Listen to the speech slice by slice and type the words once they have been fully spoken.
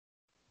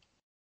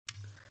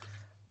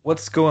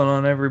What's going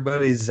on,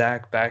 everybody?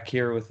 Zach back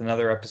here with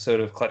another episode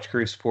of Clutch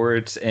Crew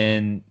Sports.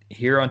 And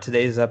here on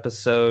today's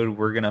episode,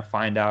 we're going to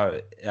find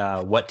out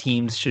what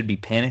teams should be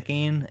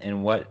panicking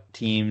and what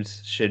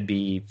teams should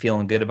be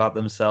feeling good about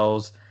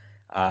themselves.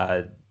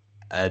 Uh,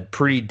 a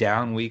pretty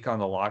down week on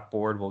the lock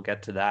board. We'll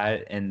get to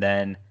that. And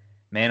then,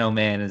 man, oh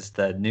man, is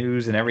the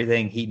news and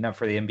everything heating up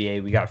for the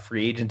NBA. We got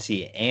free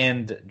agency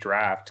and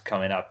draft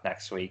coming up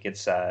next week.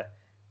 It's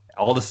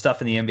all the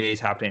stuff in the NBA is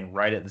happening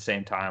right at the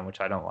same time,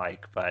 which I don't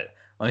like. But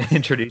let me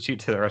introduce you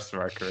to the rest of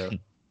our crew.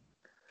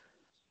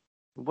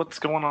 What's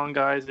going on,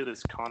 guys? It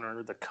is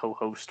Connor, the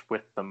co-host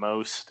with the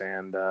most,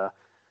 and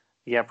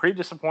pretty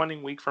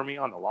disappointing week for me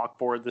on the lock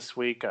board this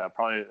week. I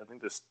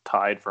think this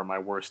tied for my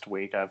worst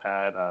week I've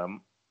had.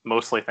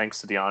 Mostly thanks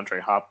to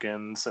DeAndre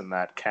Hopkins and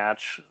that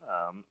catch.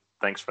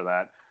 Thanks for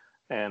that.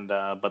 And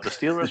but the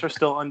Steelers are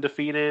still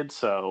undefeated,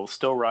 so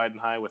still riding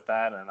high with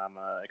that, and I'm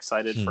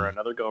excited for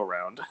another go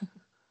around.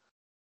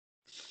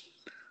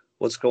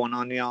 What's going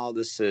on, y'all?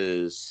 This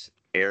is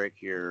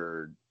Eric,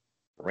 your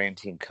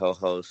ranting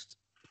co-host.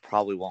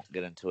 Probably won't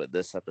get into it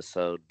this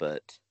episode,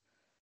 but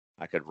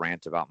I could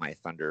rant about my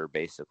Thunder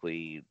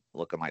basically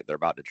looking like they're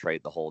about to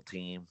trade the whole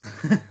team.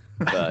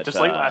 But, just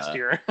like last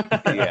year.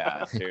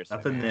 Yeah, seriously.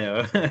 Nothing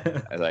new.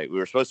 Like, we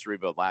were supposed to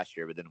rebuild last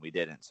year, but then we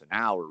didn't. So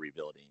now we're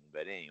rebuilding.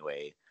 But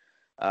anyway,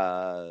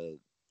 while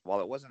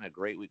it wasn't a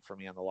great week for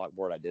me on the lock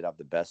board, I did have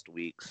the best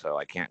week, so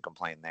I can't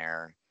complain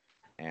there.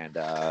 And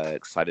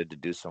excited to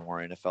do some more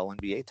NFL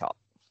NBA talk.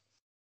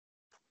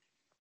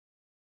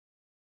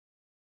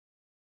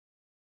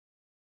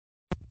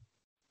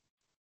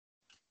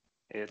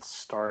 It's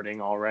starting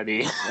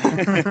already.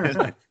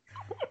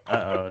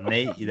 Uh-oh.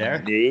 Nate, you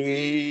there?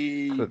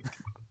 Nate.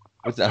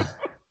 What's up?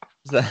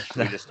 We just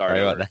started. Sorry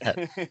about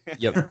that.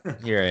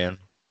 Yep, here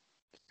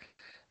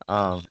I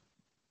am.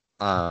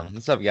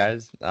 What's up,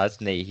 guys?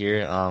 It's Nate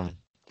here.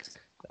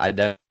 I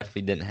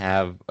definitely didn't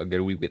have a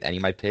good week with any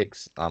of my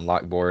picks on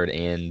lockboard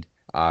and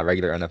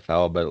regular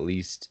NFL, but at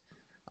least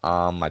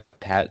my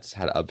Pats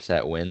had an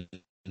upset win,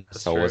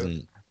 so it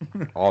wasn't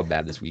all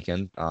bad this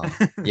weekend.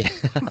 Yeah.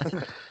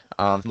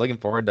 Looking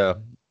forward to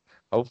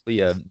hopefully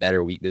a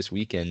better week this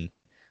weekend.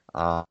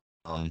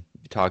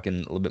 Talking a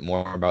little bit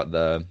more about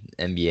the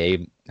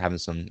NBA, having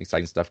some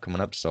exciting stuff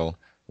coming up, so a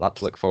lot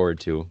to look forward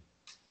to.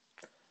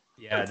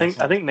 Yeah, I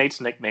think Nate's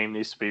nickname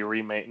needs to be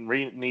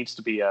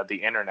the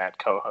internet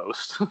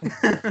co-host.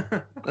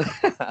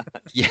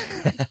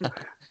 Yeah.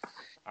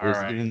 All It's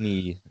right. giving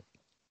me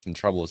some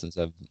trouble since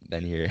I've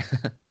been here.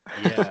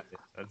 Yeah,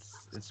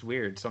 it's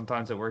weird.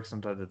 Sometimes it works,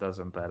 sometimes it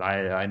doesn't. But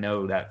I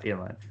know that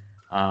feeling.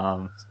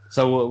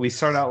 So we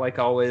start out like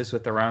always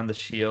with Around the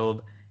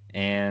Shield,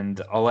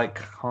 and I'll let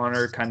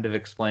Connor kind of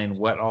explain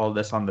what all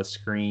this on the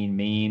screen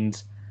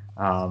means.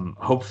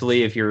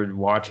 Hopefully, if you're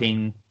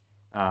watching,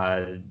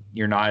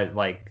 you're not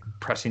like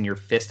pressing your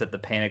fist at the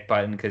panic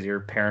button because you're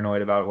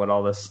paranoid about what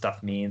all this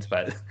stuff means.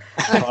 But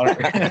Connor,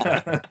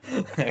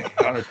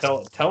 Connor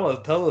tell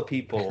the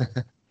people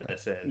what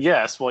this is.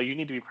 Yes, well, you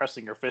need to be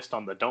pressing your fist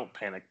on the don't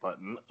panic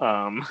button.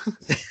 But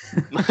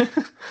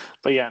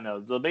yeah,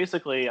 no,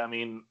 basically, I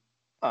mean,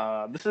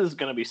 this is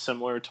going to be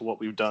similar to what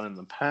we've done in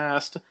the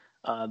past.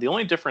 The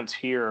only difference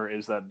here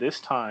is that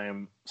this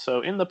time,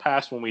 so in the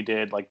past when we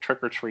did like trick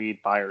or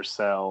treat, buy or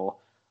sell,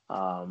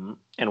 and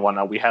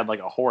whatnot, we had like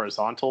a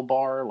horizontal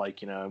bar,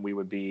 like, we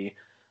would be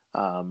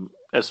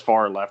as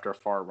far left or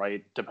far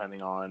right,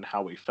 depending on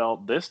how we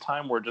felt. This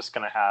time we're just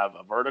going to have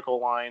a vertical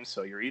line.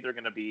 So you're either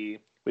going to be,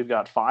 we've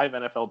got 5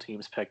 NFL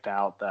teams picked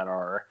out that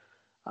are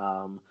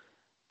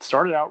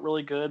started out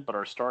really good, but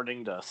are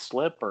starting to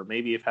slip, or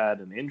maybe have had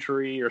an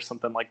injury or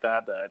something like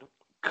that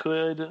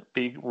could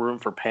be room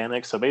for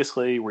panic. So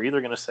basically, we're either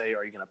going to say,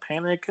 are you going to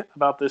panic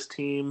about this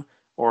team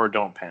or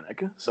don't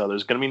panic? So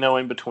there's going to be no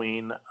in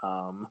between.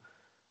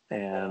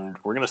 And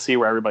we're going to see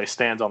where everybody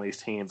stands on these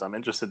teams. I'm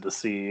interested to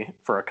see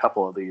for a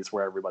couple of these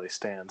where everybody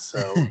stands.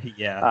 So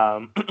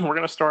Yeah. We're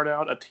going to start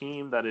out a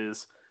team that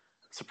is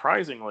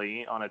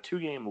surprisingly on a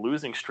 2-game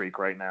losing streak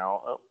right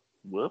now. Oh,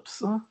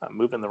 whoops, I'm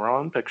moving the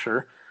wrong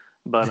picture.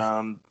 But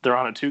they're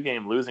on a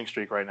 2-game losing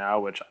streak right now,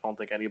 which I don't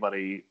think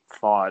anybody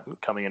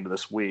thought coming into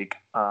this week.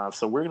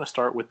 So we're going to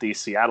start with the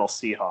Seattle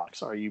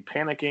Seahawks. Are you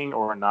panicking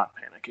or not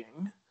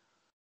panicking?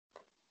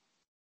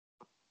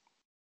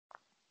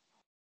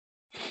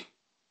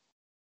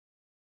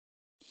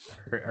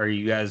 Are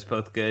you guys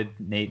both good,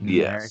 Nate and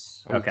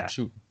Yes. Eric? Okay.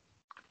 Shoot.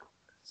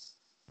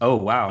 Oh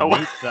wow. Oh.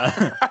 Nate's,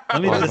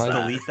 let me Oh, just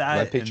my- delete my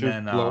that picture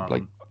and then blow up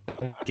like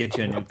get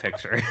you a new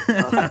picture.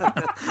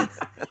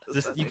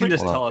 You can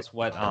just tell us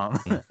what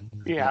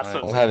Yeah, I'm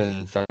so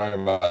having sorry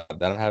about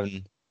that.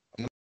 I'm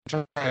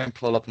trying to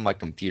pull it up on my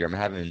computer. I'm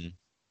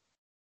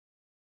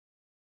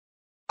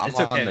It's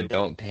on okay. the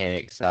don't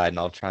panic side, and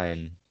I'll try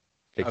and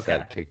fix Okay.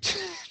 that picture.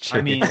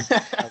 I mean, I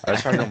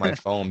was trying to go on my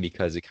phone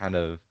because it kind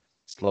of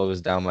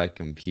slows down my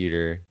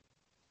computer,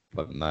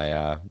 but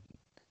my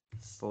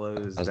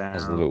slows that's down. a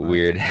little bit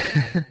weird.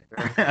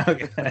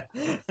 Okay.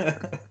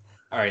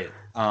 All right.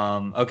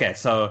 Okay.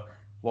 So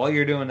while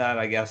you're doing that,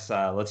 I guess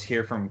let's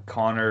hear from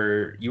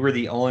Connor. You were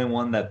the only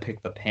one that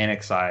picked the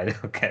panic side.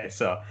 Okay,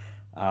 so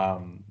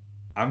um,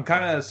 I'm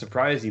kind of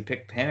surprised you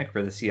picked panic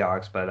for the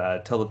Seahawks,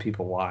 but tell the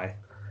people why.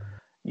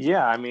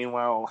 Yeah, I mean,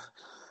 well,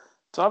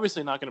 it's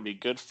obviously not going to be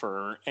good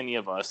for any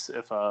of us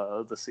if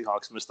the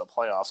Seahawks miss the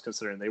playoffs,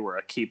 considering they were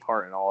a key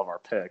part in all of our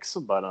picks.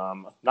 But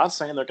not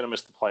saying they're going to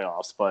miss the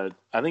playoffs, but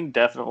I think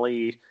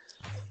definitely.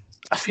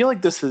 I feel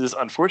like this is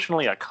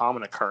unfortunately a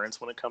common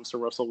occurrence when it comes to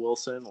Russell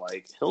Wilson.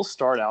 Like he'll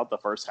start out the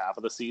first half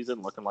of the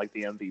season looking like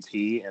the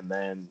MVP, and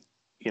then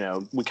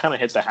we kind of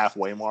hit the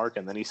halfway mark,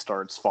 and then he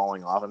starts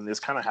falling off. And this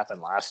kind of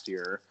happened last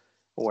year,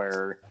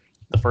 where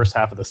the first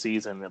half of the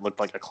season it looked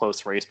like a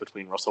close race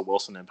between Russell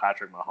Wilson and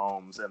Patrick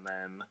Mahomes, and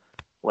then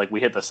like we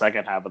hit the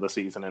second half of the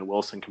season and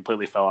Wilson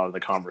completely fell out of the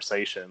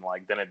conversation.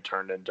 Like then it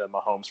turned into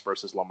Mahomes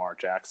versus Lamar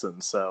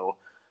Jackson. So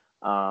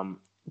um,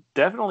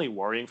 definitely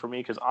worrying for me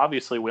because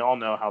obviously we all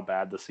know how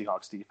bad the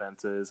Seahawks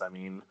defense is. I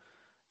mean,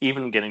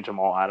 even getting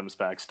Jamal Adams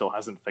back still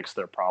hasn't fixed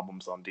their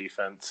problems on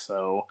defense.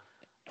 So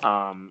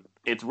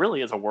it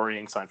really is a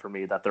worrying sign for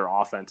me that their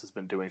offense has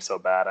been doing so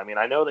bad. I mean,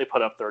 I know they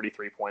put up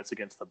 33 points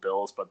against the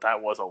Bills, but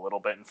that was a little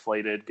bit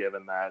inflated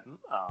given that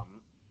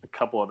a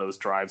couple of those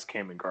drives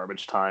came in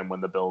garbage time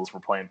when the Bills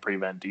were playing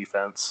prevent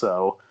defense.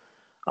 So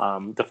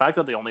the fact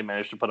that they only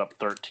managed to put up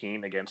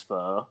 13 against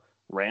the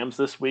Rams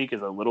this week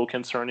is a little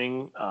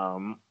concerning,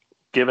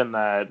 given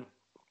that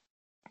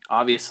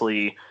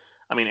obviously,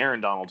 I mean,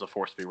 Aaron Donald's a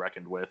force to be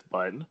reckoned with,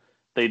 but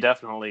they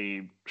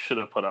definitely should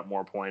have put up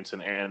more points.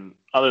 And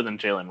other than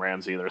Jalen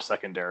Ramsey, their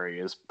secondary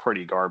is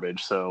pretty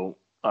garbage. So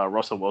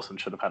Russell Wilson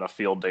should have had a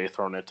field day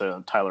throwing it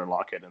to Tyler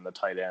Lockett and the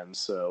tight ends.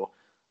 So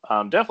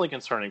definitely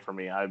concerning for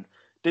me. I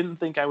didn't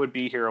think I would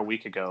be here a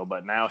week ago,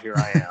 but now here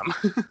I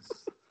am.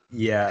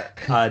 Yeah,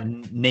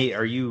 Nate,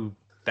 are you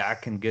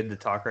back and good to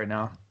talk right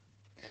now?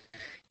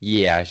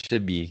 Yeah, I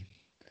should be.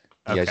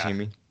 You guys Okay. hear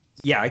me?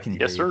 Yeah, I can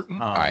hear Yes, you. sir.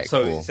 All right,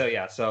 so cool.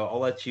 so I'll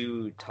let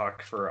you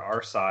talk for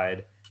our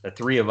side. The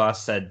three of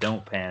us said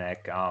don't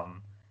panic.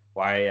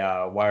 Why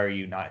are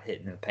you not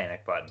hitting the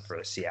panic button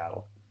for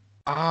Seattle?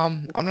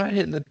 I'm not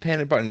hitting the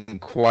panic button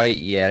quite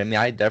yet. I mean,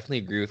 I definitely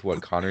agree with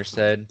what Connor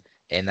said,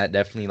 and that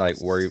definitely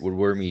would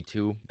worry me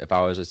too if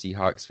I was a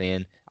Seahawks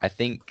fan. I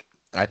think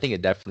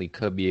it definitely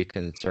could be a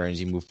concern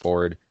as you move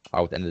forward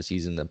with the end of the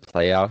season, the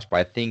playoffs. But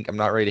I think I'm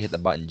not ready to hit the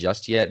button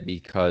just yet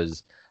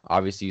because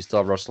obviously you still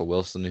have Russell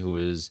Wilson, who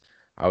is,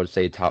 I would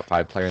say, top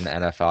 5 player in the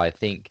NFL. I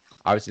think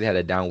obviously they had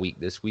a down week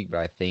this week, but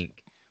I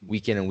think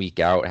week in and week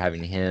out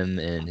having him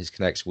and his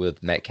connection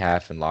with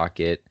Metcalf and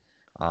Lockett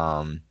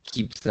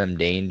keeps them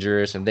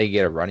dangerous. If they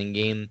get a running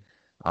game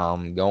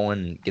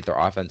going, get their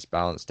offense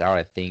balanced out,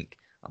 I think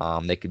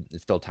they could.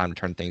 It's still time to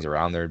turn things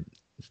around. They're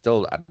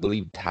still, I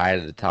believe, tied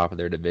at the top of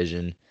their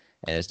division,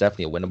 and it's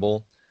definitely a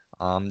winnable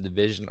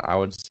division, I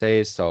would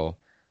say. So,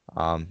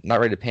 not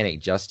ready to panic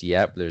just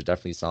yet, but there's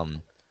definitely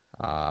some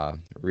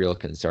real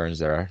concerns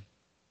there.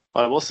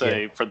 I will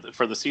say for the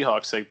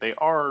Seahawks' sake, they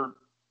are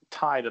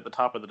tied at the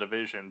top of the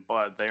division,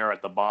 but they are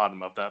at the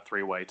bottom of that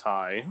three-way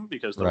tie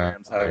because the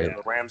Right.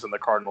 the Rams and the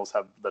Cardinals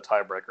have the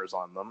tiebreakers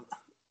on them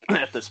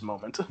at this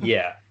moment.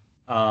 Yeah.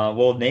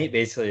 Well, Nate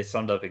basically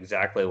summed up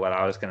exactly what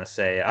I was going to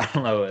say. I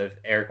don't know if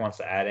Eric wants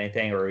to add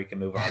anything, or we can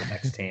move on to the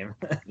next team.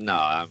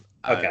 No,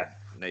 Okay.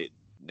 Nate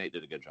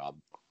did a good job.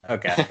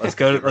 Okay, let's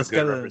go to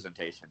Good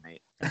representation,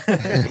 Nate.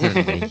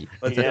 Thank you.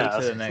 Let's Yeah. go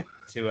to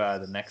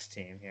the next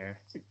team here.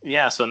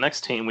 Yeah, so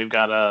next team we've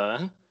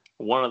got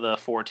one of the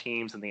 4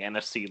 teams in the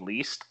NFC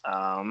least.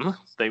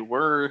 They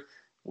were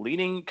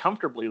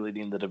comfortably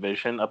leading the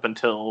division up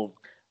until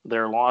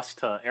their loss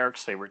to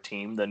Eric's favorite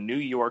team, the New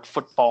York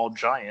Football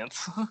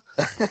Giants.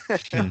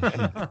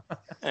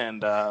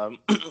 And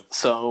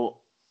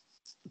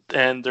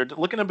and they're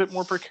looking a bit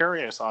more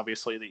precarious,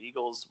 obviously. The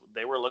Eagles,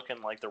 they were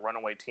looking like the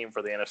runaway team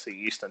for the NFC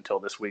East until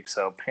this week.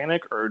 So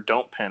panic or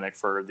don't panic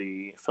for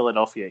the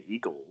Philadelphia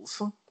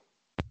Eagles.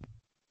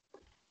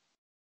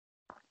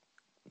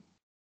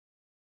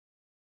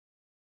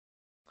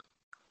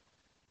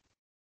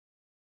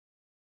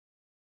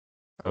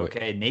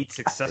 Okay, Nate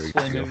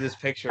successfully moved this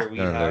picture. We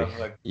No, have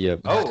like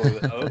Yep. to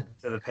the Oh,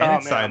 panic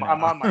man, side. I'm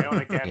now. on my own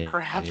again. Yeah,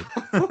 Crap.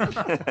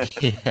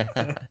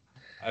 Yeah.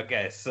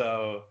 Okay,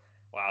 so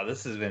wow,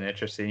 this has been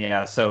interesting.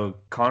 Yeah, so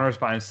Connor's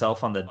by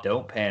himself on the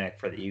don't panic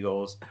for the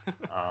Eagles.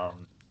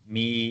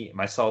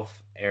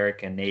 Myself,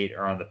 Eric, and Nate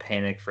are on the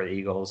panic for the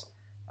Eagles.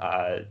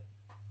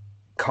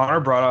 Connor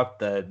brought up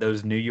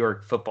those New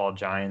York Football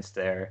Giants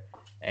there,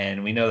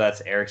 and we know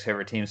that's Eric's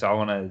favorite team. So I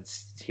want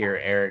to hear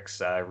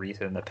Eric's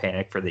reason the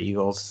panic for the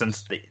Eagles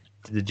since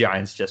the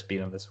Giants just beat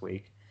them this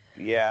week.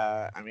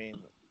 Yeah, I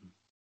mean,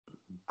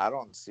 I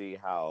don't see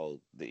how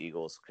the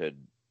Eagles could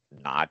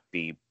not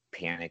be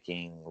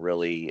panicking,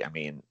 really. I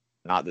mean,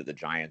 not that the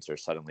Giants are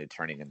suddenly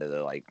turning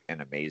into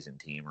an amazing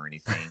team or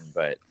anything,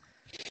 but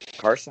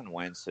Carson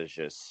Wentz has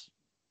just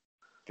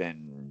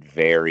been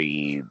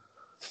very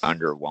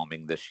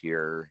underwhelming this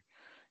year,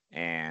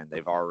 and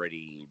they've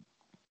already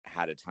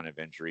had a ton of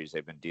injuries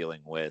they've been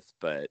dealing with,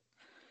 but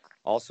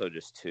also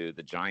just the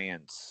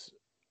Giants,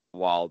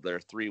 while their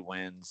 3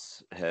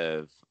 wins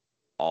have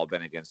all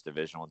been against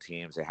divisional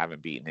teams, they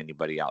haven't beaten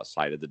anybody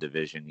outside of the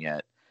division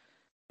yet.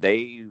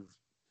 They've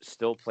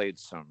still played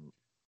some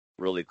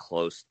really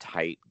close,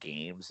 tight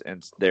games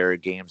and their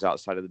games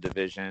outside of the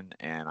division,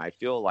 and I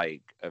feel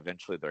like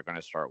eventually they're going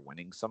to start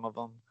winning some of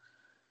them.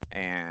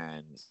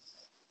 And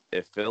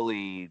if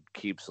Philly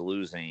keeps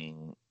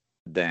losing,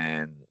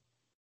 then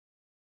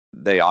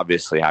they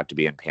obviously have to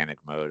be in panic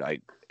mode.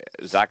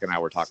 Zach and I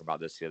were talking about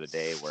this the other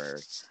day, where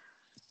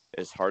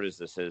as hard as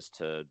this is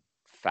to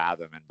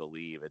fathom and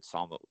believe, it's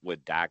almost,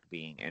 with Dak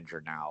being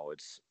injured now,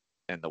 it's,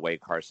 and the way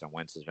Carson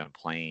Wentz has been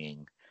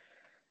playing,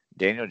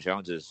 Daniel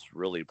Jones is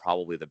really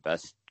probably the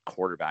best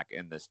quarterback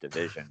in this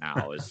division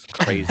now. As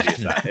crazy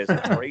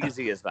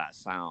as that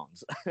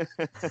sounds.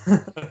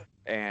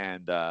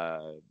 And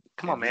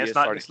come on, man,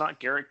 it's not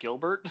Garrett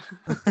Gilbert.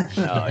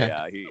 No,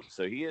 yeah, he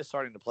is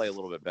starting to play a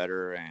little bit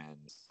better,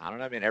 and I don't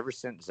know. I mean, ever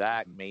since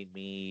Zach made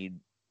me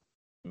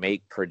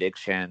make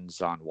predictions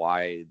on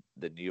why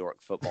the New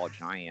York Football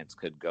Giants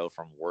could go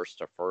from worst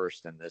to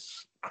first in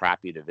this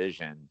crappy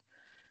division,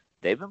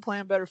 they've been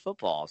playing better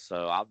football.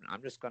 So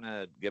I'm just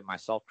gonna give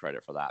myself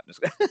credit for that.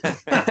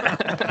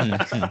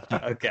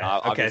 Okay.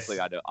 Obviously,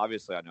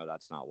 I know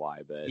that's not why,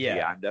 but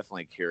yeah, I'm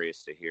definitely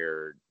curious to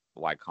hear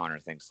why Connor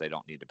thinks they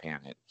don't need to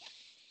panic.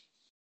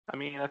 I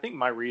mean, I think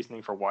my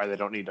reasoning for why they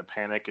don't need to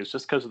panic is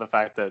just because of the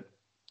fact that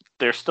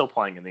they're still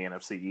playing in the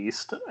NFC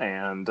East.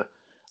 And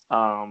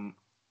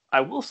I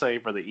will say,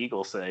 for the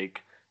Eagles'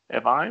 sake,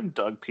 if I'm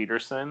Doug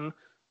Peterson,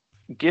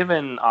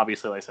 given,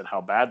 obviously, like I said,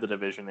 how bad the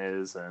division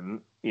is,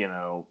 and, you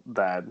know,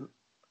 that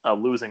a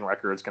losing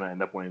record is going to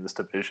end up winning this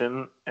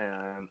division,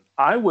 and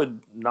I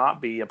would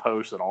not be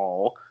opposed at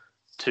all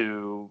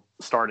to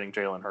starting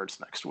Jalen Hurts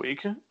next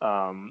week.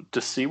 To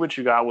see what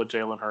you got with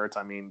Jalen Hurts.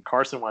 I mean,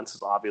 Carson Wentz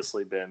has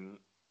obviously been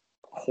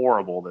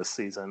horrible this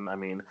season. I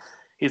mean,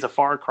 he's a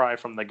far cry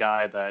from the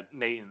guy that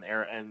Nate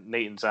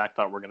and Zach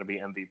thought were going to be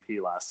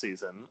MVP last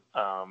season.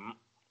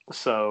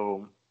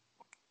 So,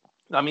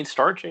 I mean,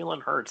 start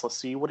Jalen Hurts. Let's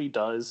see what he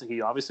does.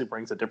 He obviously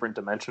brings a different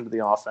dimension to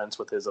the offense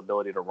with his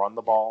ability to run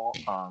the ball.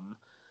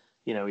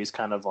 You know, he's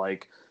kind of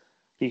like,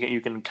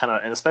 you can kind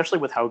of, and especially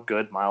with how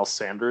good Miles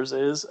Sanders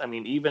is. I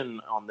mean, even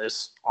on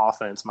this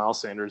offense,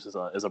 Miles Sanders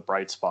is a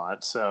bright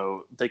spot.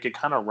 So they could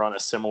kind of run a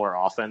similar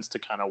offense to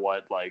kind of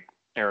what like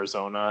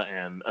Arizona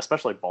and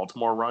especially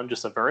Baltimore run,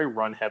 just a very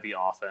run heavy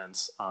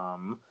offense.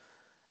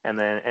 And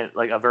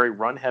like a very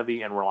run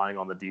heavy and relying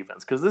on the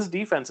defense, because this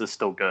defense is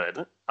still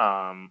good.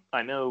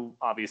 I know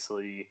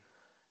obviously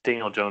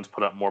Daniel Jones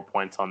put up more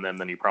points on them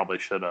than he probably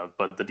should have,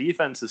 but the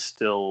defense is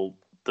still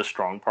the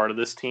strong part of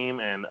this team.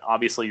 And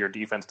obviously your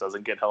defense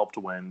doesn't get helped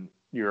when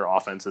your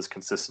offense is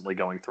consistently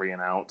going 3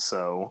 and out.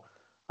 So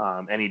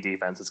any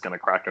defense is going to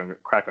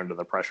crack under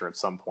the pressure at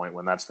some point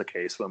when that's the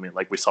case. I mean,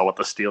 like we saw with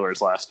the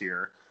Steelers last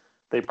year,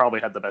 they probably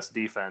had the best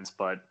defense,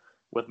 but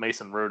with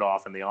Mason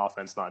Rudolph and the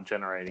offense not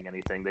generating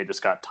anything, they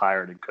just got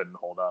tired and couldn't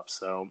hold up.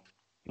 So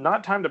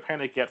not time to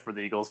panic yet for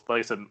the Eagles. Like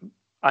I said,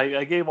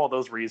 I gave all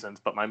those reasons,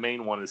 but my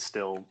main one is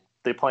still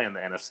they play in the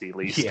NFC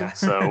least. Yeah.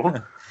 So,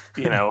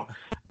 you know,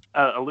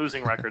 a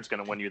losing record's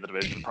going to win you the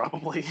division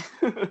probably.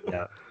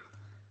 Yeah.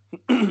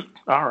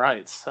 All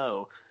right.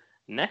 So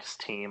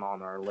next team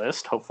on our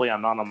list, hopefully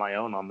I'm not on my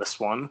own on this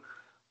one.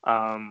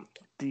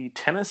 The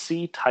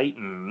Tennessee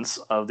Titans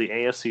of the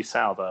AFC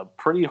South, a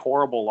pretty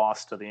horrible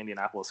loss to the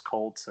Indianapolis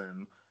Colts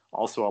and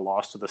also a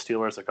loss to the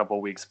Steelers a couple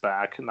of weeks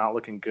back. Not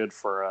looking good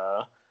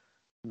for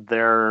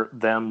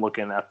them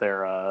looking at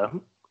their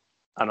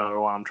I don't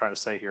know what I'm trying to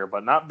say here,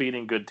 but not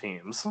beating good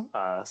teams. So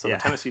The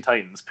Tennessee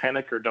Titans,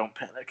 panic or don't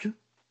panic?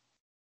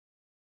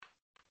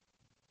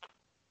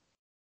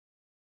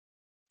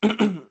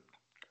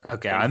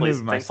 Okay, I'm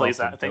moving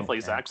myself.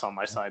 Thankfully, Zach's on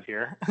my side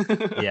here.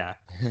 Yeah.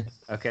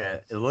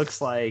 Okay, it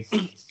looks like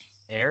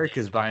Eric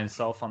is by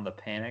himself on the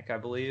panic, I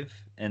believe,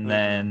 and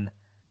then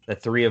the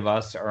 3 of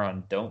us are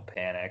on don't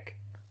panic.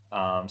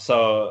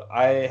 So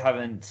I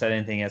haven't said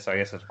anything yet, so I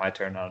guess it's my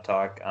turn now to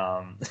talk.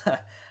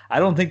 I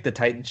don't think the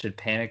Titans should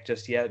panic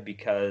just yet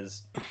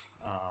because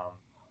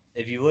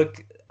if you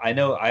look, I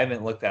know I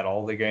haven't looked at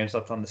all the games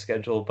left on the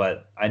schedule,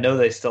 but I know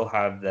they still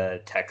have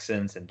the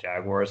Texans and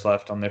Jaguars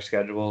left on their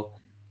schedule.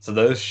 So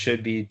those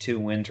should be 2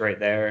 wins right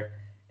there.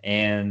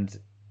 And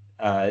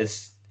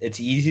it's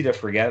easy to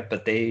forget,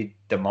 but they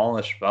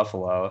demolished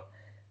Buffalo.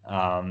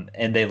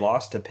 And they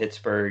lost to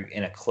Pittsburgh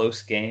in a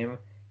close game.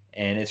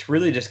 And it's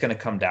really just going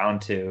to come down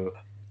to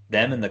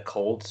them and the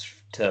Colts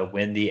to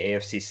win the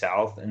AFC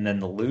South. And then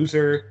the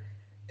loser,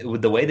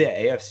 with the way the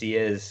AFC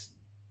is,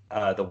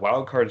 the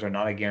wild cards are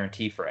not a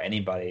guarantee for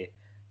anybody.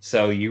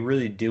 So you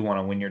really do want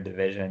to win your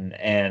division.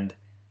 And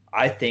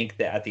I think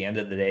that at the end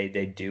of the day,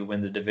 they do win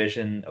the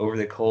division over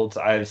the Colts.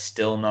 I'm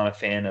still not a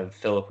fan of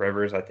Phillip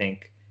Rivers. I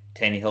think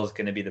Tannehill is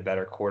going to be the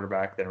better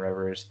quarterback than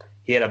Rivers.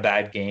 He had a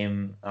bad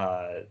game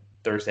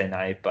Thursday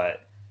night,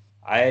 but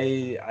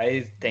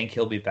I think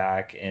he'll be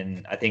back,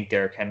 and I think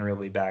Derrick Henry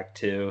will be back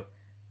too.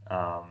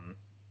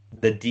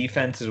 The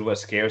defense is what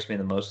scares me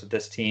the most with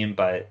this team,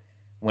 but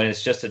when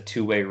it's just a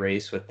 2-way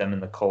race with them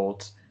and the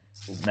Colts,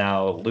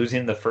 Now,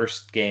 losing the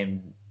first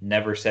game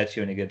never sets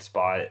you in a good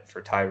spot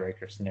for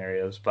tiebreaker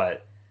scenarios,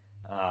 but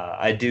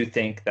I do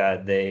think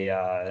that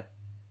they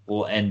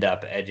will end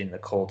up edging the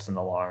Colts in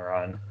the long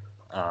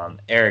run.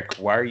 Eric,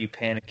 why are you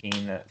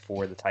panicking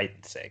for the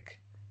Titans' sake?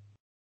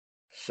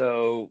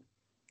 So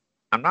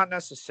I'm not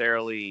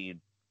necessarily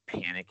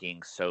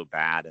panicking so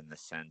bad in the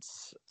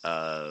sense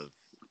of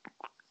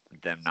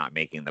them not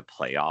making the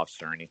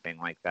playoffs or anything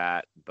like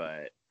that,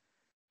 but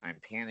I'm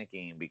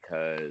panicking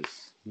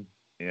because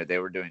they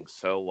were doing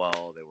so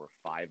well. They were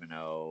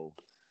 5-0,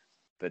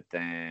 but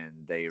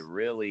then they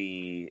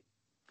really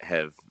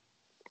have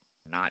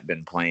not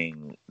been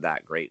playing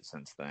that great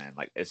since then.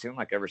 Like it seemed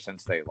like ever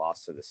since they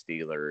lost to the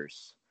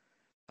Steelers,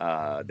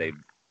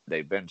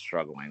 they've been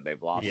struggling.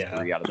 They've lost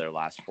 3 out of their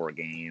last 4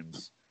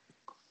 games.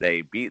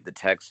 They beat the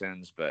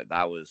Texans, but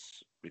that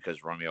was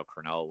because Romeo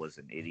Crennel was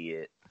an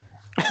idiot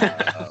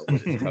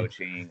with his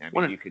coaching. I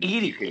mean, you could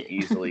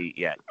easily,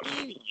 idiot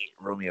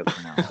Romeo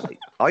Crennel. Like,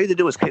 all you had to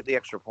do was kick the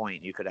extra point,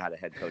 and you could have had a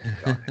head coaching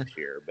job next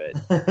year.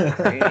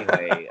 But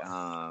anyway,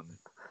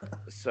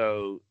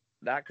 so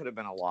that could have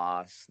been a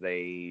loss.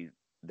 They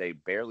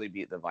barely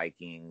beat the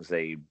Vikings.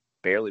 They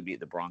barely beat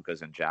the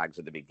Broncos and Jags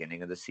at the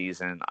beginning of the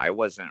season. I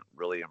wasn't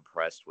really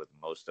impressed with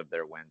most of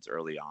their wins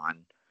early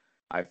on.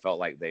 I felt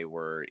like they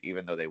were,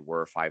 even though they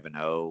were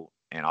 5-0,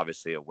 and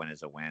obviously a win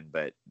is a win,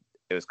 but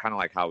it was kind of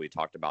like how we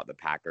talked about the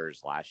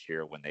Packers last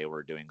year when they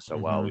were doing so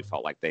well. We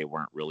felt like they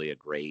weren't really a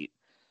great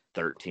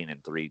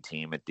 13-3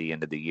 team at the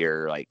end of the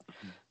year. Like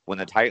when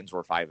the Titans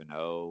were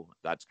 5-0,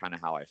 that's kind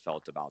of how I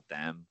felt about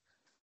them.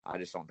 I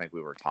just don't think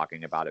we were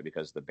talking about it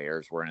because the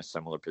Bears were in a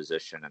similar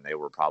position and they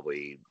were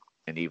probably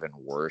an even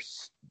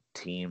worse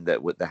team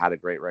that had a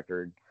great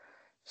record.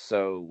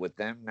 So with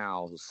them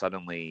now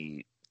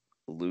suddenly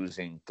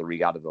losing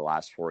 3 out of the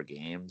last 4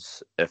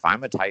 games, if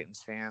I'm a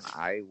Titans fan,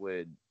 I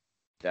would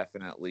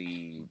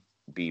definitely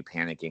be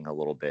panicking a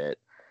little bit.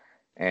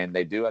 And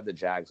they do have the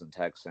Jags and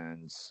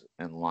Texans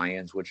and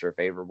Lions, which are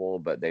favorable,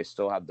 but they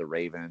still have the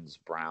Ravens,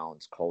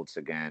 Browns, Colts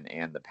again,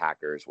 and the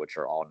Packers, which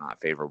are all not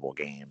favorable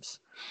games.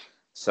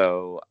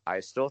 So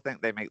I still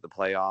think they make the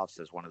playoffs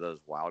as one of those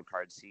wild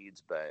card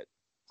seeds, but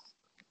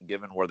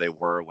given where they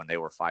were when they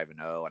were 5-0,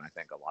 and I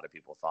think a lot of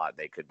people thought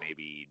they could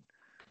maybe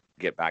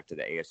get back to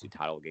the AFC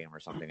title game or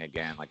something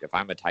again. Like if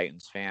I'm a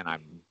Titans fan,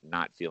 I'm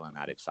not feeling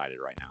that excited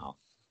right now.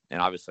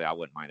 And obviously I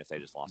wouldn't mind if they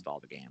just lost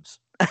all the games.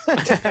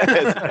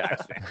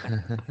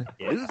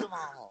 Lose them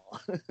all.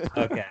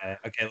 Okay,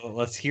 well,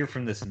 let's hear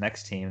from this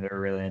next team. They're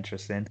really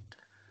interesting.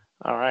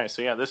 All right,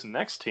 so this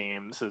next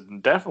team, this is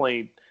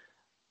definitely,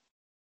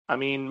 I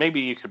mean, maybe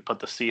you could put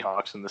the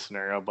Seahawks in this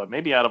scenario, but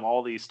maybe out of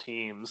all these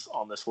teams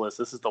on this list,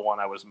 this is the one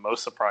I was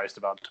most surprised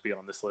about to be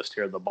on this list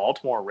here. The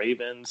Baltimore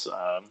Ravens,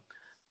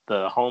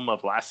 the home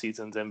of last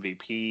season's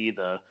MVP,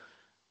 the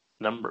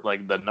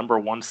number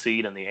 1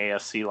 seed in the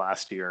AFC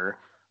last year,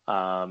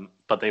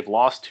 but they've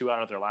lost 2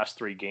 out of their last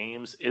 3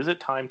 games. Is it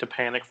time to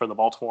panic for the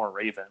Baltimore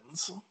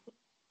Ravens?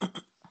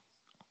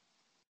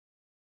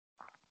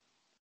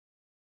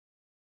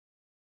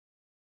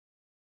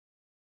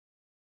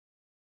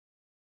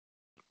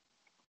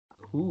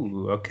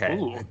 Ooh, okay.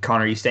 Ooh.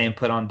 Connor, you staying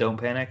put on Don't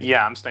Panic?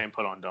 Yeah, I'm staying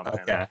put on Don't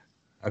Panic.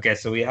 Okay,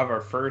 so we have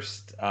our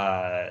first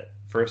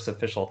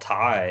official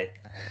tie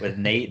with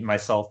Nate and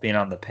myself being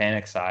on the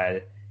panic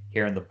side,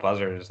 hearing the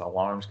buzzers,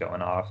 alarms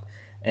going off,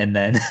 and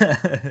then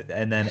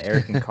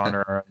Eric and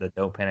Connor are on the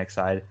Don't Panic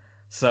side.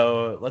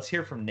 So let's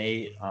hear from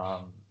Nate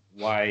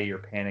why you're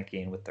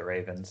panicking with the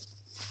Ravens.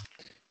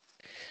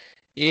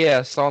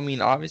 Yeah, so I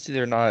mean, obviously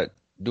they're not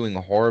doing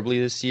horribly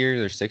this year.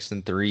 They're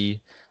 6-3,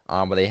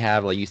 but they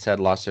have, like you said,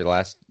 lost their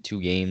last 2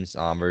 games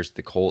versus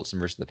the Colts and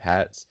versus the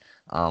Pats.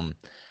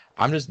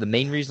 The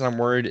main reason I'm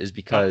worried is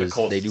because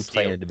they do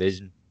play in a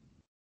division.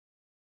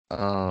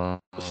 The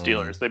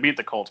Steelers. They beat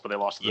the Colts, but they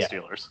lost to the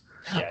Steelers.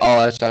 Yeah. Oh,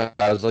 that's right.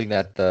 I was looking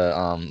at the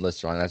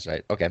list wrong. That's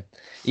right. Okay.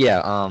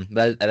 Yeah.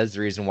 That is the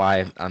reason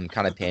why I'm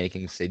kind of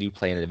panicking, because they do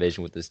play in a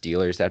division with the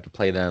Steelers. They have to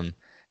play them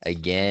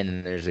again,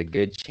 and there's a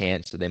good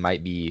chance that they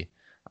might be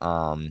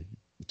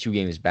 2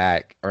 games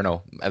back, or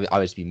no,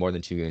 obviously more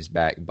than 2 games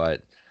back.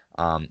 But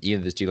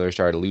even if the Steelers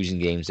started losing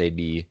games, they'd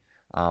be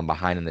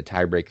behind in the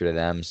tiebreaker to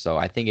them. So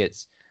I think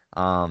it's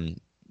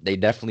they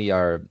definitely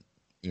are,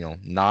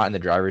 not in the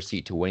driver's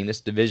seat to winning this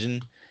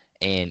division.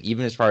 And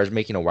even as far as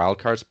making a wild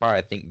card spot,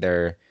 I think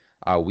their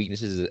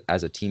weaknesses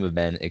as a team have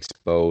been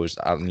exposed.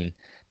 I mean,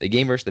 the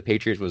game versus the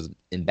Patriots was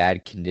in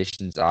bad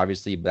conditions,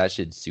 obviously, but that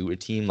should suit a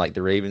team like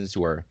the Ravens,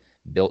 who are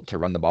built to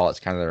run the ball. It's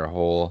kind of their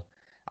whole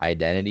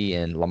identity.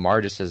 And Lamar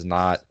just has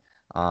not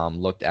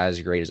looked as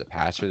great as a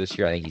passer this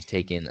year. I think he's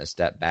taken a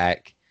step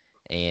back.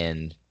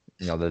 And,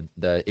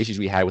 the issues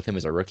we had with him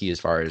as a rookie as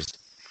far as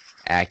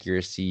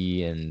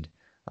accuracy and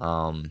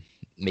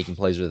making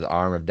plays with the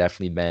arm have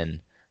definitely been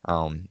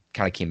kind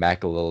of came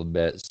back a little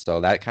bit.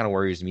 So that kind of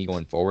worries me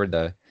going forward.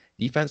 The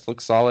defense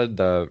looks solid.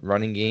 The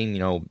running game,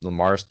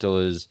 Lamar still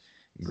is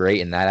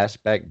great in that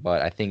aspect,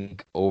 but I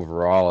think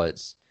overall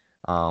it's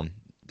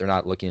they're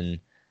not looking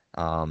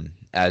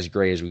as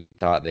great as we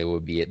thought they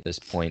would be at this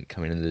point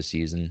coming into the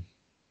season.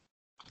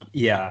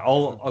 Yeah,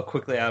 I'll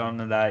quickly add on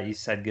to that. You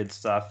said good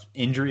stuff.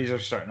 Injuries are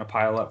starting to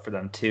pile up for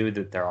them too.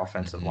 That their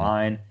offensive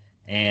line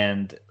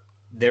and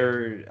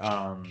their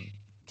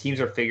teams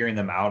are figuring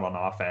them out on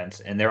offense,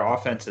 and their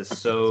offense is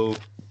so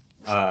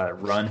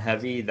run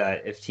heavy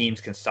that if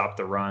teams can stop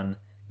the run,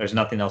 there's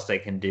nothing else they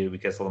can do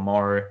because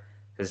Lamar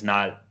has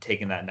not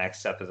taken that next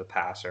step as a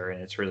passer,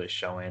 and it's really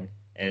showing.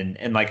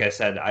 And like I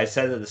said at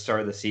the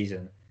start of the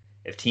season,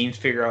 if teams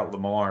figure out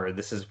Lamar,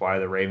 this is why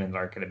the Ravens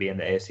aren't going to be in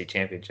the AFC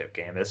Championship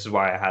game. This is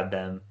why I had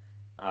them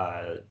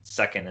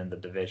second in the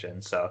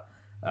division. So,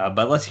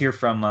 but let's hear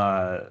from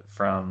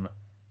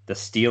the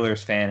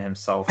Steelers fan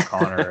himself,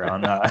 Connor,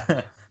 on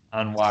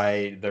on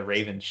why the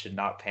Ravens should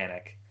not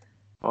panic.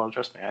 Well,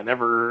 trust me, I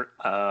never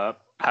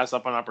pass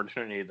up an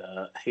opportunity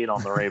to hate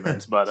on the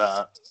Ravens,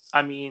 but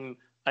I mean,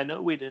 I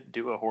know we didn't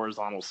do a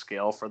horizontal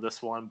scale for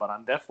this one, but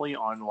I'm definitely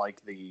on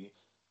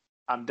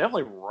I'm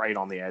definitely right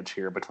on the edge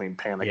here between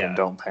panic and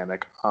don't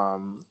panic.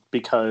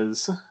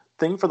 Because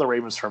thing for the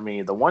Ravens for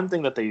me, the one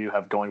thing that they do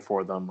have going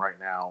for them right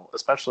now,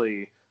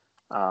 especially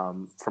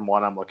from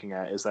what I'm looking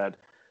at, is that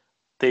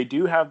they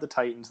do have the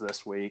Titans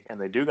this week, and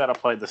they do got to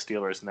play the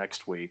Steelers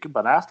next week.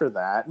 But after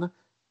that,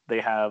 they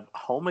have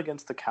home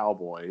against the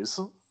Cowboys.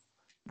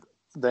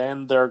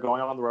 Then they're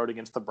going on the road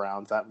against the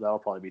Browns. That'll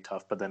probably be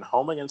tough. But then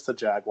home against the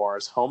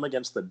Jaguars, home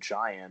against the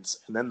Giants,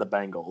 and then the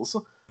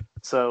Bengals.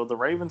 So the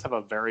Ravens have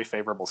a very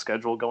favorable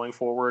schedule going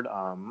forward.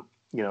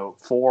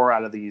 4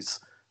 out of these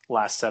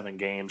last 7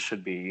 games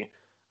should be,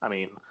 I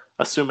mean,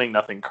 assuming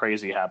nothing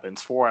crazy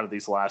happens, 4 out of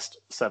these last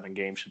 7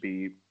 games should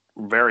be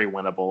very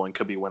winnable and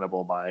could be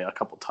winnable by a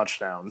couple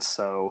touchdowns.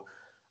 So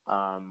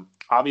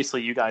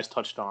obviously you guys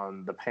touched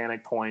on the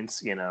panic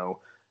points.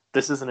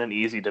 This isn't an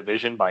easy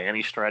division by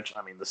any stretch.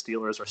 I mean, the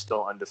Steelers are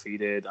still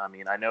undefeated. I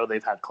mean, I know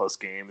they've had close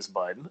games,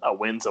 but a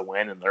win's a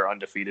win, and they're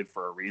undefeated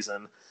for a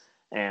reason.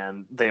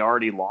 And they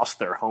already lost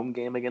their home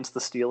game against the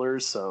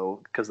Steelers, so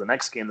because the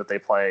next game that they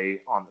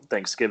play on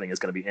Thanksgiving is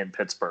going to be in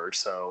Pittsburgh,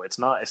 so it's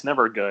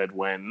never good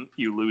when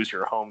you lose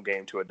your home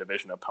game to a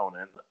division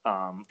opponent,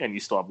 and you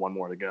still have one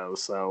more to go.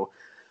 So,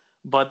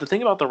 but the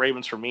thing about the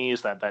Ravens for me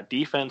is that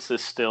defense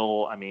is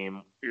still, I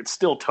mean, it's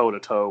still toe to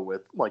toe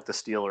with like the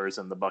Steelers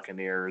and the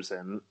Buccaneers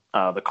and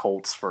the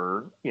Colts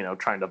for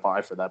trying to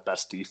vie for that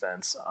best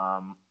defense.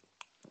 And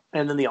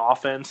then the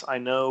offense, I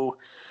know.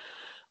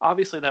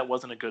 Obviously, that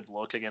wasn't a good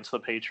look against the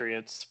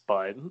Patriots,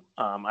 but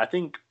I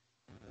think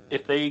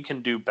if they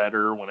can do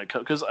better when it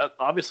comes, because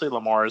obviously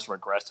Lamar has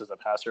regressed as a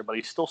passer, but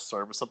he's still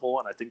serviceable,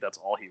 and I think that's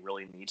all he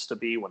really needs to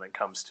be when it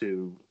comes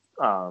to,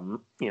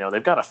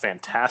 they've got a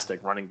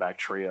fantastic running back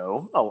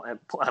trio. Oh, and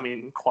I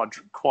mean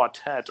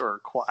quartet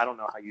I don't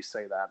know how you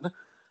say that.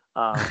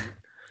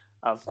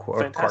 Fantastic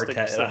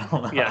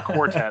quartet.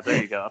 Quartet.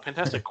 There you go. A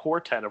fantastic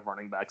quartet of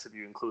running backs if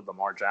you include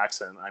Lamar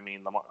Jackson. I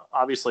mean,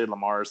 obviously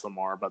Lamar is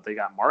Lamar, but they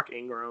got Mark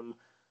Ingram,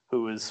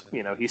 who is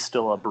he's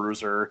still a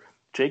bruiser.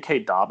 J.K.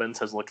 Dobbins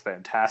has looked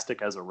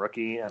fantastic as a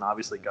rookie, and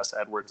obviously Gus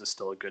Edwards is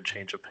still a good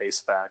change of pace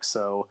back.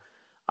 So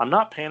I'm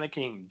not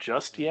panicking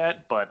just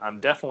yet, but I'm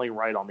definitely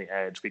right on the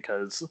edge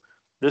because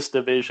this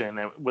division,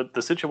 and with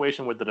the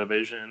situation with the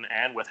division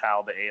and with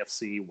how the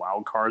AFC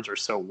wild cards are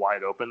so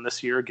wide open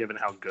this year, given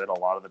how good a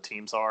lot of the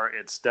teams are,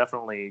 it's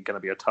definitely going to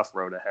be a tough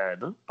road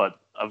ahead, but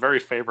a very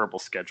favorable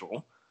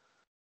schedule.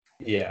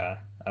 Yeah,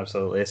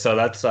 absolutely. So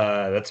that's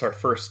our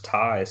first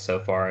tie so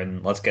far,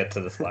 and let's get to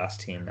this last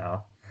team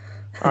now.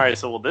 All right,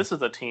 so this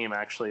is a team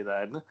actually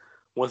that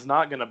was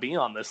not going to be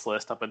on this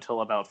list up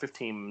until about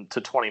 15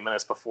 to 20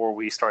 minutes before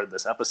we started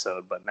this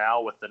episode, but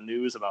now with the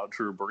news about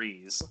Drew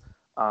Brees,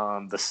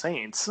 the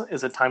Saints,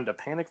 is it time to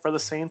panic for the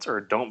Saints or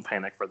don't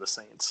panic for the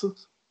Saints?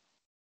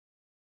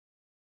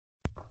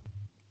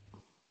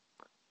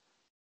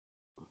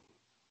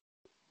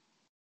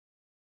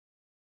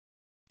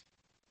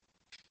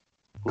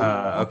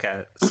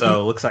 Okay,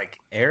 so it looks like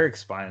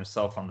Eric's by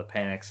himself on the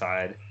panic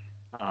side,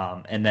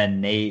 and then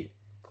Nate,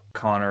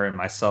 Connor, and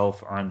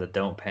myself are on the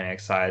don't panic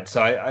side.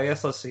 So I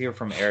guess let's hear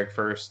from Eric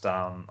first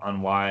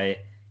on why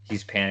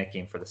he's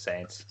panicking for the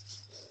Saints.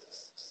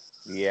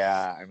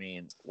 Yeah, I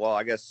mean, well,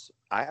 I guess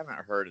I haven't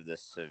heard of the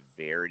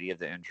severity of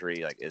the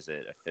injury. Like, is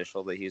it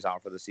official that he's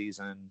out for the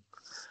season?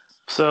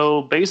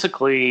 So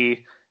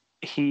basically,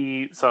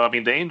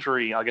 the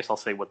injury, I guess I'll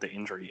say what the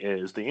injury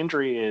is. The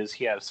injury is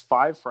he has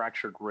 5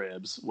 fractured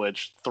ribs,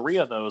 which 3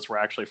 of those were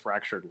actually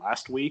fractured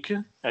last week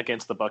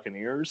against the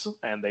Buccaneers,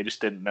 and they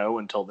just didn't know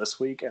until this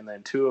week. And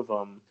then 2 of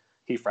them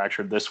he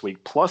fractured this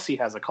week, plus he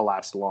has a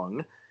collapsed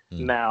lung.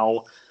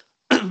 Now,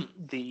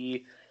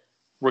 the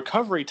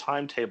recovery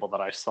timetable that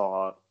I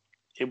saw,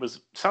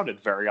 sounded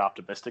very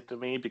optimistic to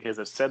me because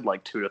it said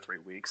like 2 to 3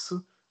 weeks.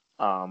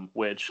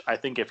 Which I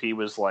think if he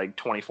was like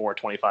 24,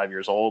 25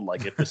 years old,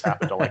 like if this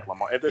happened to like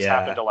Lamar,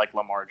 happened to like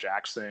Lamar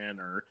Jackson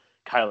or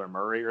Kyler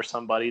Murray or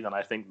somebody, then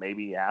I think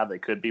maybe, they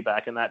could be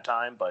back in that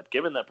time. But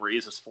given that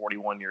Brees is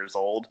 41 years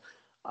old,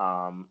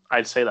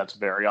 I'd say that's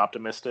very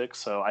optimistic.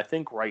 So I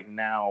think right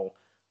now,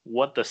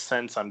 what the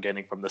sense I'm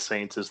getting from the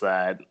Saints is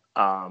that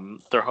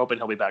they're hoping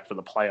he'll be back for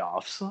the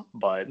playoffs.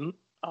 But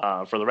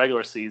for the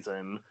regular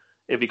season,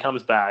 if he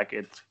comes back,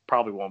 it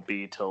probably won't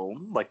be till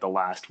like the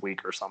last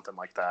week or something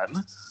like that.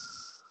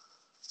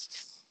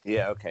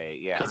 Yeah. Okay.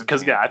 Yeah.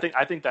 Because I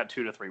think that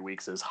 2 to 3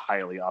 weeks is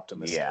highly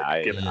optimistic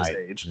given his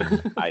age.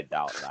 I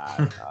doubt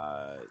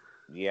that.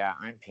 Yeah,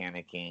 I'm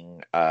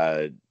panicking.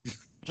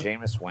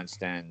 Jameis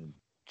Winston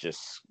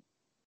just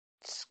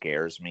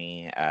scares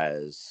me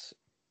as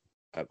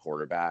a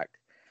quarterback.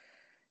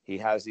 He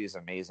has these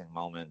amazing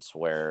moments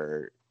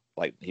where,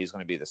 like, he's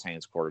going to be the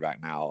Saints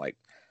quarterback now. Like,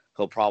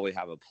 he'll probably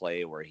have a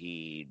play where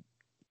he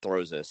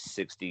throws a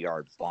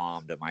 60-yard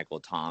bomb to Michael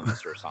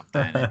Thomas or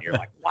something, and you're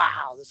like,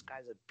 wow, this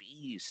guy's a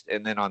beast.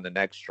 And then on the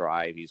next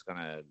drive, he's going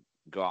to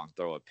go out and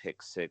throw a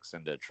pick six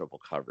into triple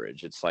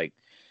coverage. It's like,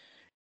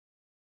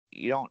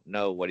 you don't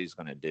know what he's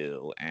going to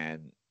do.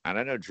 And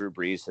I know Drew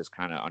Brees has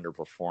kind of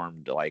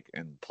underperformed, like,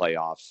 in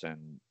playoffs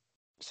and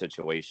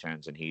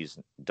situations, and he's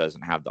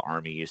doesn't have the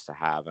arm he used to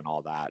have and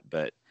all that,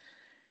 but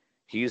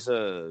he's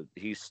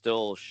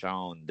still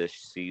shown this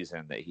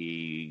season that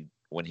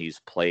when he's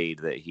played,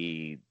 that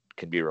he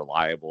can be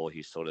reliable.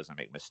 He still doesn't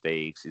make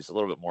mistakes. He's a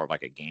little bit more of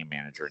like a game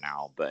manager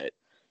now, but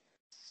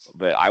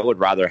I would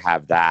rather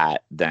have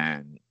that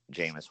than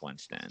Jameis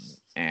Winston.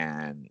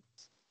 And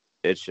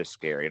it's just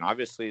scary. And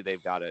obviously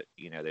they've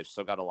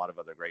still got a lot of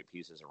other great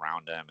pieces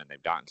around him, and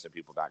they've gotten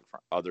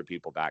other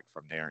people back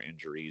from their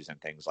injuries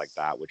and things like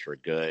that, which are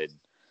good.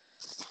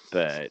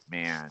 But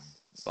man,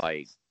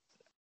 like,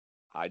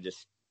 I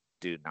just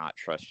do not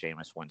trust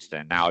Jameis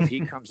Winston. Now, if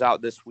he comes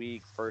out this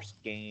week,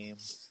 first game,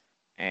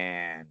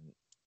 and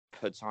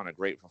puts on a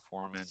great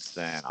performance,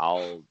 then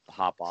I'll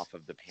hop off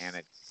of the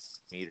panic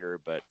meter.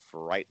 But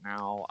for right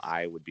now,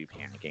 I would be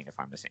panicking if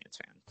I'm a Saints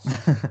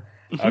fan.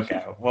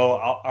 Okay,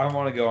 well, I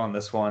want to go on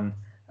this one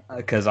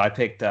because I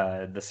picked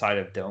the side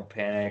of don't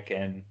panic,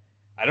 and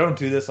I don't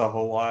do this a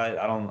whole lot.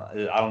 I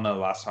don't know the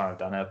last time I've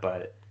done it,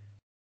 but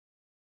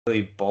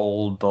really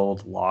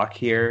bold lock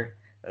here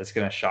that's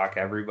going to shock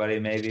everybody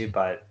maybe,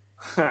 but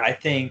I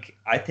think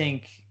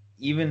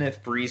even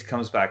if Brees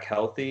comes back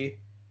healthy,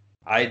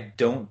 I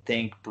don't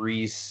think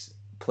Brees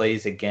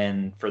plays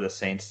again for the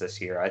Saints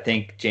this year. I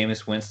think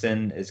Jameis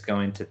Winston is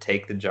going to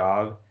take the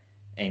job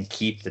and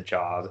keep the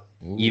job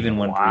even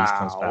when Brees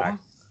comes back.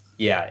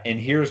 Yeah, and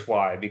here's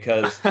why.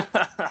 Because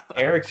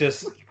Eric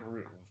just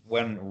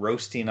went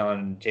roasting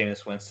on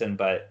Jameis Winston,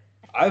 but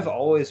I've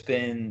always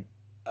been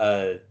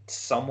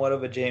somewhat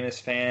of a Jameis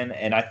fan,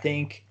 and I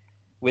think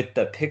with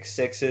the pick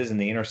sixes and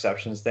the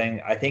interceptions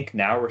thing, I think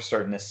now we're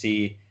starting to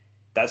see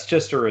that's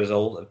just a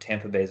result of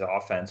Tampa Bay's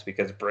offense,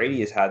 because Brady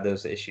has had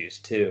those issues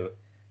too.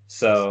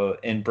 So,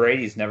 and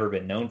Brady's never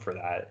been known for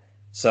that.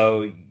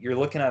 So you're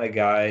looking at a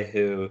guy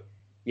who,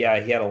 yeah,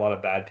 he had a lot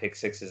of bad pick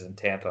sixes in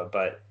Tampa,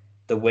 but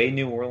the way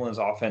New Orleans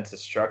offense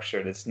is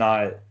structured, it's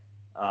not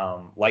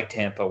like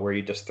Tampa where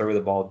you just throw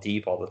the ball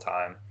deep all the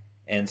time.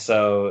 And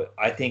so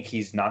I think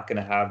he's not going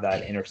to have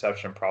that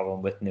interception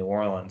problem with New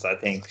Orleans. I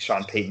think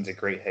Sean Payton's a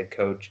great head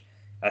coach.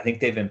 I think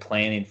they've been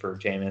planning for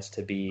Jameis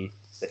to be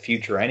the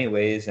future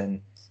anyways.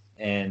 And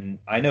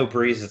I know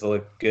Brees has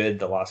looked good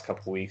the last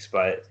couple of weeks,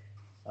 but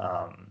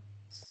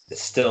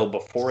still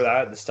before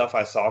that, the stuff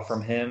I saw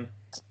from him,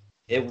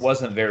 it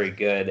wasn't very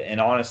good. And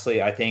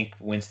honestly, I think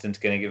Winston's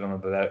going to give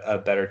him a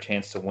better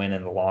chance to win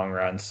in the long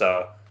run.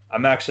 So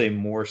I'm actually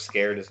more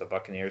scared as a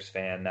Buccaneers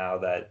fan now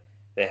that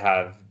they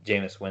have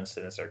Jameis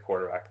Winston as their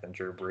quarterback than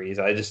Drew Brees.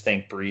 I just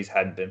think Brees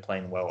hadn't been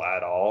playing well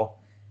at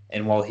all.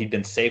 And while he'd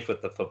been safe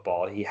with the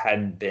football, he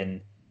hadn't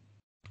been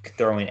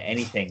throwing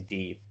anything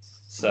deep.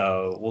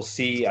 So we'll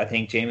see. I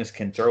think Jameis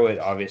can throw it,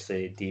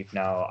 obviously, deep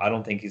now. I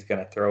don't think he's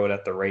going to throw it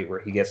at the rate where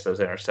he gets those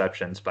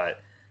interceptions.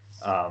 But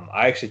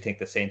I actually think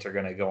the Saints are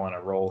going to go on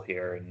a roll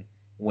here and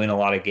win a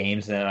lot of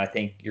games. And I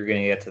think you're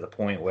going to get to the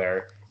point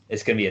where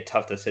it's going to be a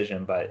tough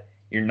decision, but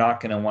you're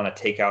not going to want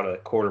to take out a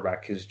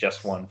quarterback who's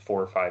just won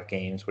 4 or 5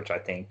 games, which I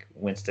think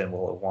Winston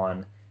will have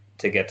won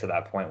to get to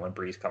that point when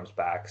Brees comes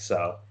back.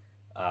 So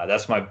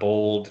that's my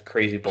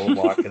crazy bold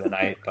lock of the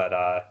night.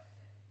 But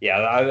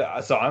yeah,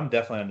 so I'm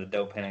definitely on the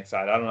don't panic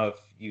side. I don't know if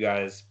you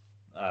guys,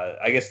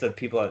 I guess the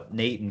people at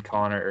Nate and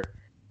Connor,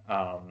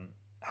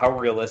 how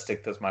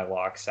realistic does my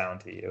lock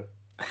sound to you?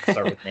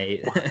 Start with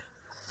Nate.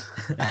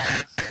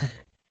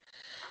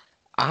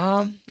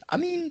 I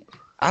mean,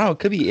 I don't know. It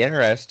could be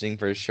interesting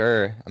for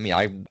sure. I mean,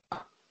 I don't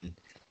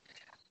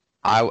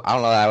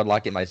know that I would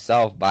like it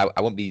myself, but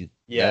I wouldn't be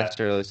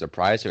necessarily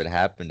surprised if it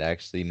happened,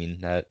 actually. I mean,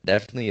 that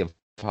definitely a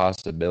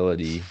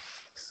possibility.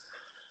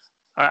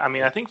 I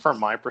mean, I think from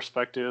my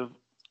perspective,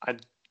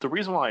 the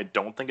reason why I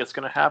don't think it's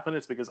going to happen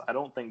is because I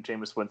don't think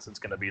Jameis Winston's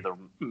going to be the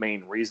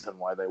main reason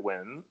why they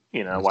win,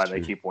 why they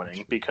keep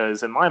winning.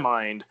 Because in my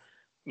mind,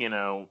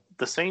 the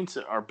Saints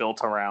are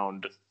built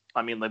around,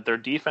 I mean, like, their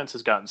defense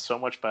has gotten so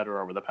much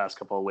better over the past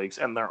couple of weeks,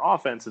 and their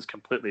offense is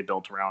completely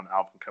built around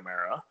Alvin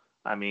Kamara.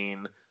 I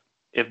mean,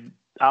 if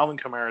Alvin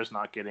Kamara is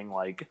not getting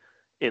like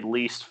at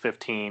least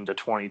 15 to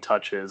 20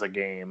 touches a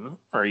game,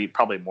 or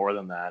probably more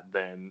than that,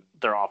 then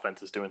their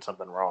offense is doing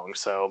something wrong.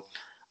 So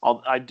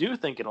I do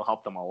think it'll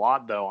help them a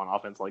lot, though, on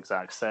offense, like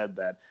Zach said,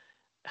 that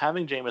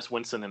having Jameis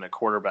Winston in a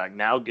quarterback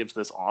now gives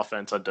this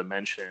offense a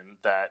dimension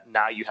that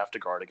now you have to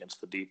guard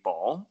against the deep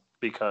ball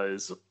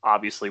because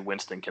obviously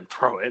Winston can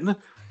throw it.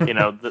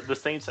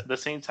 The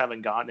Saints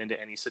haven't gotten into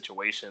any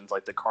situations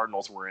like the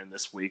Cardinals were in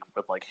this week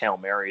with like Hail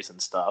Marys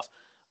and stuff.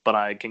 But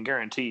I can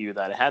guarantee you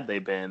that had they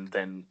been,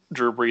 then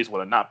Drew Brees would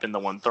have not been the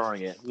one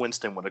throwing it.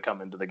 Winston would have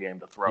come into the game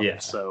to throw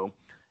it. So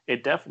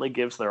it definitely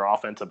gives their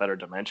offense a better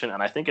dimension,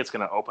 and I think it's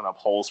going to open up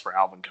holes for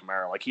Alvin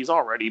Kamara. Like, he's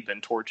already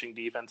been torching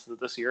defenses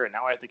this year, and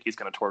now I think he's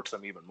going to torch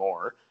them even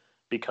more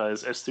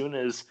because as soon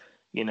as,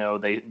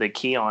 they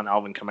key on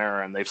Alvin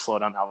Kamara and they've slowed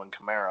down Alvin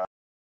Kamara,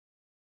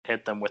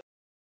 hit them with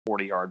a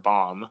 40-yard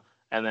bomb,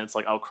 and then it's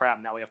like, oh,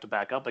 crap, now we have to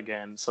back up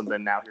again. So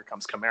then now here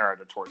comes Kamara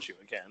to torch you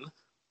again.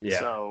 Yeah.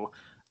 So...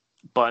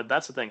 But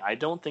that's the thing. I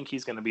don't think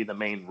he's going to be the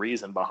main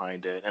reason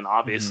behind it. And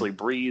obviously,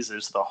 Brees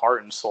is the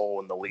heart and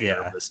soul and the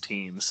leader of this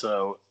team.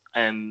 So,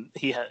 and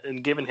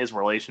given his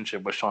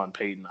relationship with Sean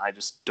Payton, I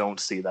just don't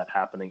see that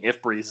happening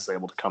if Brees is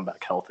able to come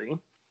back healthy.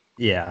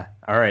 Yeah.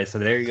 All right. So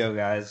there you go,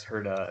 guys.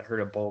 Heard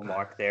a bold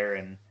lock there,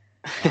 and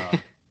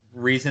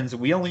reasons.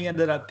 We only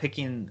ended up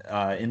picking.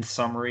 In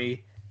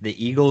summary,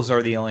 the Eagles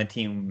are the only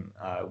team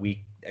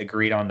we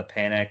agreed on to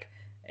panic,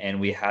 and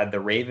we had the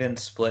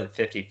Ravens split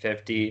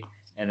 50-50.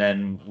 And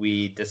then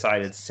we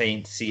decided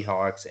Saints,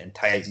 Seahawks, and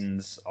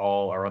Titans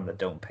all are on the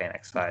don't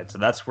panic side. So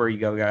that's where you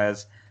go,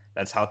 guys.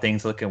 That's how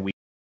things look in week.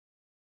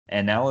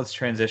 And now let's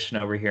transition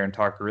over here and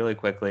talk really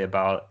quickly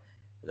about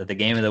the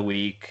game of the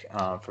week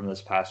from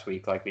this past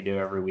week, like we do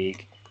every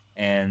week.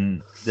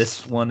 And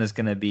this one is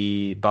going to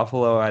be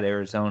Buffalo at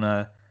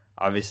Arizona.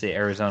 Obviously,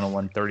 Arizona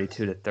won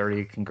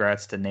 32-30.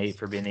 Congrats to Nate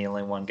for being the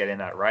only one getting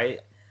that right.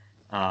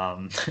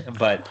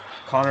 But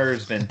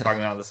Connor's been talking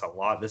about this a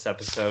lot this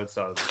episode.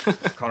 So,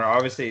 Connor,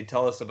 obviously,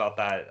 tell us about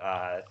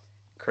that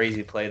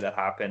crazy play that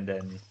happened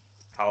and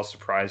how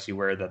surprised you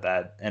were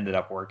that ended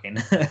up working.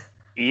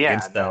 Yeah,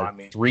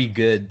 three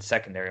good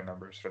secondary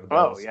members for the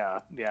Bills.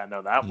 Oh, yeah.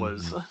 No, that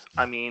was.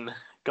 I mean,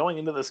 going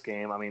into this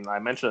game, I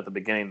mentioned at the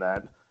beginning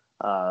that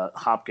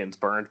Hopkins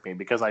burned me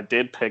because I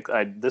did pick.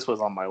 This was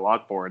on my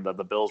lock board that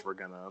the Bills were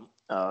going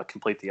to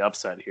complete the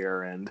upset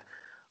here, and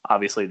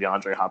obviously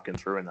DeAndre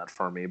Hopkins ruined that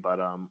for me. But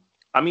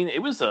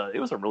it was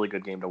a really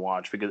good game to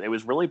watch because it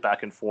was really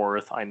back and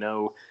forth. I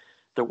know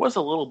there was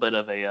a little bit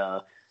of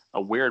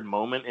a weird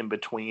moment in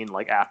between,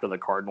 like after the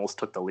Cardinals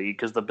took the lead,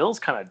 because the Bills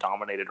kind of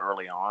dominated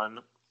early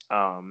on.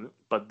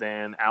 But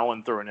then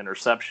Allen threw an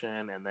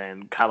interception, and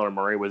then Kyler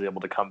Murray was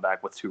able to come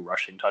back with 2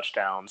 rushing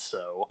touchdowns.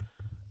 So,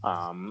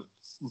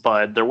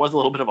 but there was a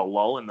little bit of a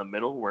lull in the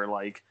middle where,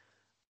 like,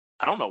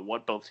 I don't know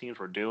what both teams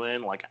were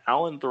doing. Like,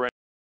 Allen threw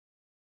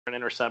an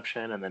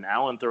interception, and then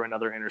Allen threw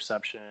another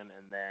interception,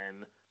 and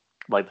then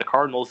like the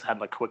Cardinals had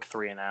a quick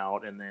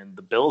 3-and-out, and then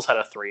the Bills had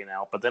a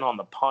 3-and-out. But then on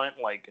the punt,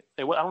 like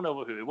I don't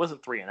know who, it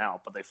wasn't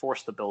 3-and-out, but they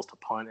forced the Bills to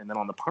punt. And then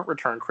on the punt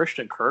return,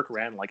 Christian Kirk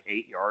ran like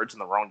 8 yards in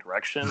the wrong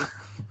direction,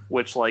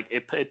 which like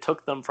it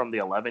took them from the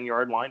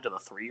 11-yard line to the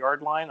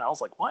 3-yard line. I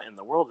was like, what in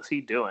the world is he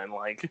doing?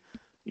 Like,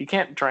 you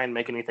can't try and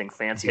make anything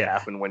fancy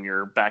happen when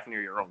you're back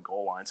near your own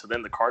goal line. So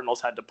then the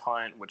Cardinals had to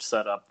punt, which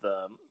set up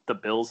the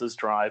Bills'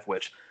 drive,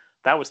 which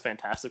that was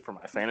fantastic for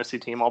my fantasy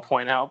team, I'll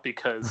point out,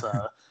 because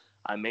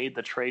I made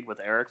the trade with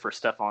Eric for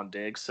Stephon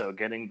Diggs, so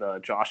getting the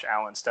Josh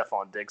Allen,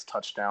 Stephon Diggs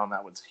touchdown,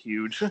 that was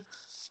huge.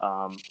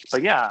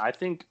 But yeah,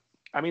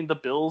 the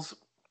Bills,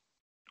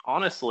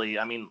 honestly,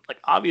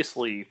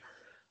 obviously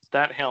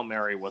that Hail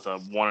Mary was a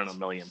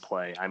 1-in-a-million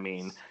play.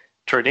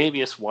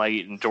 Tre'Davious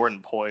White and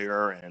Jordan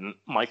Poyer and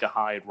Micah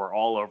Hyde were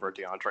all over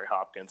DeAndre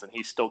Hopkins, and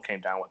he still came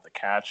down with the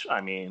catch.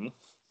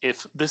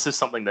 If this is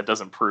something that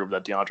doesn't prove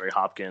that DeAndre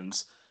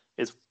Hopkins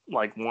is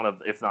like one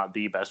of, if not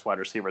the best wide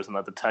receivers, and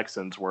that the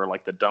Texans were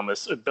like the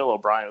dumbest. Bill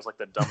O'Brien was like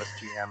the dumbest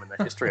GM in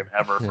the history of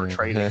ever for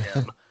trading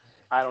him.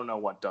 I don't know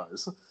what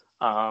does.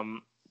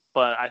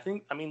 But I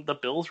think, the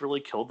Bills really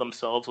killed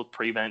themselves with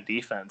prevent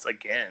defense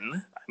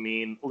again.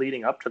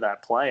 Leading up to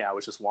that play, I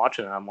was just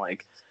watching and I'm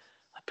like,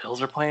 the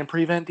Bills are playing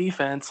prevent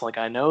defense. Like,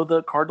 I know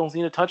the Cardinals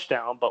need a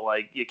touchdown, but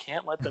like, you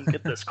can't let them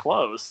get this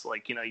close.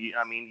 Like,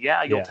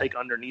 you'll take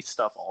underneath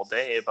stuff all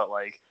day, but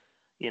like,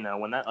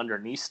 when that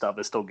underneath stuff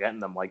is still getting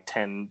them like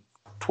 10,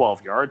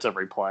 12 yards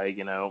every play,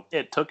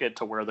 it took it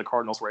to where the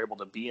Cardinals were able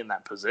to be in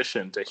that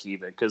position to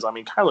heave it. Because,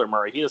 Kyler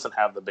Murray, he doesn't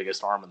have the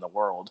biggest arm in the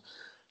world.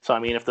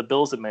 So, if the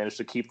Bills had managed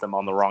to keep them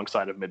on the wrong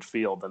side of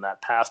midfield, then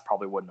that pass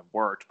probably wouldn't have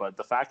worked. But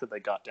the fact that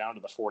they got down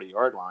to the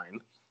 40-yard line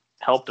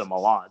helped them a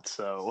lot.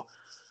 So,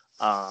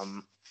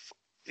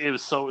 it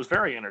was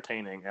very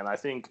entertaining. And I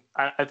think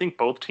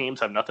both teams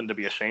have nothing to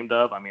be ashamed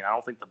of. I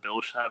don't think the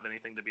Bills should have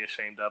anything to be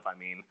ashamed of.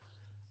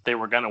 They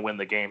were going to win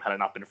the game had it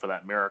not been for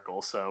that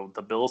miracle. So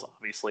the Bills,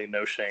 obviously,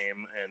 no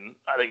shame. And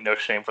I think no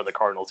shame for the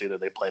Cardinals either.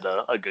 They played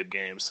a good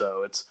game.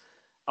 So it's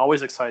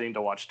always exciting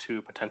to watch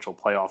 2 potential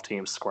playoff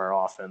teams square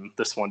off. And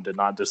this one did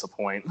not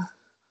disappoint.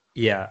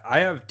 Yeah,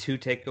 I have 2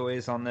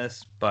 takeaways on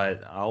this,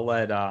 but I'll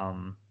let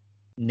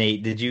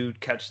Nate, did you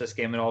catch this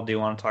game at all? Do you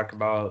want to talk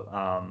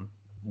about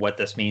what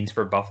this means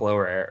for Buffalo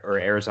or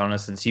Arizona?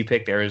 Since you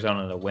picked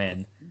Arizona to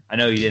win, I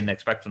know you didn't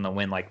expect them to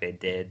win like they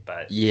did,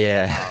 but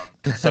Yeah.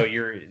 so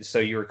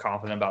you were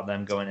confident about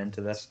them going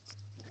into this?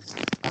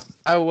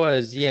 I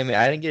was, yeah, man.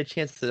 I didn't get a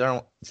chance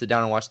to sit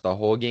down and watch the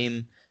whole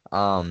game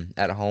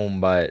at home,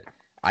 but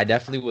I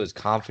definitely was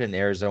confident in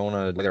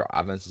Arizona the way their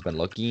offense has been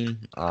looking.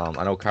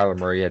 I know Kyler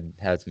Murray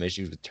had some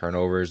issues with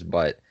turnovers,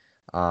 but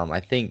I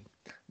think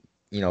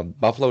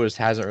Buffalo just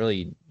hasn't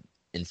really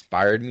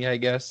inspired me, I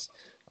guess.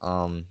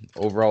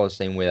 Overall, the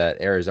same way that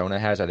Arizona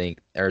has. I think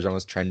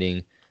Arizona's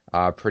trending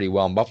pretty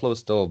well, and Buffalo's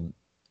still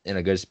in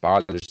a good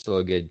spot. They're still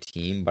a good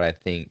team, but I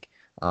think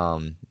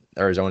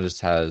Arizona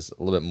just has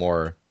a little bit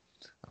more.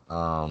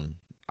 I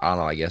don't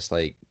know. I guess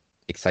like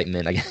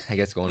excitement. I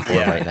guess going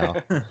forward right now,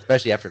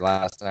 especially after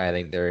last night. I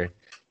think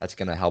that's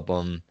gonna help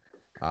them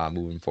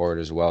moving forward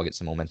as well. Get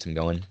some momentum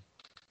going.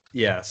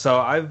 Yeah.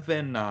 So I've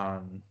been.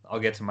 I'll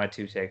get to my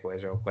 2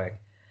 takeaways real quick.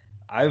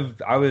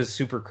 I was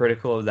super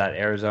critical of that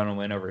Arizona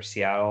win over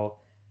Seattle,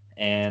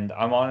 and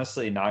I'm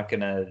honestly not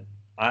gonna.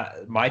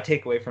 My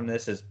takeaway from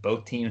this is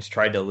both teams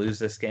tried to lose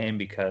this game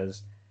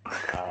because,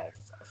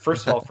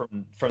 first of all,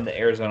 from the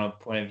Arizona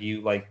point of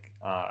view, like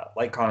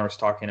Connor was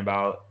talking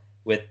about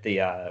with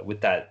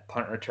that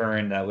punt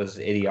return that was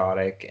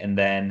idiotic, and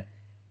then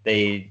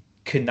they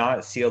could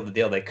not seal the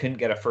deal. They couldn't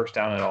get a first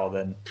down at all.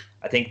 Then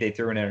I think they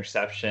threw an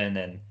interception,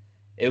 and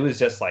it was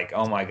just like,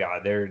 oh my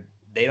god,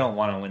 they don't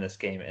want to win this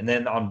game. And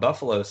then on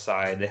Buffalo's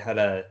side, they had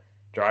a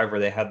drive where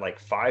they had like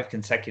 5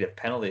 consecutive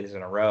penalties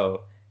in a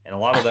row, and a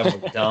lot of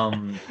them were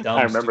dumb.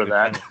 I remember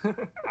that.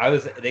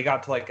 They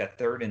got to like a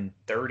 3rd and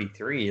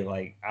 33.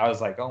 Like I was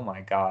like, oh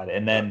my god.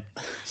 And then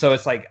so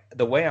it's like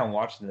the way I'm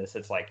watching this,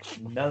 it's like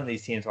none of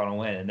these teams want to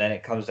win, and then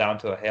it comes down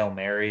to a Hail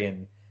Mary,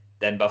 and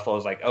then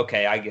Buffalo's like,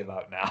 okay, I give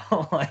up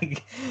now.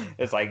 Like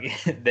it's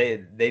like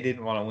they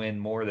didn't want to win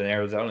more than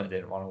Arizona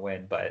didn't want to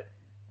win, but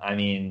I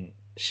mean,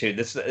 shoot,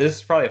 this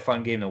is probably a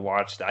fun game to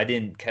watch. I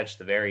didn't catch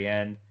the very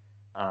end,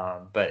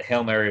 but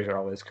Hail Marys are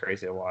always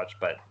crazy to watch.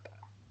 But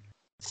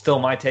still,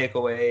 my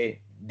takeaway: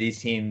 these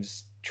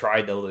teams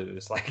tried to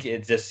lose. Like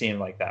it just seemed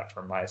like that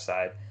from my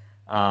side.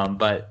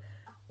 But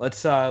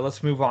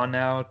let's move on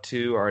now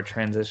to our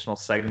transitional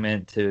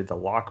segment to the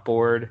lock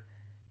board.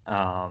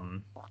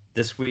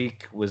 This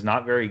week was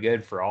not very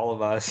good for all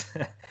of us.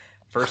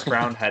 First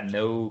round had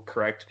no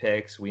correct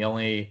picks. We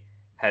only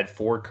had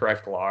 4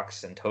 correct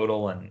locks in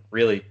total, and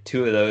really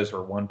 2 of those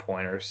were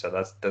 1-pointers,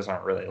 so those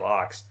aren't really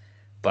locks.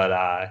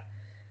 But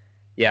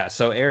yeah,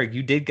 so Eric,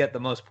 you did get the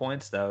most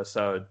points though,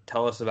 so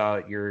tell us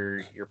about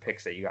your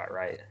picks that you got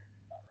right.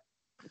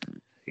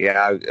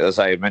 Yeah, as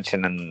I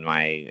mentioned in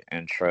my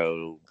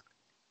intro,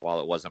 while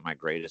it wasn't my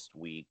greatest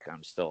week,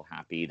 I'm still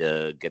happy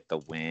to get the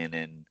win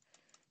and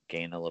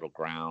gain a little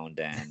ground,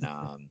 and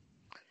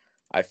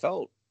I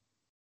felt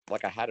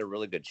like I had a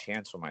really good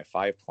chance with my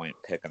 5-point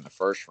pick in the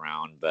first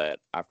round, but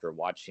after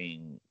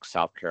watching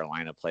South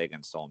Carolina play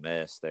against Ole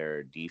Miss,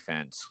 their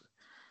defense,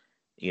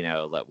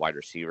 let wide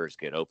receivers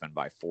get open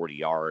by 40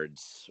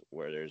 yards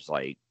where there's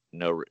like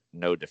no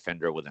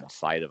defender within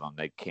sight of them.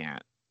 They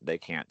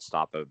can't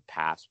stop a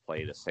pass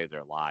play to save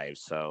their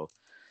lives. So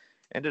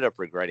ended up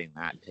regretting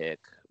that pick,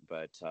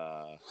 but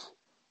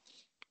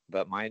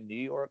my New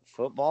York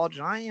Football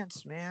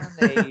Giants, man,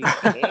 they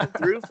came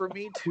through for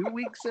me 2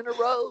 weeks in a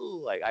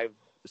row. Like I've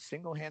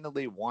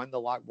single-handedly won the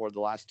lock board the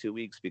last 2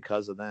 weeks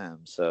because of them.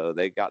 So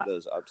they got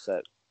those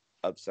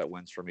upset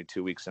wins for me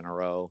 2 weeks in a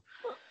row.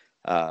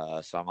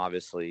 So I'm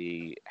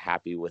obviously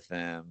happy with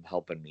them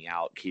helping me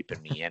out, keeping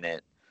me in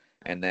it.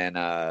 And then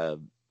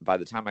by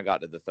the time I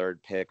got to the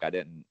 3rd pick, I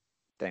didn't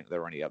think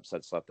there were any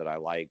upsets left that I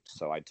liked.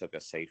 So I took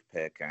a safe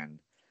pick, and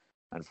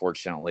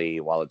unfortunately,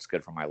 while it's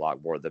good for my lock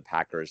board, the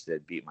Packers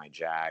did beat my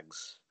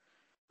Jags.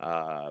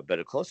 But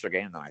a closer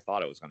game than I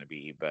thought it was going to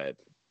be. But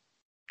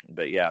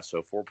yeah,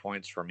 so 4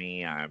 points for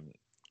me. I'm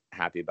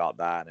happy about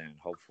that, and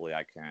hopefully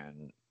I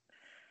can.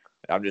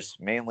 I'm just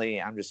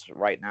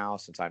right now,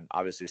 since I'm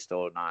obviously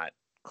still not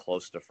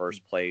close to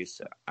first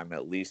place, I'm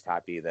at least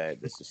happy that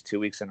this is 2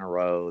 weeks in a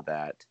row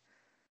that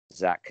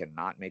Zach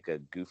cannot make a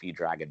goofy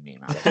dragon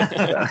meme out of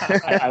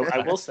it.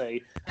 I will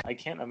say, I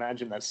can't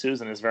imagine that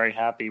Susan is very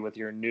happy with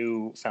your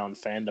newfound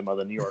fandom of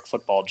the New York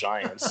Football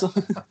Giants.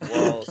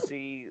 Well,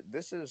 see,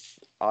 this is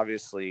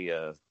obviously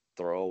a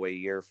throwaway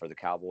year for the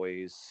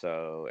Cowboys,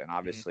 and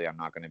obviously I'm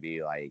not going to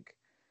be like,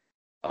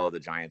 oh, the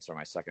Giants are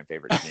my second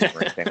favorite team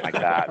or anything like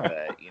that,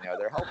 but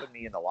they're helping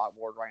me in the lock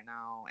board right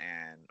now,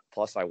 and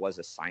plus I was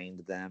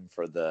assigned them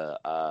for the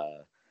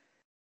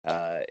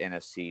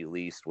NFC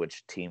least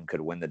which team could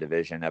win the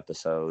division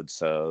episode,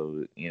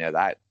 so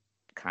that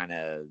kind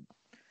of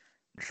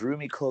drew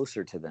me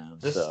closer to them.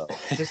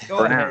 Just go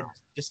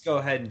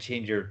ahead and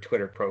change your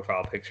Twitter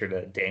profile picture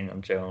to Daniel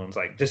Jones.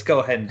 Like, just go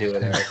ahead and do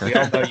it, Eric. We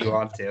all know you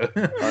want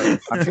to.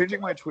 I'm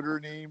changing my Twitter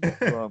name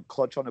from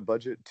Clutch on a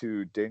Budget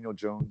to Daniel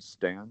Jones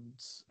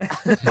Stands.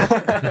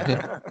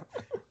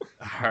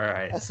 All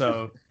right,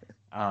 so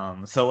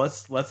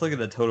let's look at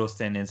the total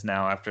standings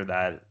now after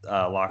that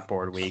lock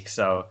board week.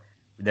 So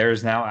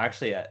there's now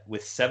actually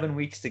with 7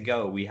 weeks to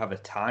go, we have a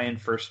tie in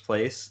first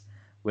place.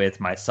 with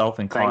myself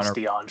and Thanks, Connor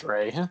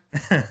DeAndre.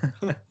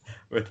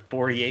 with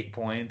 48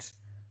 points.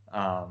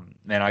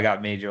 Man, I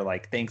got major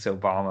thanks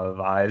Obama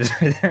vibes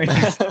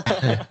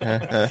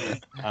right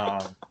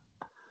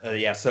there.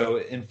 Yeah, so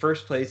in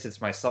first place it's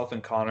myself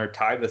and Connor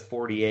tied with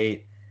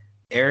 48.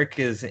 Eric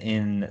is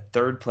in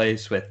third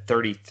place with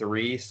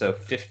 33, so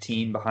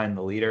 15 behind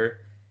the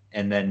leader.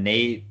 And then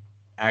Nate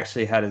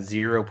actually had a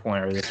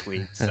 0-pointer this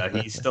week, so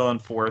he's still in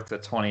fourth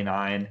with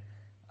 29,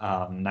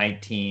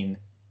 19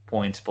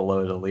 points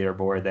below the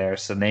leaderboard there.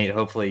 So Nate,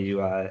 hopefully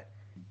you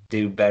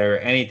do better.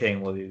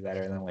 Anything will be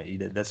better than what you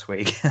did this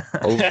week.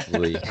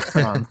 Hopefully.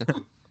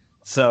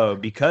 So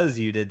because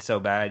you did so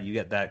bad, you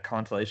get that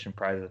consolation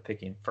prize of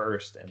picking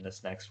first in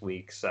this next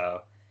week.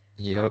 So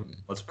Yep.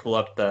 Let's pull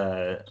up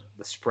the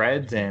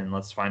spreads and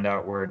let's find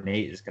out where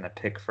Nate is going to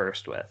pick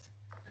first with.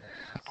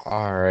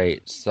 All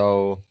right.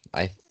 So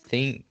I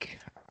think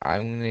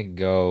I'm going to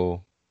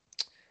go,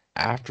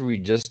 after we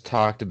just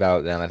talked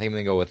about them, I think I'm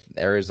going to go with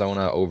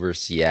Arizona over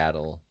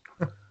Seattle.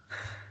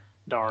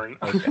 Darn.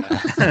 Okay.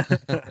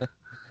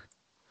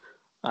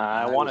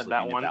 I wanted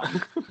that one.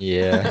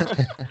 Yeah.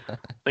 I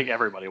think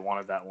everybody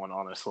wanted that one,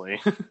 honestly.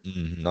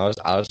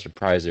 I was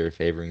surprised they were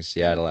favoring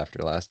Seattle after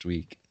last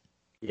week.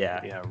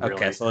 Yeah. Yeah, really.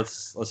 Okay, so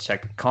let's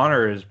check.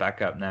 Connor is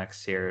back up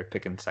next here,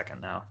 picking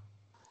second now.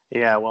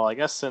 Yeah, well, I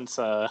guess since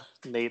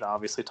Nate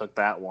obviously took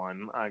that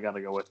one, I got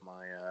to go with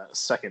my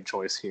second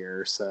choice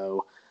here.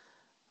 So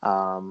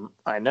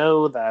I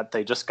know that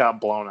they just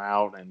got blown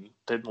out and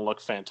didn't look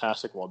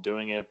fantastic while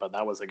doing it, but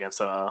that was against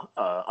a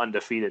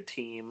undefeated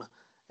team.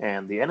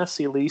 And the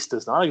NFC East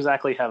does not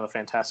exactly have a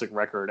fantastic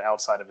record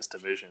outside of its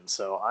division.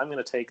 So I'm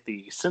going to take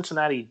the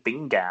Cincinnati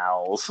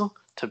Bengals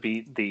to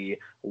beat the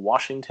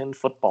Washington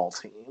football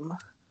team.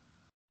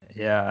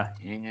 Yeah.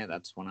 Yeah,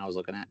 that's one I was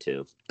looking at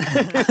too.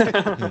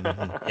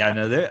 Yeah,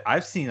 no,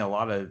 I've seen a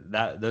lot of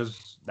that.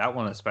 That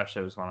one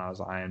especially was one I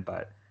was eyeing,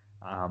 but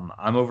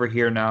I'm over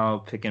here now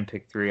picking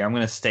pick 3. I'm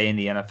going to stay in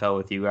the NFL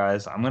with you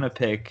guys. I'm going to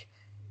pick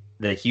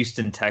the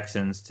Houston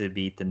Texans to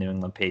beat the New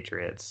England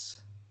Patriots.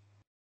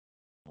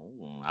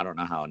 Ooh, I don't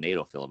know how Nate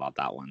will feel about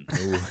that one.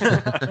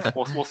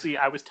 We'll see.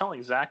 I was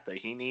telling Zach that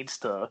he needs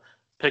to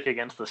pick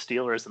against the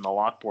Steelers in the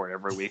lock board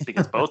every week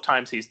because both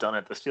times he's done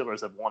it, the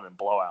Steelers have won in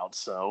blowouts.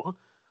 So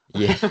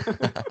Yeah.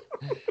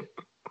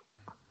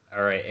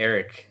 All right,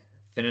 Eric,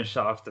 finish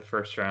off the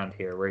first round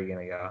here. Where are you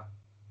going to go?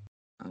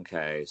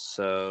 Okay,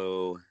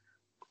 so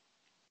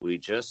we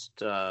just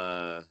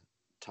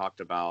talked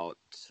about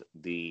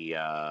the.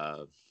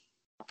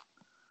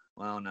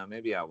 Well, no,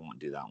 maybe I won't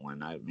do that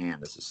one. We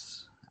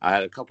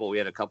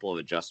had a couple of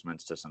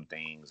adjustments to some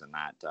things, and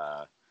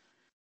that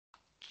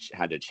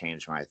had to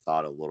change my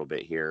thought a little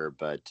bit here.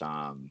 But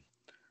I'm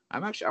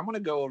going to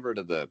go over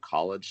to the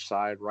college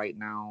side right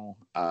now,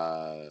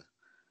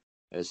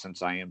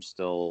 since I am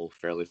still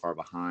fairly far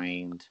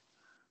behind.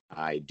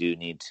 I do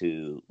need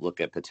to look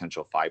at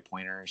potential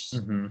 5-pointers.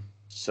 Mm-hmm.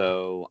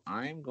 So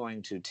I'm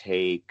going to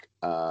take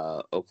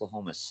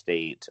Oklahoma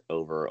State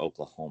over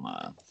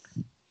Oklahoma.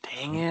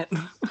 dang it.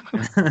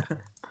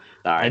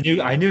 I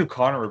knew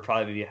Connor would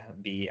probably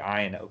be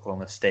eyeing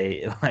Oklahoma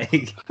State.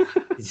 He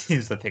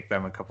seems to pick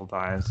them a couple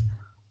times.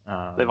 They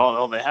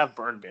have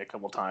burned me a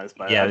couple times,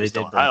 but yeah,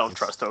 I don't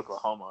trust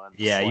Oklahoma.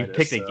 You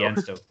picked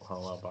against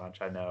Oklahoma a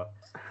bunch, I know.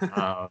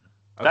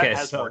 That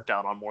has worked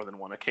out on more than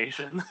one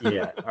occasion.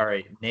 Yeah. All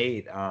right,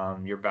 Nate,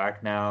 you're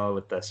back now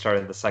with the start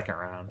of the second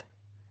round.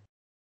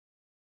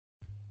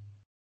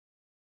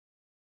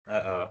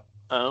 Uh-oh.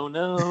 Oh,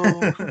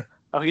 no.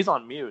 Oh, he's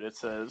on mute, it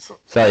says.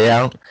 So,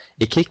 yeah,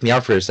 it kicked me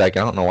out for a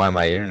second. I don't know why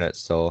my internet's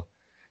still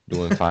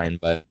doing fine,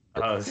 but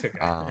it's okay.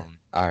 all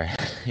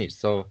right.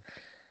 So,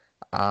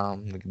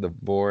 look at the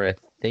board. I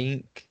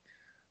think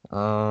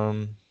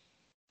I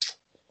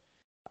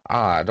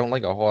don't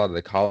like a whole lot of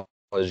the college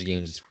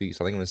games this week,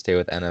 so I think I'm gonna stay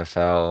with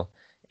NFL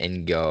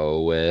and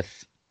go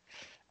with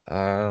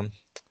don't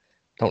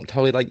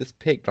totally like this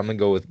pick, but I'm gonna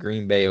go with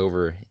Green Bay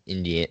over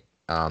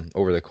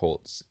over the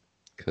Colts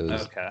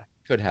because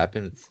could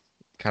happen. It's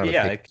kind of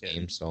a pick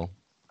game, so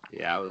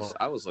yeah,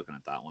 I was looking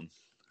at that one.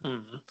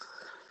 Hmm.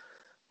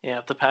 Yeah,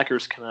 if the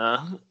Packers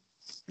can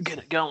get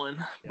it going,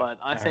 but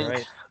I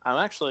think I'm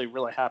actually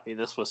really happy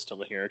this was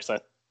still here because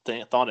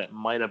I thought it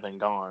might have been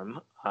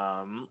gone.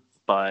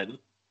 But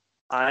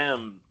I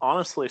am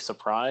honestly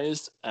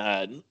surprised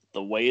at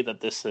the way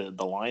that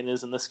the line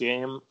is in this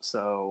game.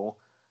 So,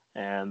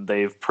 and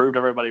they've proved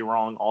everybody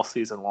wrong all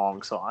season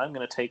long. So I'm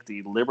going to take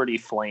the Liberty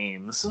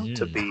Flames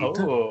to beat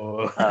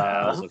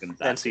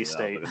NC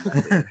State.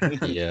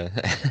 Yeah.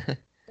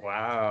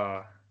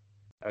 Wow.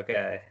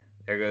 Okay.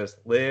 There goes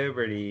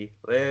Liberty.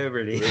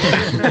 Liberty.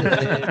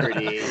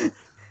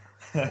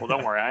 Well,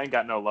 don't worry. I ain't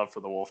got no love for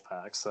the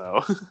Wolfpack,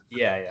 so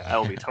yeah. I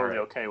will be totally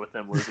okay with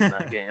them losing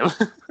that game.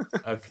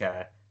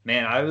 Okay.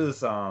 Man, I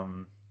was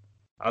a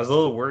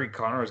little worried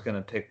Connor was going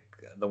to pick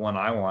the one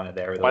I wanted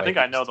there. Well, I think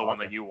I know the one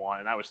that you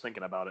want, and I was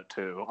thinking about it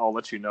too. I'll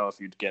let you know if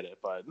you'd get it,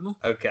 but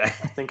okay. I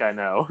think I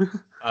know.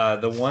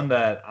 The one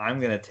that I'm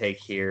going to take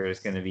here is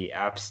going to be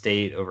App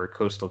State over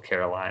Coastal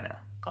Carolina.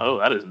 Oh,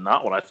 that is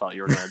not what I thought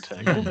you were going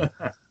to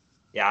take.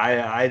 Yeah,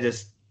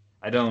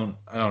 I don't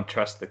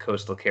trust the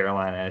Coastal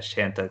Carolina as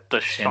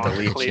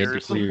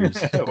Chanticleers.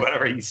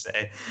 whatever you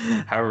say,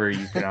 however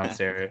you pronounce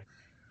their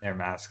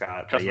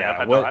mascot. Trust but me, yeah,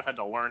 I've had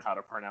to learn how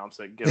to pronounce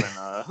it given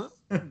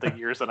the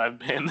years that I've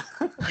been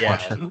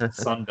watching.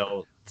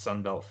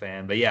 Sunbelt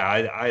fan. But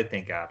yeah, I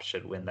think App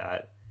should win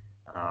that.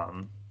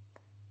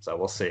 So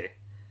we'll see.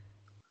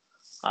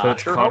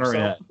 Sure hope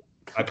so.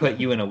 I put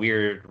you in a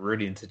weird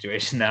rooting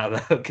situation now,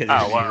 though.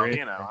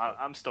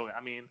 I'm still.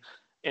 I mean,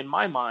 in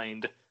my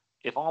mind,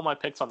 if all my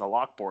picks on the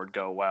lock board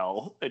go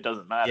well, it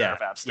doesn't matter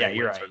if App State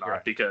wins or not,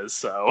 right. because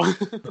so.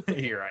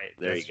 You're right.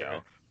 There you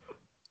go.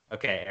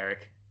 Okay,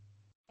 Eric.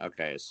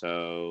 Okay,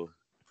 so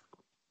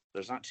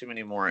there's not too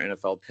many more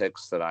NFL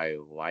picks that I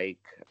like.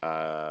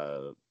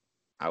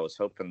 I was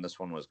hoping this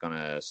one was going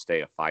to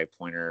stay a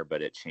 5-pointer,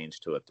 but it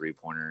changed to a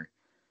 3-pointer.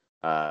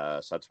 So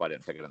that's why I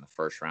didn't pick it in the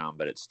first round,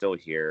 but it's still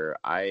here.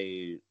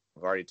 I've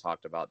already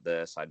talked about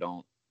this. I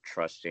don't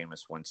trust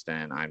Jameis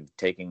Winston. I'm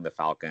taking the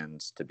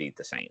Falcons to beat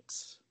the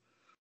Saints.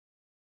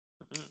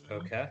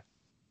 Okay.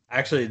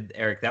 Actually,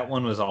 Eric, that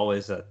one was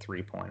always a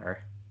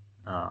 3-pointer.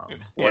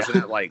 Wasn't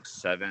it like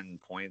 7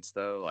 points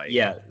though? Like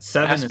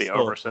 7 is be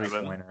still over a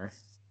 3-pointer.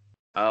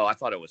 Oh, I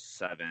thought it was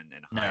 7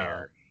 and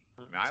higher.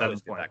 No. I mean, I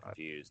always get that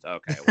confused.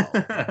 Okay,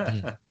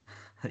 well.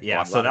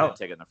 Yeah, so that would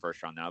take it in the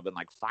first round. Now I've been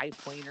like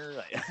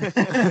 5-pointer.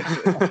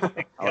 God,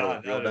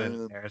 that would have been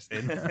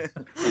embarrassing.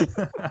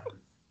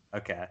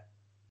 Okay.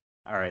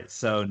 All right.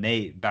 So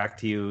Nate, back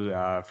to you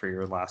for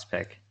your last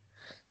pick.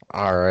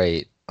 All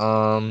right.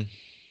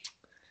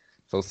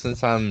 So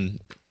since I'm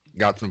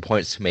got some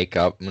points to make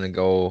up, I'm gonna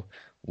go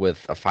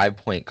with a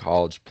 5-point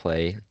college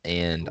play,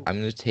 and I'm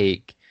gonna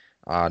take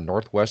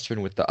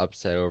Northwestern with the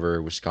upset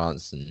over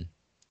Wisconsin.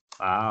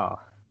 Wow.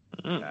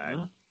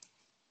 Mm-hmm.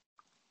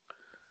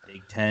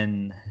 Big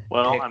Ten.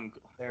 Well, I'm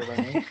there by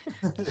me.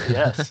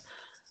 Yes.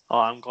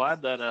 I'm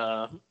glad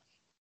that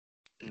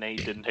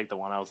Nate didn't take the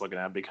one I was looking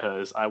at,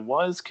 because I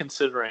was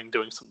considering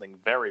doing something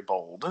very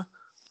bold.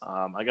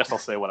 I guess I'll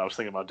say what I was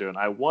thinking about doing.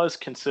 I was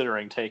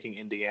considering taking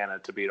Indiana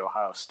to beat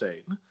Ohio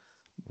State,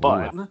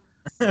 but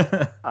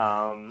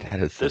that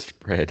is the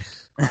spread.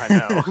 I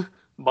know,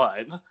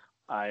 but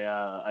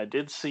I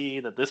did see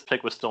that this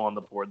pick was still on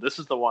the board. This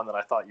is the one that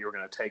I thought you were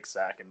going to take,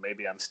 Zach, and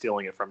maybe I'm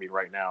stealing it from you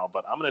right now,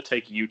 but I'm going to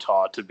take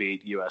Utah to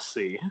beat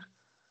USC.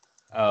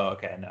 Oh,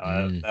 okay.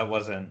 No, that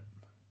wasn't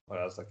what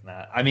I was looking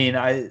at. I mean,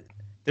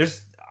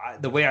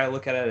 the way I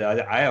look at it,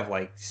 I have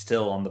like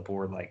still on the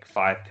board like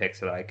 5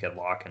 picks that I could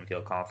lock and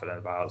feel confident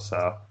about.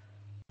 So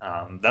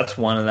that's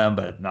one of them,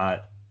 but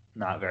not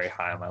very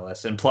high on my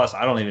list. And plus,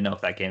 I don't even know if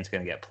that game's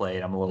going to get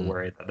played. I'm a little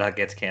worried that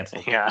gets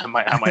canceled. Yeah, I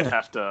might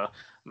have to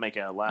make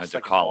a last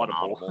second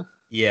audible.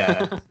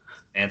 Yeah,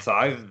 and so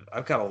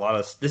I've got a lot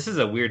of. This is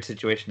a weird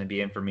situation to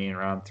be in for me in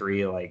round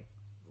 3, like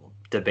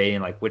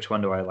debating like which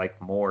one do I like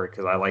more,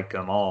 because I like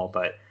them all,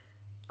 but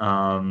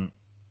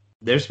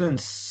there's been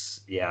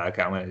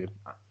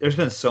there's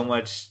been so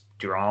much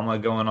drama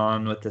going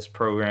on with this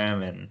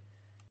program, and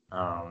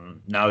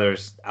now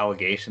there's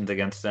allegations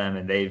against them,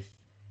 and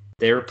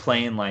they're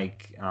playing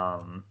like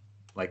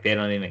they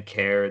don't even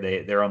care.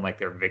 They're on like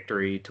their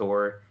victory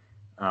tour,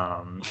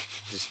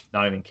 just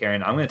not even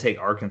caring. I'm going to take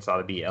Arkansas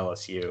to beat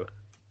LSU.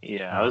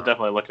 Yeah, I was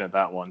definitely looking at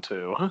that one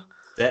too.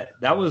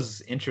 That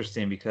was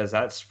interesting, because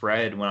that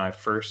spread when I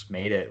first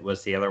made it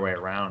was the other way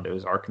around. It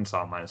was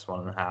Arkansas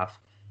 -1.5,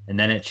 and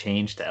then it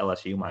changed to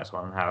LSU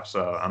 -1.5.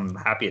 So I'm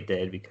happy it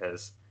did,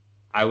 because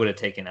I would have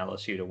taken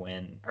LSU to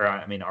win, or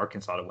I mean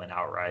Arkansas to win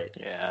outright.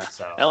 Yeah.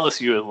 So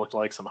LSU has looked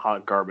like some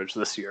hot garbage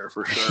this year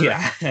for sure.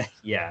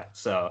 Yeah.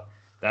 So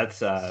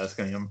that's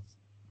going to be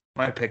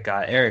my pick.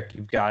 Eric,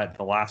 you've got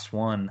the last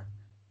one,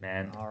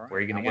 man. All right. Where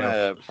are you going to go? go? I'm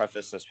going to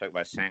preface this pick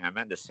by saying I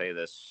meant to say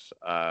this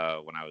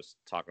when I was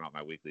talking about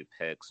my weekly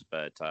picks,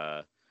 but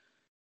I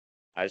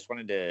just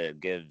wanted to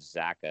give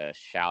Zach a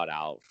shout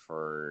out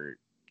for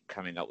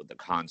coming up with the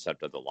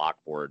concept of the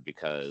lock board,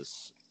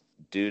 because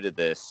due to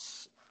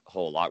this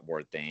whole lock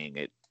board thing,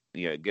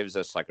 it gives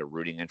us like a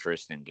rooting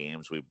interest in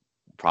games we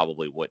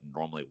probably wouldn't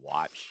normally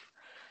watch.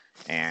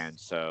 And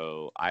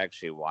so I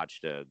actually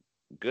watched a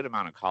good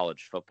amount of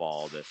college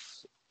football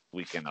this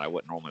weekend that I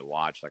wouldn't normally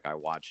watch. Like I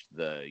watched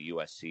the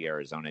USC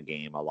Arizona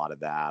game, a lot of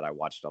that. I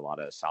watched a lot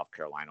of South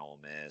Carolina Ole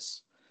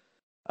Miss,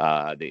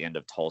 the end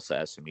of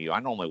Tulsa SMU.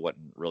 I normally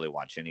wouldn't really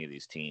watch any of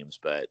these teams,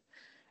 but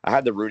I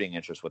had the rooting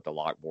interest with the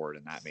lock board,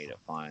 and that made it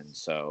fun.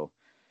 So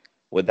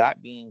with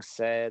that being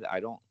said, I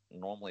don't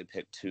normally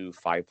pick 2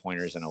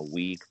 5-pointers in a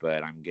week,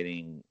 but I'm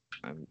getting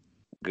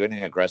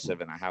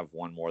aggressive, and I have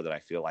one more that I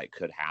feel like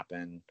could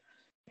happen.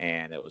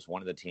 And it was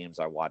one of the teams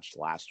I watched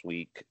last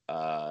week.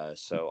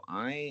 So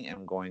I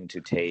am going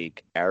to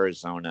take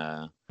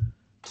Arizona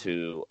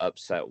to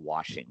upset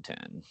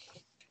Washington.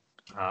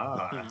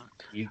 I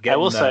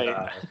will say,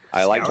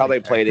 I liked how they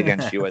played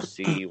against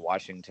USC.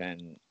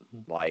 Washington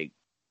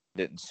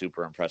didn't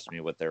super impress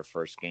me with their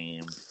first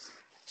game.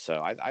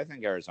 So I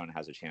think Arizona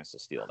has a chance to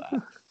steal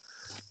that.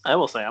 I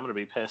will say I'm going to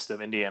be pissed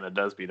if Indiana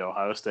does beat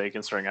Ohio State,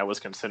 considering I was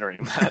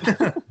considering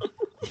that.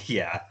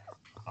 Yeah.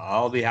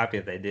 I'll be happy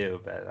if they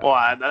do, but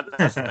Well,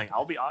 that's the thing.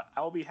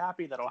 I'll be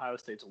happy that Ohio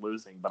State's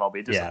losing, but I'll be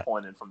Yeah.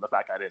 disappointed from the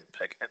fact I didn't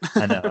pick it.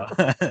 I know.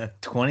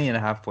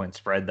 20.5 point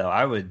spread though.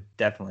 I would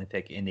definitely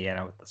pick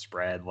Indiana with the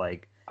spread.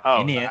 Like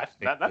Oh, Indiana,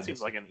 that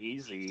seems like an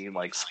easy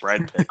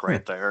spread pick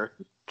right there.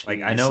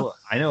 like I know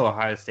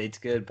Ohio State's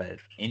good, but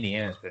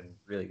Indiana's been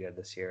really good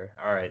this year.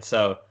 All right,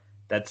 so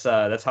that's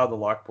how the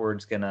lock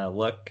board's gonna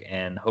look,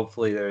 and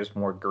hopefully there's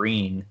more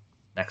green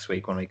next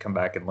week when we come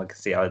back and look and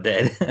see how it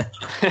did.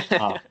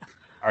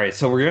 All right,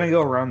 so we're gonna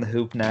go around the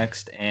hoop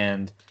next,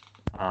 and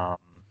the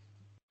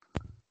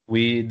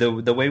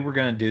way we're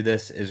gonna do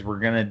this is we're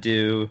gonna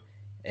do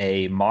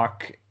a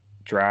mock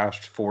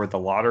draft for the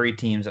lottery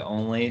teams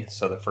only,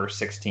 so the first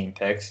 16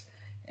 picks,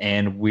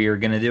 and we're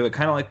gonna do it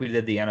kind of like we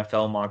did the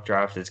NFL mock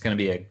draft. It's gonna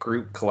be a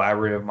group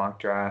collaborative mock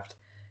draft,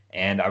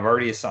 and I've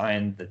already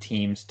assigned the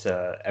teams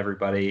to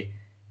everybody.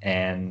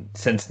 And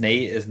since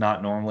Nate is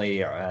not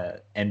normally an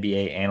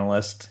NBA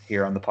analyst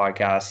here on the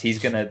podcast, he's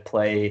gonna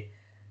play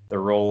the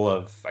role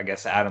of, I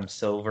guess, Adam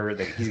Silver.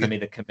 He's going to be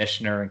the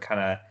commissioner and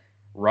kind of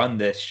run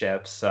this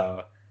ship.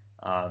 So,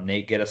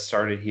 Nate, get us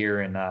started here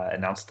and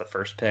announce the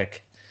first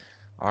pick.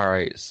 All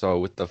right, so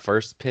with the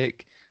first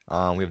pick,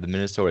 we have the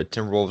Minnesota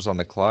Timberwolves on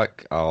the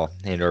clock. I'll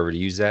hand it over to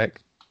you,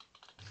 Zach.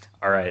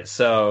 All right,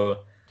 so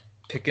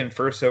picking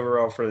first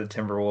overall for the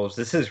Timberwolves,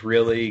 this is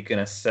really going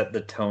to set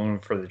the tone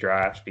for the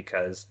draft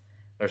because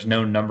there's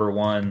no number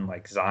one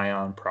like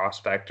Zion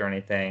prospect or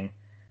anything,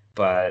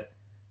 but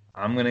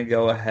I'm going to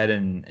go ahead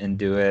and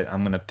do it. I'm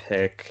going to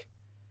pick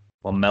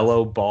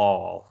LaMelo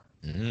Ball.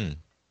 Mm.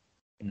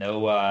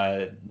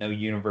 No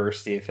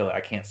university affiliate.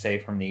 I can't say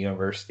from the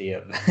university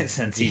of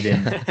since he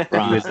didn't.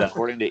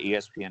 According to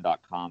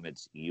ESPN.com,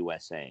 it's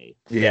USA.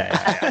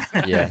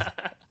 Yeah.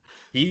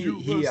 He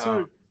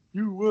USA.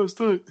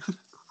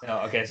 No,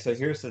 okay, so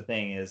here's the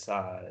thing is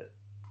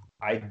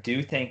I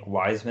do think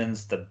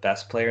Wiseman's the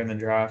best player in the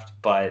draft,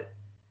 but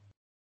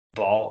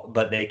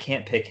they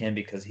can't pick him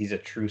because he's a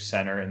true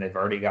center, and they've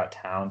already got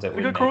Towns at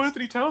We got Karl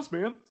Anthony Towns,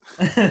 man.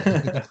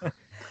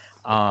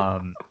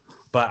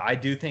 But I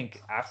do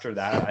think after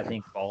that, I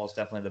think Ball is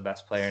definitely the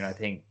best player, and I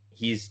think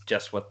he's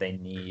just what they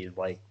need.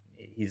 Like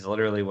he's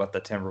literally what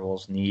the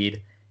Timberwolves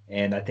need,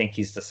 and I think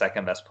he's the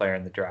second best player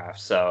in the draft.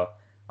 So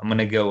I'm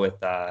gonna go with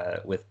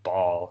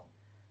Ball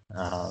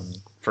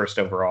first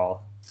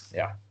overall.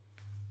 Yeah.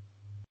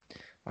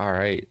 All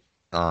right.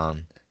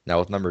 Now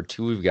with number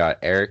 2, we've got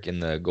Eric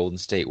and the Golden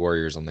State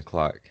Warriors on the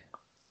clock.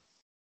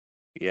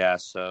 Yeah,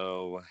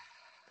 so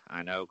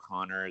I know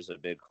Connor is a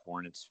big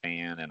Hornets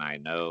fan, and I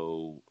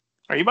know.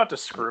 Are you about to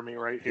screw me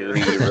right here?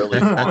 Who he really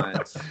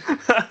wants.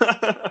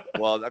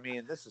 Well, I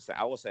mean,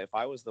 I will say, if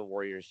I was the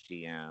Warriors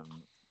GM,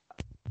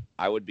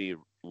 I would be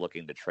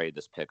looking to trade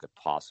this pick if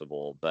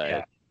possible, but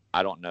yeah.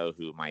 I don't know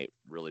who might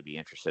really be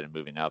interested in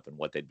moving up and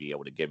what they'd be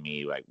able to give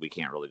me. Like, we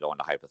can't really go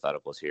into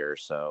hypotheticals here.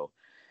 So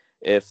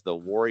if the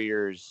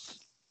Warriors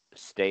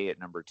stay at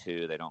number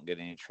 2, they don't get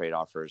any trade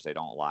offers they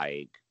don't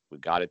like, we've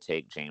got to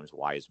take James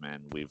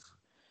Wiseman. We've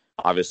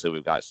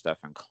got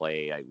Stephen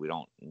Clay. Like, we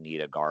don't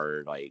need a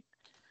guard. Like,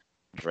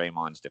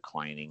 Draymond's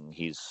declining.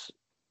 He's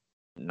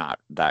not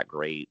that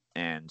great.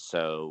 And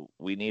so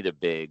we need a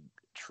big,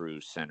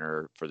 true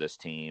center for this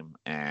team.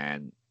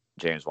 And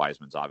James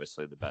Wiseman's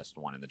obviously the best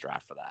one in the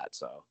draft for that.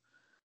 So,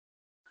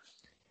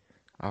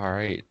 all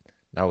right.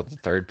 Now with the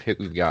third pick,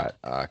 we've got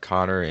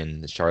Connor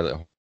and the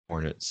Charlotte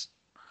Hornets.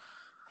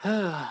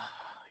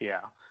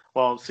 Yeah.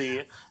 Well,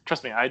 see,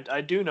 trust me,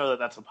 I do know that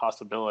that's a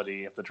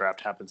possibility if the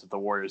draft happens if the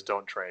Warriors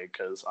don't trade,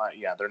 because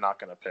they're not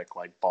going to pick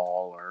like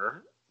Ball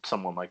or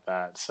someone like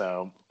that.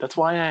 So that's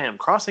why I am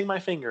crossing my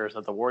fingers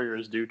that the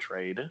Warriors do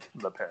trade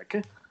the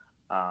pick.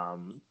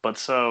 But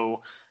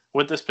so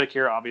with this pick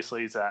here,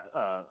 obviously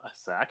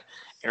Zach,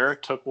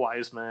 Eric took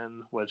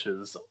Wiseman, which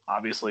is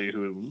obviously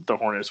who the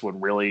Hornets would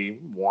really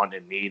want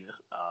and need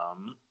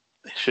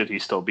should he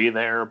still be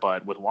there.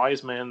 But with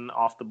Wiseman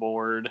off the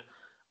board,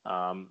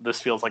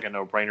 this feels like a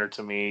no-brainer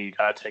to me. You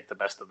got to take the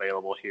best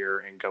available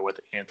here and go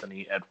with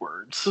Anthony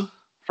Edwards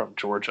from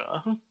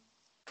Georgia.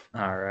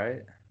 All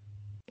right.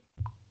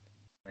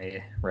 Let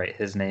me write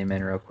his name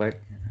in real quick.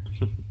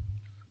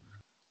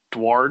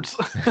 Dwards.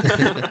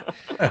 That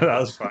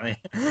was funny.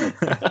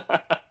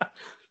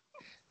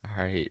 All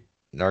right.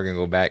 Now we're going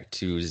to go back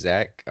to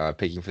Zach,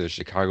 picking for the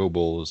Chicago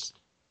Bulls.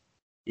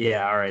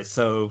 Yeah, all right.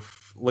 So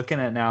looking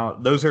at now,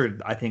 those are,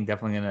 I think,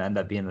 definitely going to end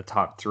up being the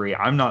top 3.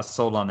 I'm not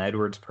sold on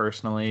Edwards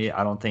personally.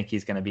 I don't think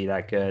he's going to be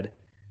that good,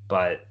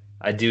 but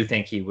I do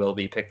think he will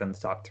be picked in the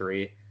top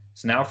 3.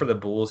 So now for the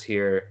Bulls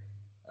here,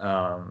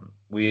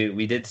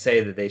 we did say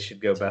that they should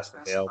go best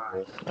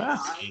available.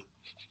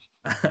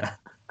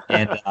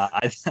 And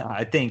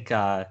I think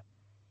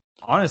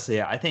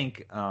honestly, I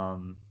think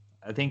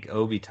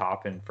Obi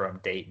Toppin from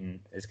Dayton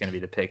is going to be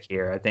the pick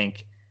here. I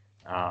think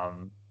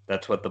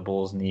that's what the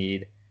Bulls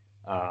need.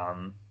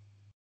 I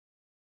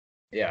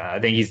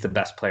think he's the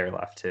best player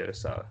left too.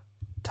 So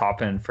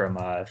Toppin from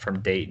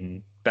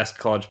Dayton, best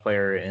college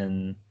player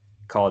in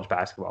college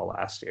basketball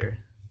last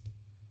year.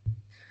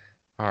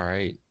 All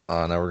right,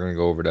 now we're going to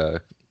go over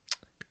to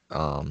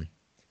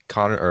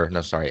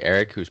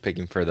Eric, who's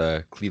picking for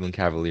the Cleveland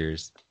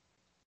Cavaliers.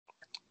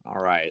 All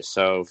right.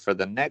 So for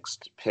the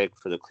next pick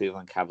for the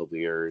Cleveland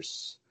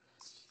Cavaliers,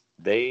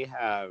 they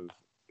have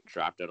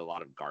drafted a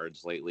lot of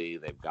guards lately.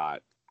 They've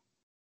got,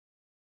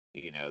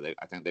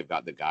 I think they've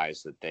got the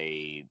guys that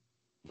they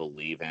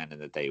believe in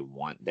and that they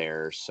want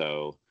there.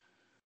 So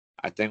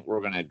I think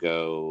we're going to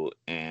go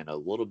in a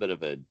little bit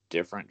of a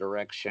different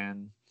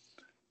direction.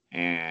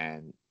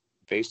 And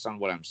based on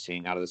what I'm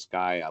seeing out of this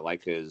guy, I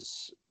like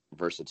his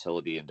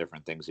versatility and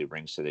different things he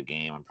brings to the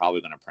game. I'm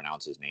probably going to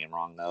pronounce his name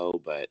wrong,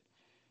 though, but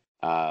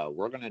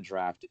we're going to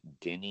draft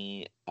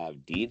Denny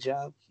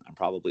Avdija. I'm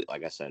probably,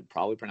 like I said,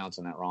 probably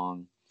pronouncing that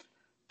wrong,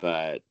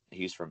 but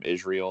he's from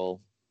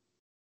Israel.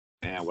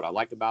 And what I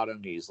like about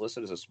him, he's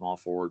listed as a small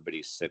forward, but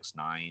he's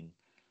 6'9",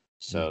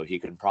 so he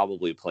can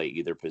probably play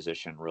either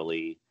position,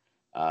 really.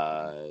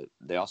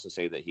 They also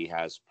say that he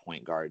has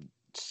point guard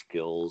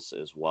skills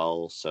as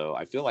well, so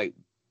I feel like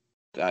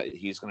that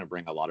he's going to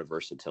bring a lot of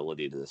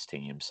versatility to this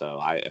team. So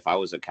if I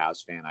was a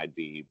Cavs fan, I'd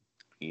be,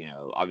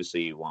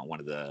 obviously you want one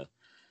of the,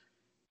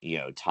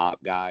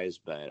 top guys,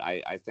 but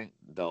I think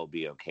they'll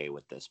be okay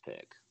with this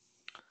pick.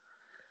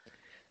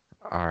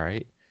 All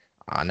right.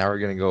 Now we're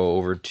going to go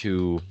over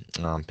to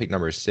pick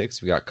number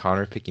 6. We got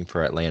Connor picking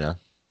for Atlanta.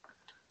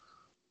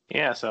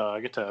 Yeah, so I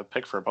get to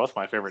pick for both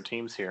my favorite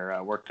teams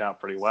here. Worked out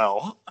pretty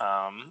well.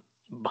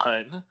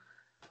 But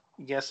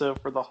yeah, so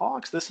for the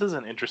Hawks, this is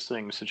an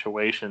interesting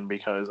situation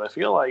because I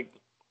feel like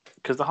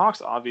the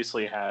Hawks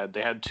obviously had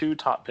 2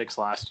 top picks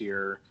last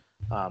year.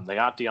 They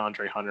got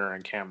DeAndre Hunter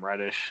and Cam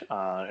Reddish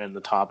in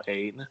the top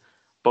 8,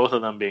 both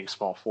of them being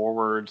small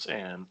forwards.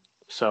 And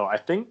so I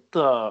think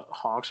the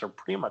Hawks are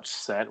pretty much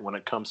set when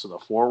it comes to the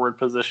forward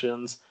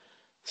positions.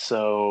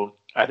 So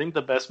I think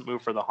the best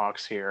move for the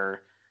Hawks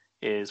here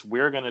is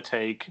we're going to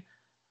take,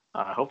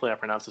 hopefully I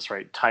pronounced this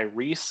right,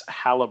 Tyrese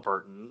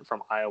Halliburton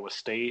from Iowa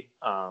State.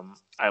 I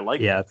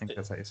think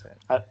that's how you say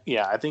it.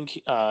 I think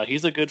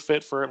he's a good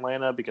fit for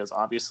Atlanta because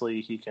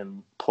obviously he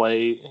can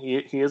play.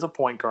 He is a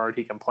point guard.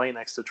 He can play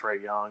next to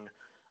Trae Young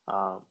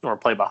or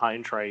play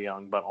behind Trae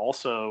Young, but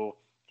also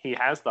he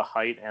has the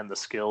height and the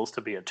skills to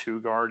be a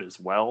 2 guard as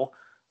well.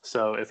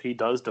 So if he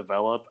does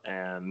develop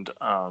and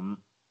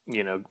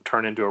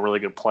turn into a really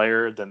good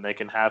player, then they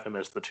can have him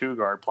as the 2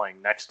 guard playing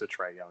next to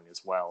Trae Young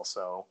as well.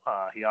 So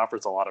he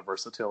offers a lot of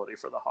versatility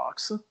for the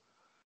Hawks.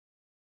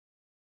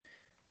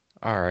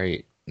 All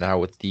right. Now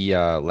with the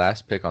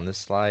last pick on this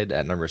slide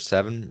at number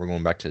 7, we're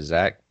going back to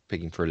Zach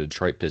picking for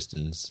Detroit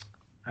Pistons.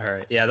 All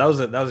right. Yeah, that was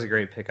a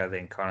great pick, I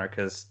think, Connor,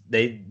 because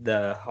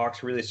the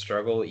Hawks really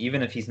struggle.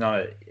 Even if he's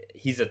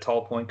a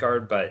tall point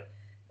guard, but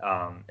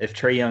if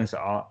Trae Young's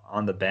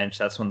on the bench,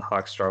 that's when the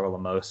Hawks struggle the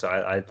most. So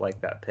I like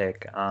that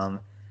pick.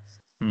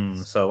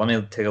 So let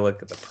me take a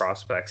look at the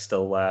prospects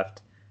still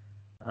left.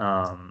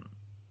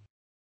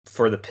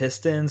 For the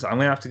Pistons, I'm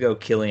gonna have to go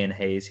Killian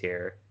Hayes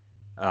here,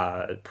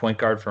 point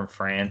guard from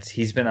France.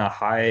 He's been a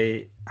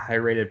high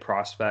rated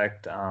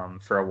prospect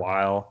for a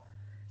while.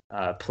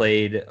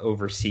 Played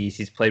overseas.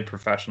 He's played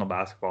professional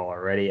basketball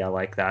already. I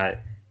like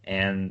that.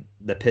 And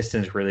the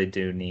Pistons really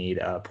do need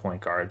a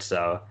point guard.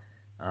 So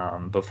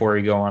before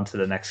we go on to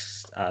the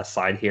next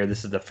slide here,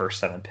 this is the first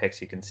 7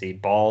 picks. You can see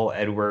Ball,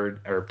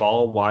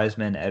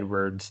 Wiseman,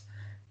 Edwards,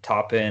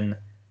 Toppin,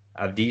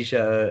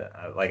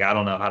 Avdija. I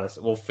don't know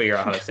we'll figure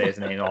out how to say his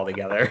name all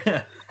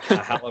together.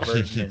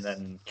 Halliburton, and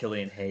then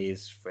Killian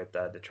Hayes with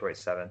Detroit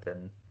 7th,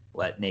 and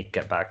let Nate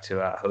get back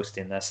to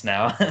hosting this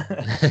now.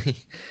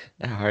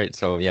 All right,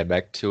 so yeah,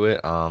 back to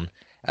it.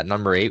 At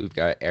number 8, we've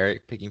got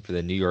Eric picking for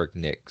the New York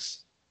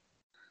Knicks.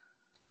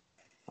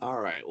 All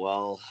right,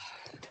 well,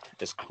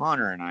 as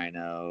Connor and I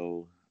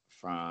know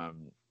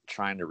from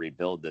trying to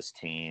rebuild this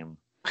team,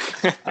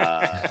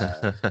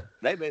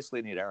 they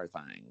basically need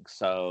everything.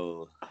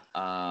 So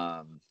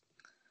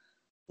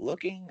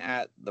looking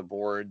at the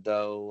board,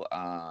 though,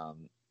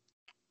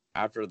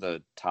 after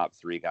the top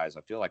 3 guys,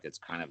 I feel like it's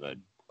kind of a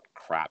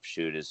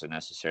crapshoot as to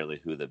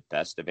necessarily who the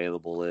best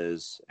available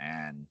is.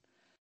 And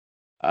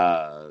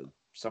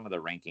some of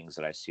the rankings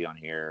that I see on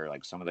here,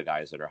 like some of the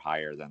guys that are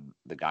higher than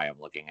the guy I'm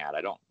looking at,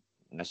 I don't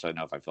necessarily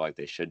know if I feel like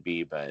they should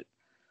be, but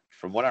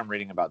from what I'm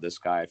reading about this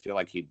guy, I feel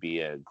like he'd be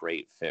a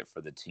great fit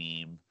for the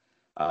team.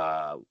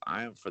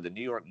 For the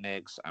New York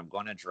Knicks, I'm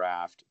going to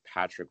draft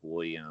Patrick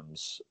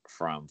Williams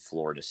from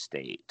Florida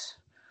State.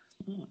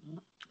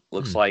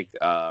 Looks like,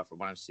 from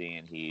what I'm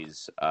seeing,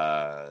 he's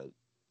a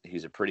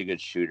pretty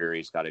good shooter.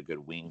 He's got a good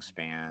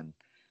wingspan,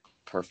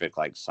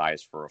 perfect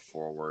size for a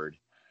forward.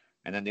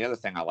 And then the other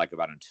thing I like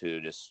about him too,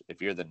 just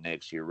if you're the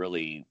Knicks, you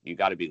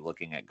got to be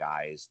looking at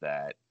guys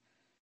that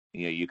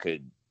you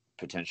could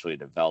potentially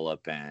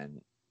develop and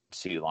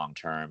see long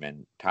term.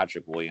 And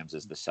Patrick Williams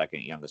is the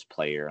 2nd youngest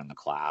player in the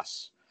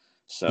class.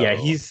 So yeah,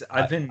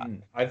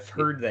 I've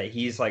heard that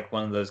he's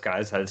one of those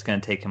guys that it's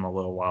going to take him a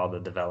little while to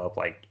develop.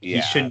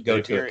 He shouldn't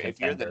go to a contender. If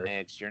you're the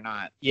Knicks, you're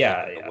not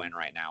to win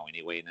right now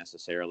anyway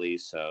necessarily.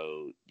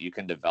 So you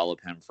can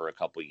develop him for a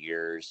couple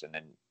years, and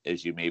then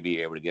as you may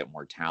be able to get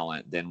more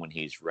talent, then when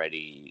he's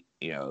ready,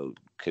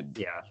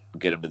 could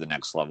get him to the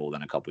next level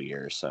in a couple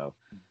years. So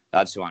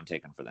That's who I'm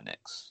taking for the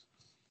Knicks.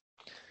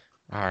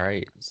 All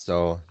right,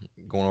 so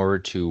going over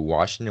to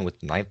Washington with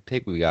the 9th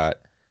pick, we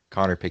got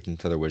Connor picking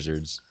for the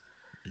Wizards.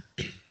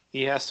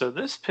 Yeah, so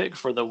this pick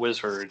for the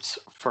Wizards,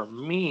 for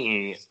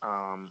me,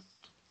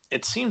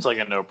 it seems like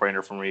a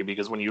no-brainer for me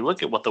because when you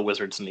look at what the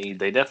Wizards need,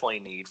 they definitely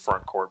need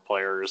front court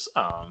players.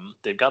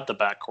 They've got the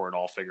backcourt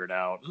all figured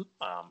out.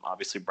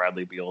 Obviously,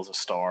 Bradley Beal is a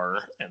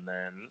star, and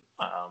then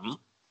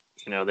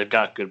they've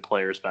got good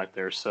players back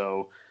there.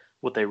 So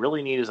what they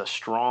really need is a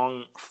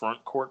strong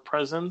front court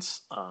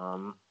presence.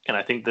 And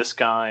I think this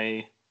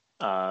guy,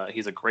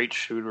 he's a great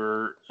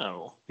shooter.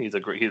 He's a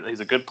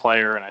good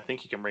player, and I think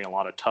he can bring a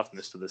lot of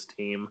toughness to this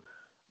team.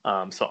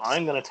 So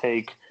I'm going to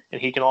take,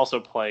 and he can also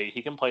play.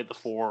 He can play the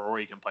 4 or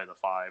he can play the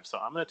 5. So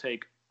I'm going to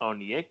take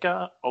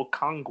Onyeka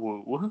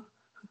Okongwu.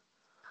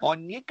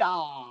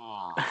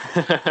 Onyeka.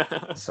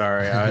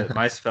 Sorry,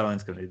 my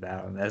spelling's gonna be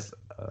bad on this.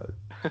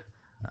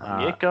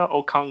 Onyeka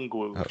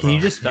Okongwu. Can you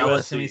just spell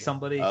it to me,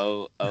 somebody?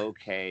 OKONGWU.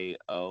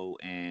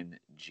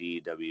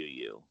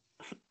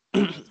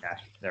 Okay,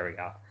 there we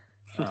go.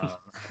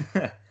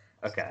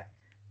 Okay.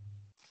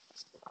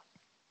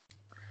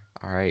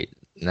 All right,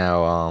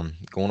 now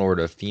going over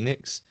to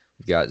Phoenix,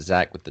 we got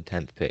Zach with the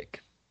 10th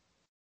pick.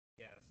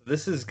 Yeah, so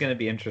this is going to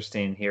be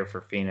interesting here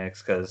for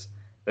Phoenix because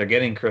they're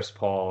getting Chris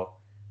Paul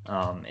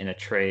in a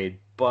trade,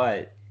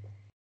 but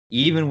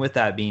even with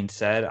that being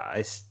said,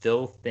 I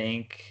still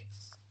think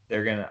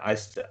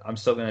I'm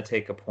still gonna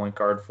take a point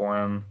guard for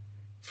him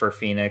for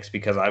Phoenix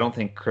because I don't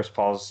think Chris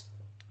Paul's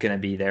gonna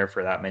be there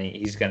for that many.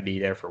 He's gonna be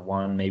there for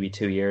 1, maybe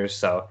 2 years.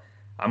 So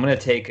I'm gonna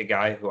take a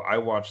guy who I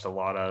watched a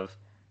lot of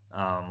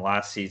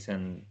last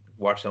season,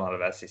 watching a lot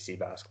of SEC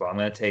basketball. I'm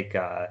gonna take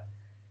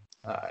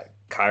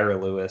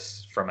Kyra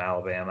Lewis from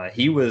Alabama.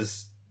 He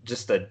was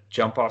just a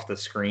jump off the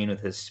screen with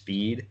his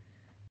speed.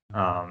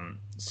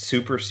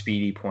 Super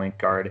speedy point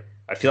guard.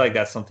 I feel like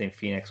that's something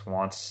Phoenix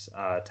wants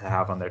to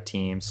have on their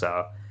team.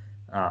 So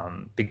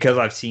because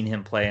I've seen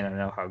him play and I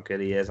know how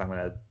good he is, I'm going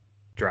to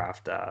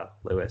draft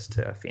Lewis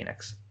to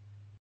Phoenix.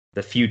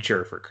 The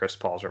future for Chris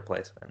Paul's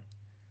replacement.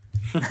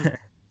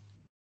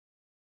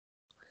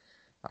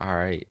 All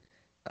right.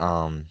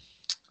 On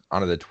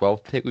to the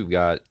 12th pick, we've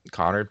got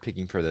Connor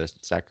picking for the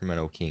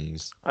Sacramento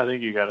Kings. I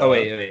think you got. Oh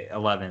wait,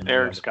 11.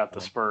 Eric's got the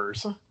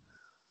Spurs.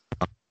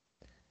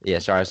 Yeah,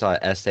 sorry, I saw an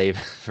essay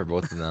for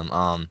both of them.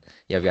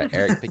 Yeah, I've got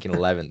Eric picking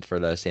 11th for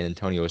the San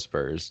Antonio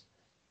Spurs.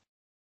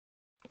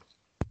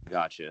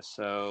 Gotcha.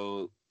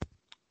 So,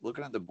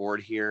 looking at the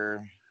board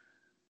here,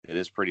 it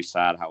is pretty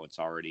sad how it's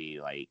already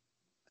like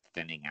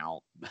thinning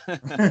out.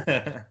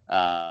 But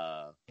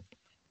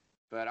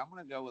I'm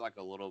going to go with like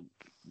a little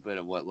bit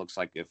of what looks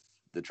like if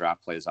the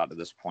draft plays out to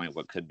this point,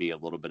 what could be a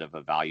little bit of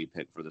a value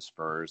pick for the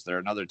Spurs. They're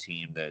another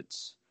team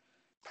that's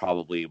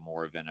probably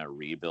more of in a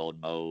rebuild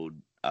mode.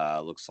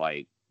 Looks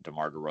like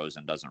DeMar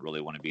DeRozan doesn't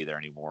really want to be there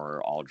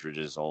anymore. Aldridge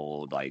is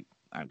old.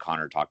 And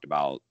Connor talked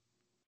about,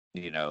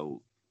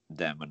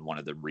 them in one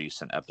of the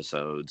recent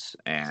episodes.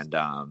 And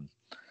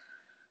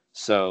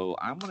so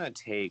I'm going to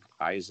take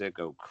Isaac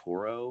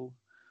Okoro.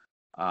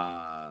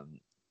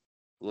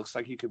 Looks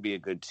like he could be a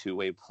good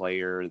two-way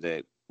player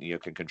that,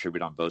 can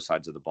contribute on both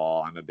sides of the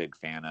ball. I'm a big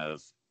fan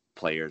of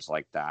players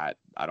like that.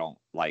 I don't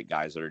like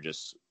guys that are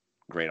just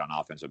great on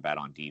offense but bad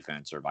on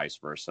defense or vice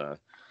versa.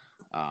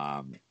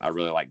 I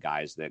really like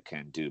guys that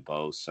can do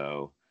both.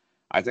 So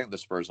I think the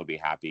Spurs will be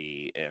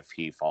happy if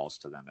he falls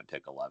to them at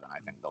pick 11. I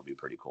think they'll be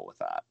pretty cool with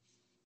that.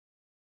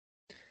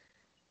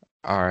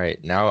 All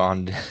right,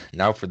 now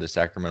for the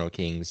Sacramento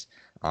Kings,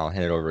 I'll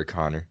hand it over to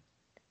Connor.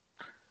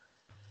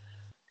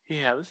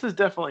 Yeah, this is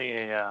definitely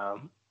a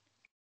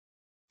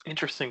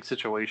interesting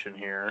situation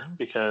here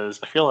because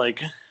I feel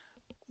like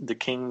the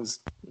Kings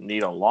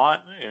need a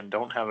lot and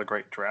don't have a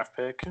great draft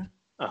pick.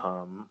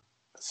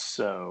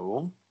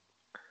 So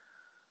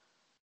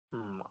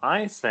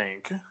I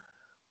think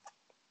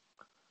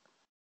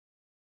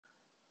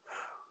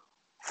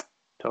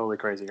totally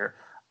crazy here.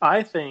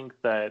 I think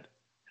that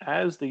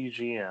as the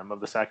GM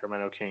of the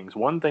Sacramento Kings,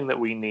 one thing that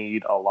we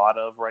need a lot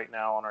of right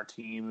now on our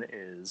team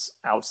is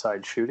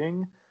outside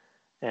shooting.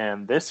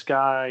 And this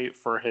guy,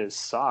 for his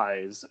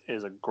size,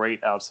 is a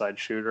great outside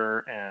shooter,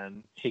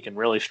 and he can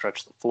really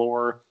stretch the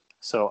floor.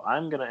 So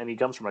and he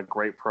comes from a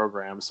great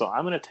program. So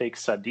I'm going to take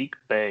Saddiq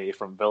Bey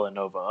from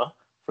Villanova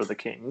for the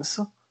Kings.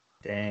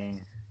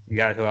 Dang. You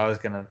got who I was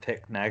going to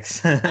pick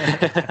next.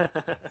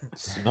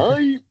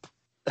 Snipe!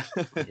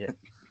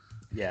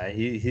 Yeah,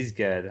 he's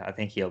good. I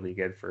think he'll be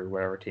good for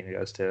whatever team he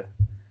goes to.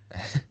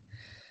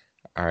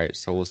 All right,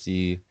 so we'll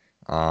see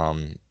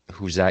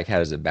who Zach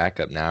has as a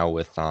backup now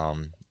with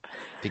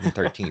picking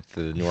 13th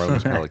for the New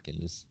Orleans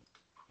Pelicans.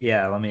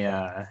 Yeah, let me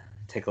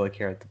take a look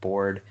here at the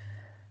board.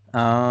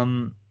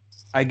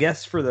 I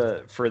guess for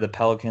the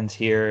Pelicans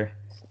here,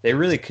 they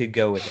really could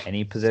go with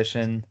any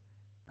position,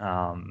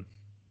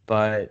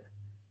 but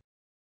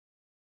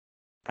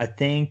I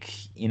think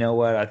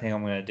what I think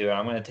I'm going to do.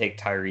 I'm going to take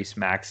Tyrese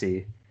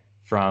Maxey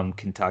from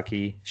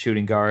Kentucky,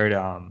 shooting guard.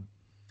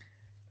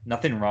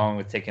 Nothing wrong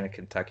with taking a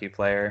Kentucky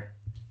player.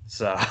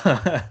 So,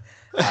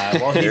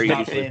 well, they're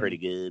usually pretty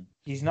good.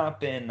 He's not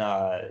been.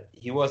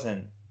 He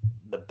wasn't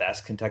the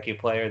best Kentucky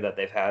player that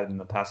they've had in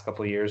the past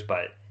couple of years,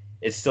 but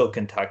it's still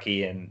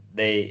Kentucky, and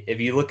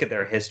if you look at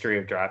their history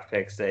of draft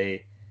picks,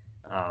 they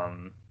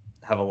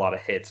have a lot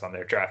of hits on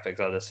their draft picks.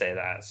 I'll just say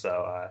that.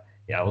 So,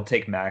 yeah, we'll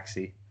take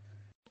Maxey.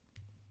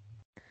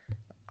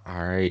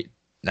 All right,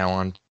 now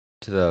on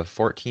to the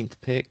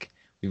 14th pick.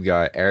 We've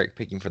got Eric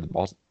picking for the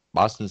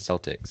Boston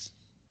Celtics.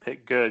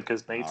 Pick good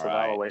because Nate's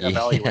Right.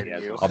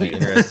 evaluating you. I'll be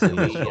interested in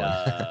this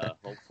one.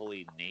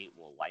 Hopefully Nate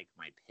will like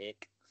my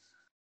pick.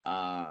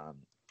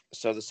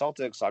 So the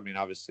Celtics, I mean,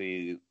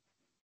 obviously,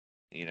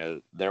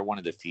 they're one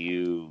of the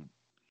few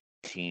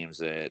teams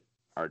that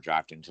are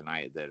drafting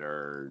tonight that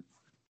are,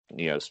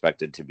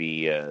 expected to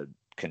be a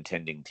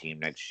contending team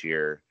next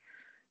year.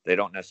 They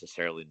don't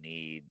necessarily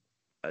need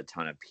a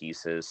ton of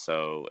pieces.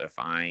 So if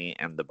I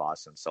am the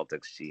Boston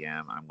Celtics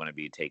GM, I'm going to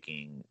be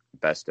taking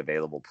best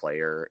available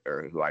player,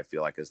 or who I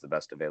feel like is the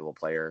best available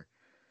player.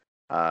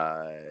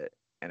 And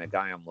a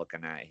guy I'm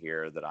looking at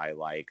here that I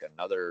like,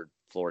 another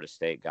Florida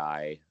State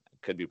guy,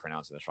 could be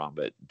pronouncing this wrong,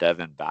 but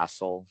Devin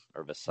Vassell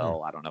or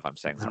Vassell. I don't know if I'm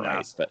saying that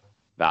right, but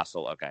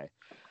Vassell. Okay.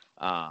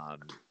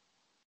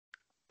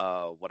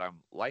 What I'm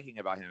liking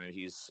about him,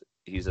 he's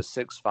a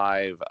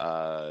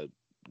 6'5"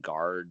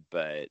 guard,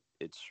 but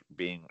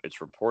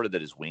it's reported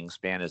that his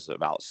wingspan is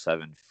about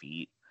 7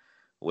 feet,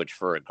 which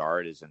for a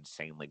guard is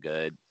insanely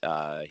good.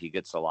 He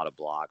gets a lot of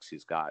blocks.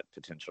 He's got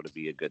potential to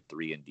be a good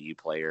 3-and-D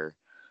player.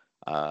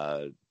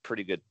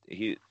 Pretty good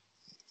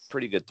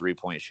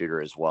 3-point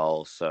shooter as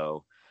well.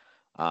 So,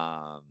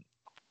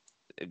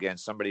 again,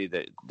 somebody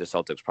that the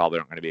Celtics probably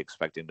aren't going to be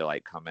expecting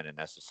to come in and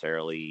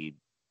necessarily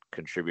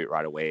contribute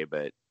right away,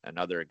 but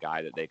another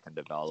guy that they can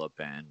develop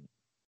and,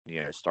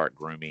 start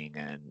grooming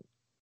and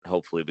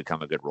hopefully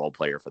become a good role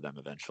player for them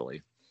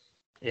eventually.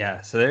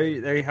 Yeah, so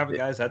there you have it,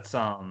 guys. That's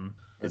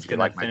Did you gonna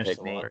like my finish pick,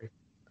 the Nate? lottery.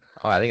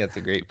 Oh, I think that's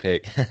a great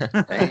pick.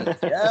 Thanks.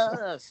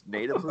 Yes,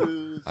 Nate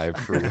approves. I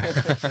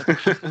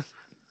approve.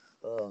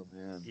 Oh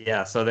man.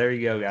 Yeah, so there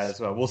you go, guys.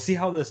 Well, we'll see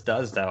how this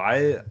does, though.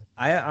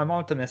 I'm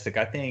optimistic.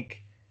 I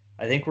think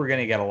we're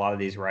gonna get a lot of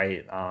these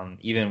right,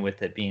 even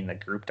with it being the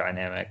group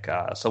dynamic.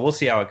 So we'll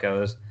see how it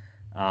goes.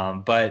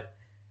 But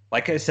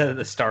like I said at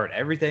the start,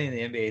 everything in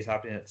the NBA is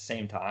happening at the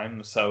same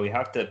time, so we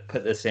have to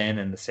put this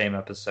in the same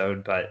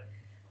episode. But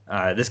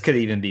this could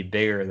even be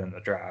bigger than the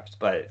draft.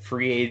 But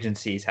free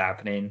agency is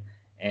happening,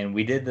 and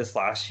we did this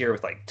last year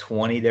with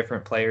 20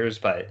 different players,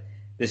 but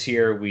this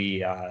year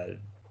we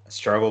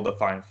struggled to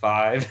find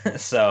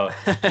 5. So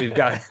we've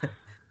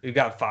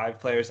got 5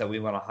 players that we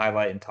want to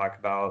highlight and talk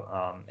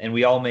about. And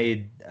we all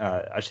made,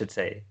 I should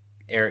say,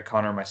 Eric,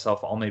 Connor, and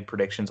myself all made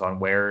predictions on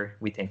where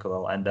we think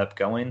they'll end up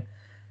going.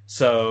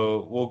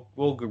 So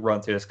we'll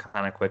run through this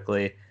kind of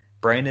quickly.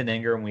 Brandon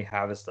Ingram we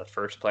have as the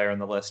first player on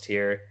the list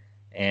here,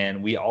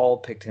 and we all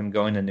picked him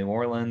going to New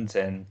Orleans.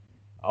 And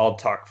I'll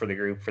talk for the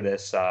group for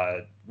this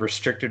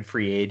restricted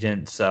free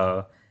agent.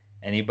 So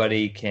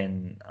anybody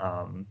can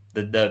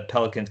the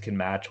Pelicans can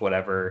match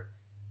whatever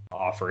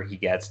offer he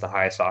gets, the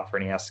highest offer,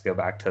 and he has to go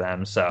back to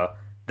them. So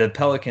the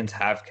Pelicans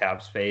have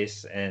cap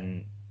space,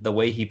 and the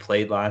way he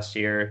played last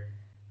year,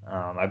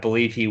 I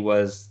believe he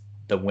was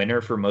the winner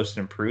for most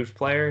improved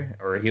player,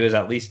 or he was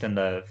at least in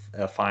the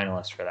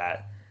finalist for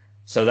that.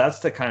 So that's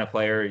the kind of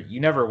player you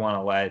never want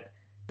to let.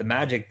 The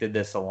Magic did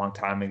this a long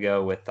time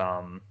ago with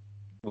JJ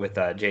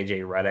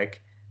Redick.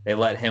 They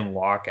let him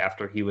walk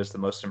after he was the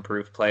most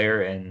improved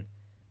player, and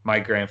my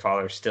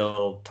grandfather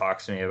still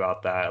talks to me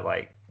about that.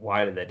 Like,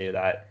 why did they do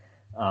that?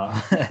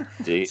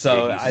 Did he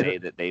say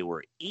that they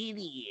were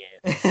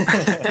idiots?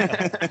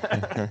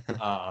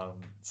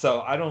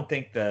 So I don't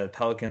think the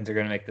Pelicans are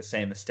going to make the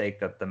same mistake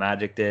that the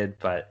Magic did,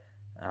 but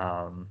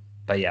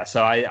yeah.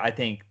 So I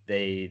think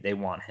they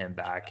want him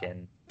back,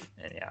 and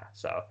yeah.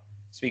 So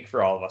speak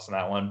for all of us on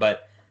that one.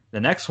 But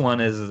the next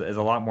one is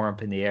a lot more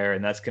up in the air,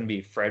 and that's going to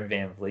be Fred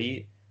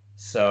VanVleet.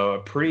 So a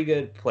pretty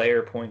good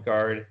player, point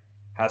guard,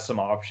 has some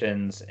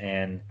options,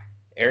 and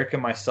Eric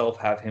and myself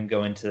have him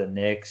go into the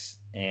Knicks,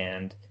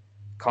 and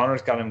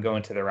Connor's got him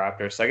going to the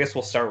Raptors. So I guess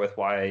we'll start with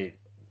why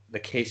the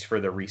case for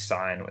the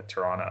re-sign with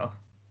Toronto.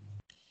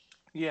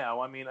 Yeah,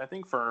 well, I mean, I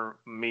think for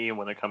me,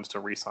 when it comes to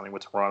re-signing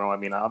with Toronto, I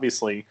mean,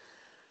 obviously,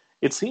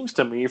 it seems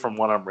to me from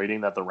what I'm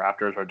reading that the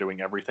Raptors are doing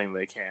everything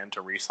they can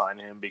to re-sign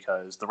him,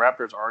 because the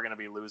Raptors are going to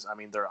be losing. I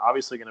mean, they're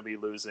obviously going to be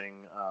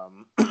losing.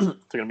 They're going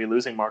to be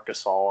losing Marc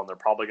Gasol, and they're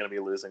probably going to be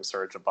losing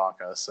Serge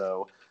Ibaka.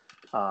 So,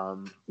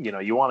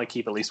 you want to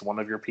keep at least one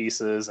of your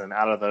pieces, and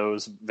out of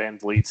those,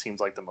 VanVleet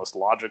seems like the most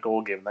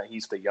logical, given that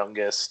he's the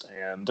youngest,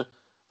 and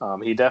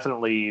he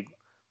definitely.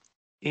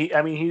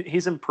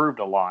 He's improved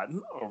a lot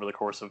over the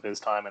course of his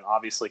time, and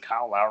obviously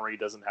Kyle Lowry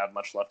doesn't have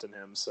much left in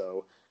him.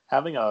 So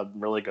having a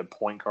really good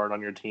point guard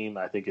on your team,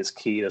 I think, is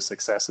key to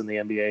success in the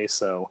NBA.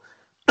 So,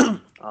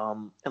 and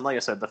like I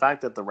said, the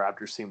fact that the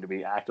Raptors seem to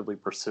be actively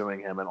pursuing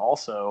him, and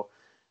also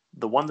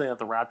the one thing that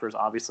the Raptors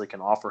obviously can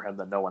offer him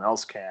that no one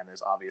else can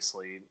is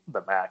obviously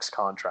the max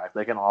contract.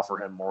 They can offer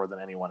him more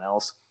than anyone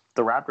else.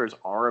 The Raptors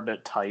are a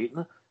bit tight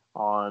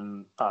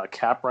on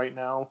cap right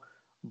now,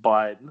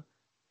 but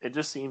it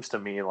just seems to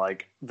me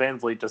like Van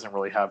Vliet doesn't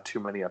really have too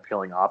many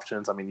appealing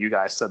options. I mean, you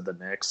guys said the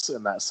Knicks,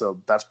 and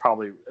that's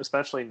probably,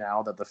 especially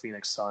now that the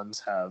Phoenix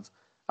Suns have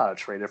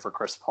traded for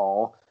Chris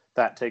Paul,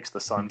 that takes the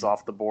Suns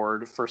off the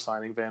board for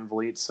signing Van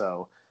Vliet.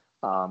 So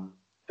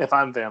if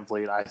I'm Van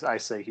Vliet, I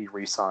say he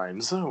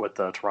re-signs with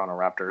the Toronto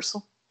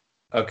Raptors.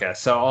 Okay,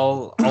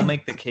 so I'll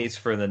make the case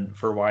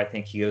for why I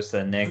think he goes to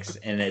the Knicks,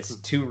 and it's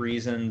two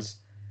reasons.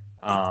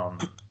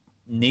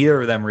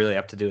 Neither of them really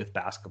have to do with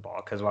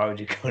basketball, because why would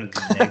you go to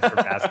the Knicks for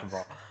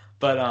basketball?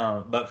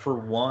 But for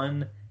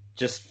one,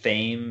 just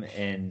fame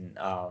and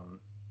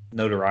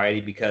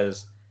notoriety,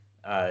 because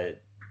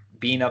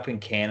being up in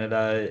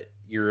Canada,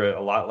 you're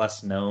a lot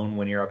less known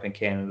when you're up in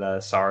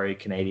Canada. Sorry,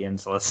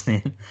 Canadians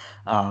listening.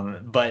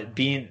 But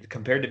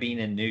compared to being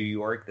in New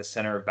York, the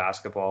center of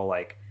basketball,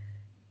 like,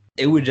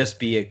 it would just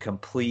be a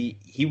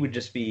complete. He would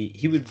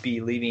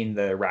be leaving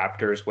the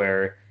Raptors,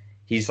 where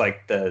he's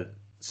like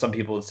some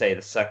people would say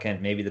the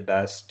second, maybe the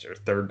best or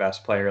third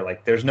best player.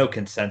 Like, there's no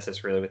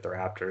consensus really with the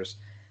Raptors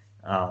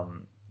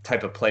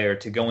type of player,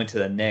 to go into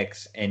the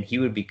Knicks, and he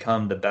would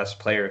become the best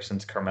player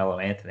since Carmelo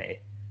Anthony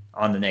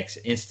on the Knicks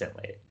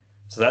instantly.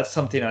 So that's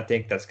something I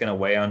think that's going to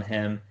weigh on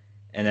him.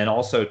 And then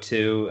also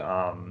too,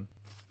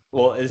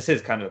 well, this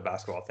is kind of a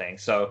basketball thing.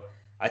 So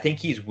I think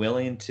he's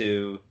willing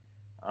to,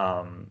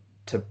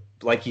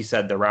 like you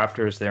said, the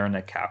Raptors, they're in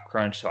a cap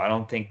crunch. So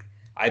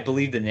I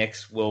believe the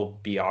Knicks will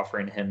be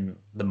offering him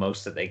the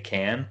most that they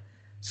can.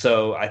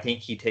 So I think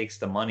he takes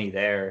the money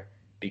there,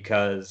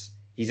 because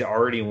he's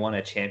already won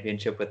a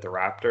championship with the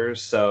Raptors.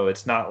 So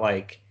it's not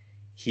like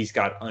he's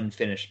got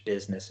unfinished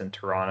business in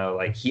Toronto.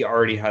 Like, he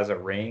already has a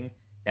ring.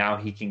 Now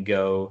he can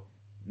go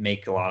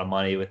make a lot of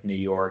money with New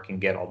York and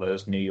get all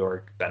those New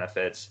York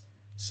benefits.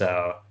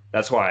 So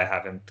that's why I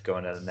have him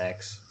going to the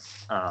Knicks.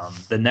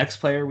 The next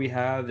player we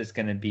have is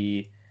going to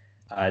be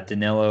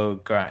Danilo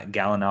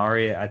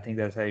Gallinari. I think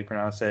that's how you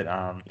pronounce it.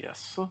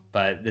 Yes.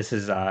 But this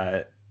is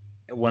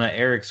one of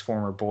Eric's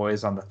former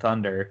boys on the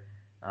Thunder.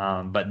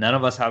 But none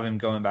of us have him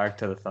going back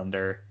to the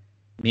Thunder.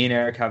 Me and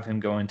Eric have him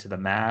going to the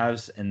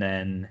Mavs, and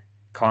then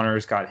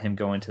Connor's got him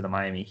going to the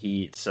Miami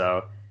Heat.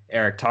 So,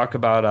 Eric, talk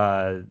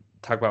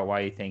about why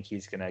you think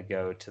he's going to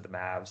go to the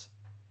Mavs.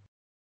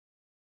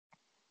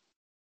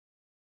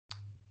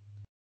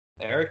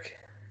 Eric?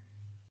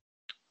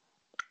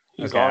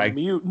 He's on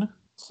mute.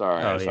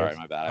 Sorry,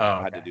 my bad.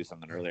 I had to do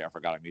something earlier. I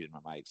forgot I muted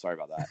my mic. Sorry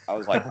about that. I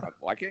was like,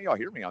 why can't y'all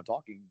hear me? I'm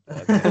talking.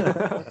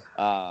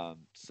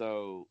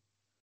 So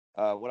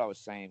what I was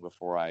saying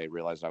before I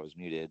realized I was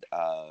muted,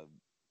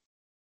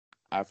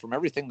 from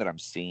everything that I'm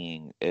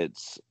seeing,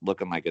 it's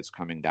looking like it's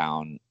coming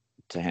down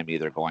to him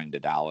either going to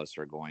Dallas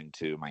or going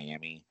to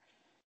Miami.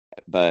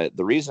 But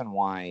the reason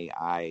why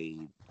I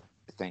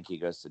think he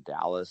goes to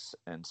Dallas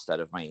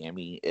instead of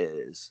Miami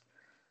is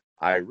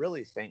I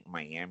really think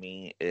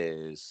Miami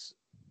is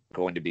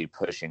going to be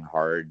pushing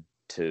hard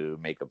to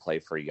make a play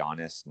for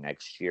Giannis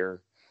next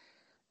year.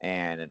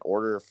 And in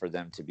order for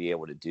them to be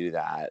able to do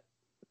that,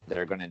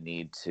 they're going to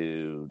need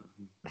to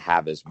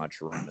have as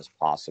much room as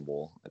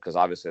possible, because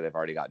obviously they've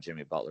already got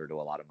Jimmy Butler to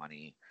a lot of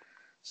money.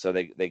 So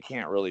they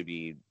can't really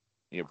be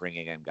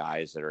bringing in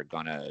guys that are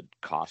going to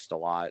cost a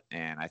lot.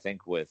 And I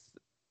think with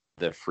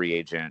the free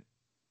agent,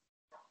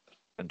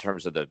 in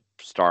terms of the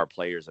star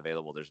players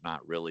available, there's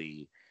not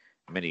really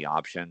many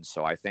options.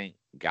 So I think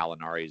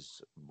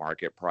Gallinari's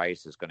market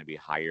price is going to be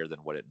higher than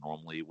what it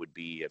normally would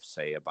be if,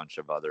 say, a bunch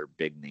of other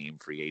big name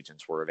free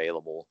agents were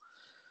available.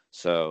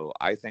 So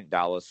I think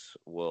Dallas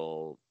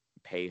will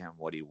pay him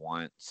what he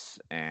wants,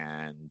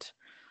 and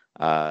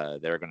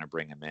they're going to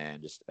bring him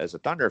in. Just as a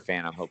Thunder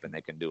fan, I'm hoping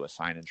they can do a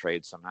sign and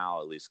trade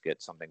somehow, at least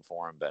get something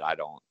for him, but I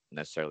don't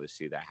necessarily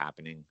see that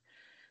happening.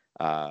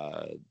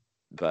 So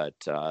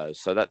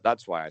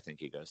that's why I think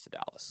he goes to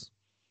Dallas.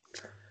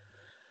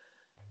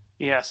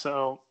 Yeah,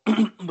 so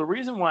the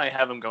reason why I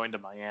have him going to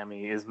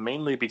Miami is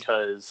mainly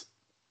because,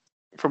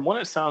 from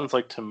what it sounds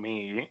like to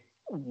me,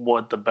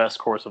 what the best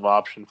course of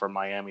option for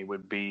Miami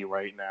would be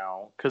right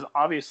now. Because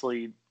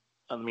obviously,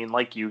 I mean,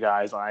 like you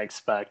guys, I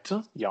expect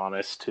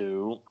Giannis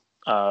to,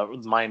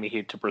 Miami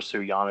Heat to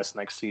pursue Giannis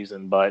next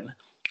season. But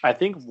I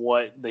think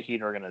what the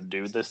Heat are going to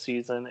do this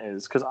season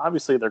is, because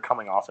obviously they're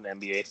coming off an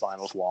NBA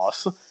Finals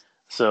loss.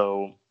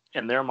 So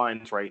in their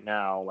minds right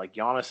now, like,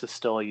 Giannis is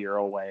still a year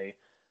away.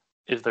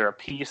 Is there a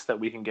piece that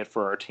we can get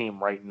for our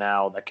team right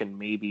now that can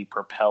maybe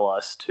propel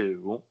us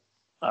to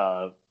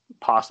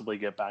possibly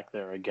get back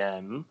there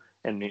again?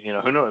 And,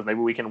 who knows? Maybe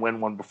we can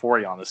win one before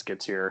Giannis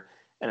gets here.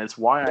 And it's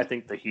why I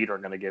think the Heat are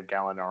going to give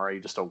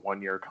Gallinari just a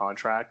one-year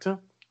contract.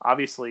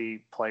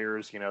 Obviously,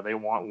 players, they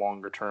want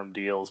longer-term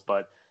deals,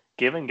 but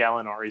given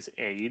Gallinari's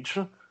age,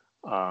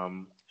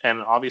 and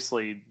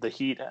obviously the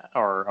Heat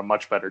are a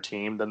much better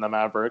team than the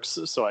Mavericks,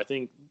 so I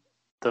think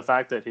the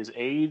fact that his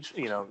age,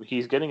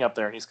 he's getting up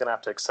there and he's going to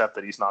have to accept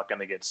that he's not going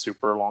to get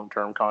super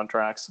long-term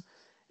contracts.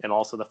 And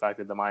also the fact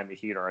that the Miami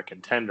Heat are a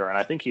contender. And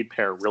I think he'd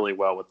pair really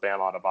well with Bam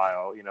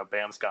Adebayo.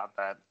 Bam's got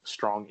that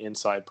strong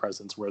inside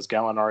presence, whereas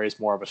Gallinari is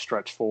more of a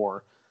stretch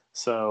four.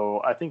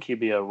 So I think he'd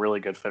be a really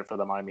good fit for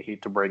the Miami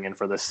Heat to bring in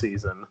for this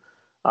season.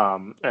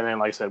 And then,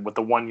 like I said, with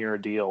the 1-year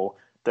deal,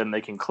 then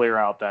they can clear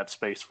out that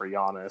space for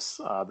Giannis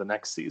the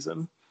next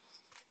season.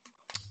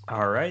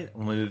 All right,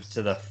 we'll move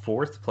to the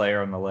fourth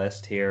player on the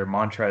list here,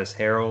 Montrezl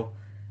Harrell,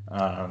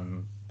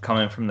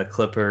 coming from the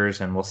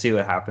Clippers, and we'll see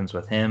what happens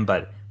with him.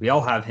 But we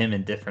all have him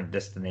in different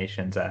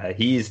destinations.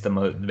 He's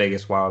the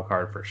biggest wild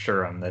card for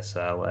sure on this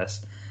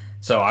list.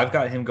 So I've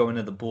got him going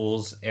to the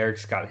Bulls.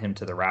 Eric's got him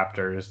to the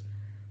Raptors.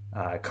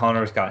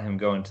 Connor's got him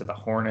going to the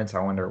Hornets. I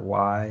wonder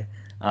why.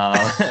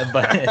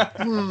 But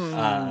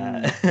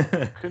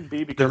Could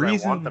be because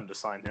I want them to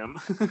sign him.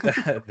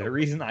 The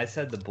reason I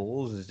said the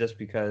Bulls is just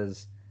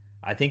because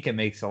I think it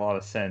makes a lot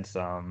of sense.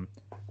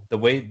 The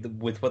way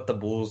with what the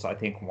Bulls I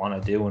think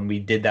want to do when we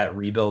did that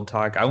rebuild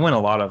talk, I went a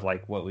lot of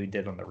like what we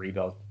did on the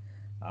rebuild,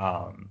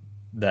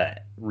 the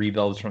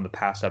rebuilds from the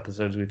past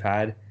episodes we've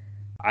had.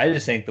 I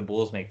just think the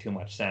Bulls make too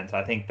much sense.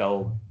 I think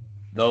they'll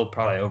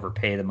probably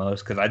overpay the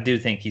most because I do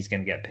think he's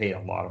going to get paid a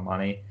lot of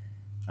money.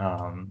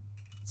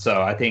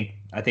 So I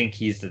think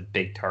he's the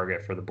big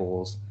target for the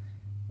Bulls.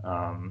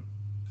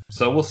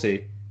 So we'll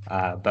see.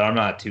 But I'm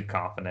not too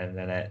confident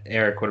in it.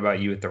 Eric, what about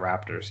you with the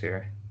Raptors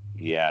here?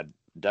 Yeah,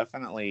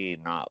 definitely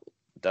not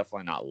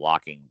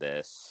locking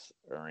this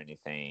or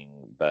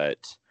anything,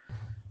 but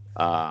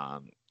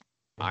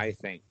I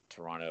think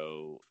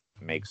Toronto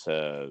makes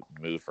a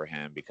move for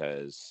him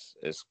because,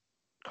 as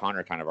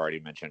Connor kind of already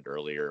mentioned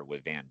earlier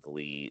with Van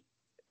Vliet,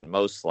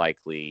 most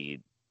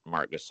likely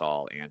Marc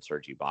Gasol and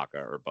Serge Ibaka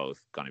are both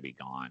going to be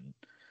gone.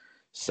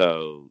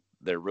 So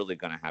they're really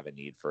going to have a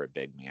need for a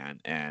big man.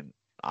 And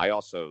I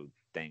also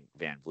think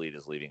Van Vliet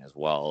is leaving as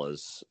well,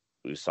 as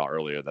we saw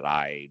earlier that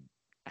I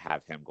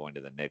have him going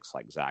to the Knicks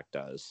like Zach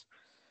does.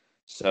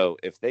 So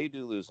if they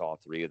do lose all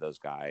three of those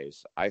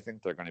guys, I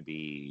think they're going to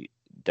be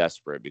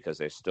desperate because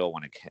they still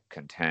want to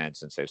contend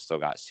since they've still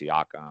got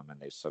Siakam and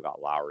they've still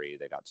got Lowry.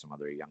 They got some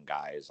other young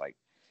guys like,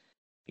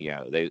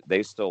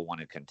 they still want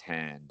to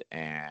contend.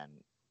 And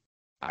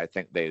I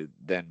think they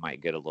then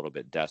might get a little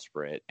bit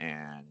desperate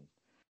and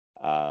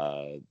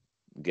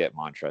get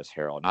Montrezl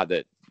Harrell. Not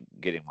that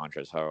getting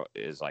Montrezl Harrell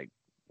is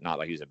not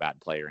like he's a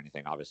bad player or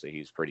anything. Obviously,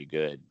 he's pretty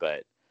good,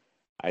 but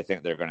I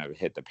think they're going to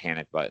hit the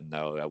panic button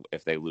though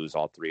if they lose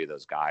all three of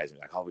those guys and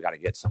be like, oh, we got to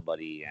get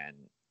somebody, and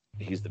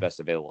he's the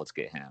best available. Let's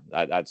get him.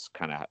 That's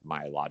kind of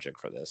my logic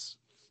for this.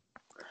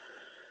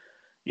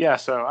 Yeah,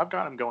 so I've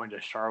got him going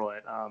to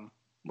Charlotte.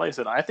 Like I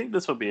said, I think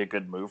this would be a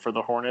good move for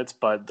the Hornets,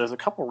 but there's a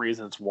couple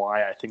reasons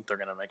why I think they're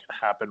going to make it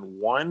happen.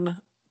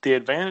 One, the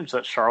advantage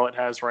that Charlotte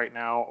has right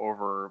now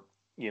over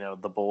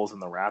the Bulls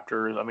and the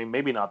Raptors. I mean,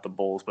 maybe not the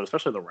Bulls, but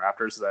especially the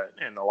Raptors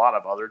and a lot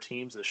of other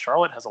teams is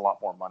Charlotte has a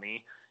lot more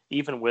money.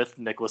 Even with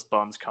Nicholas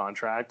Baum's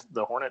contract,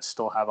 the Hornets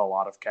still have a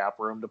lot of cap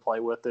room to play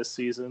with this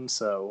season.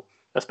 So,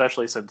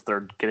 especially since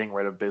they're getting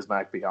rid of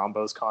Bismack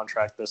Biyombo's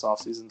contract this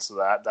offseason, so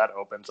that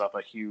opens up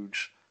a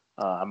huge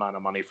amount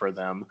of money for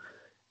them.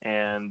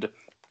 And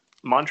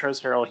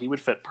Montrezl Harrell, he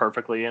would fit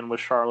perfectly in with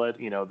Charlotte.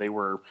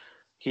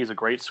 He's a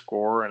great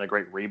scorer and a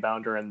great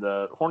rebounder, and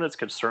the Hornets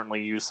could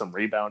certainly use some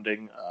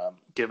rebounding,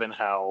 given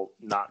how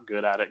not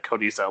good at it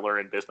Cody Zeller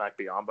and Bismack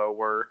Biyombo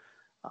were.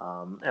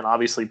 And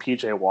obviously,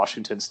 PJ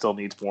Washington still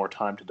needs more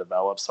time to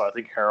develop, so I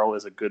think Harrell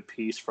is a good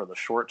piece for the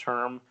short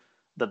term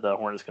that the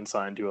Hornets can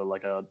sign to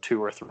a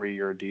 2 or 3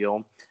 year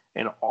deal.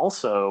 And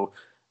also,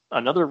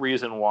 another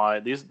reason why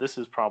this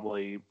is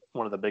probably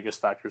one of the biggest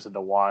factors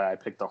into why I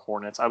picked the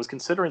Hornets. I was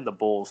considering the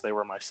Bulls; they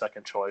were my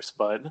second choice,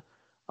 but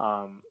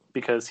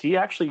because he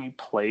actually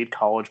played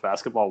college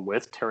basketball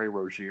with Terry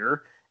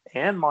Rozier,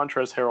 and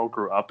Montrezl Harrell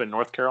grew up in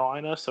North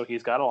Carolina, so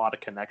he's got a lot of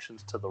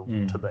connections to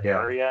the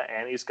area,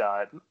 and he's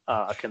got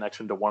a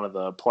connection to one of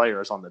the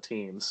players on the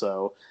team.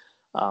 So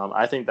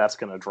I think that's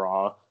going to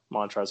draw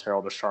Montrezl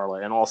Harrell to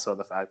Charlotte, and also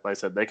the fact, like I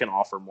said, they can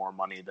offer more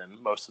money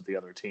than most of the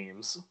other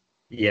teams.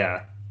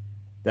 Yeah,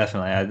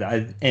 definitely.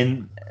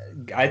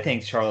 I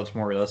think Charlotte's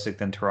more realistic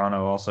than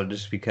Toronto, also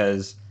just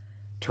because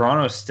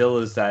Toronto still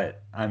is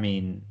that. I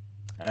mean.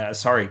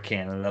 Sorry,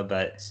 Canada,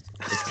 but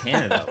it's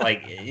Canada.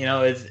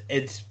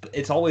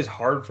 It's always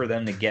hard for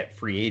them to get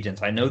free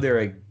agents. I know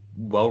they're a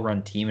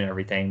well-run team and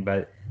everything,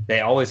 but they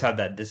always have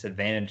that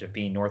disadvantage of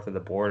being north of the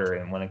border.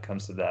 And when it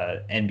comes to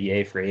the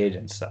NBA free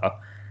agents, so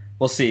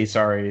we'll see.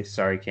 Sorry,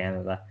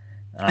 Canada.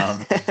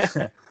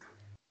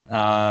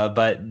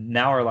 But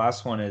now our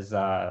last one is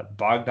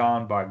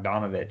Bogdan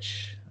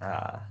Bogdanovic.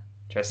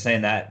 Try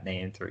saying that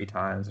name 3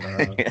 times.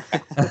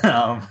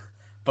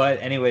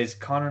 But anyways,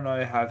 Connor and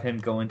I have him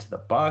going to the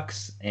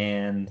Bucks,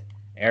 and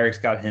Eric's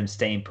got him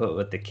staying put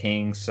with the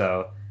Kings.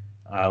 So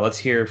let's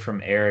hear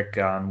from Eric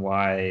on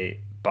why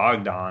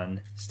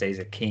Bogdan stays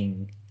a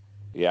King.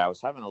 Yeah, I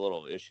was having a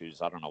little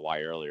issues. I don't know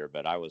why earlier,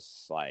 but I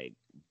was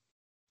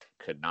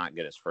could not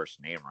get his first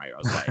name right. I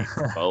was like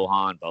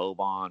Boban,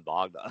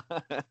 Bogdan.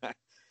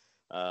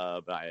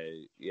 But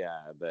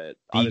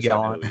obviously I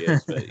know who he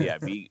is. But yeah,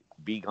 be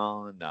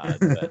gone.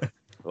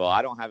 Well,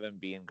 I don't have him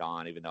being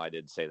gone, even though I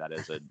did say that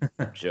as a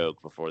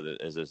joke before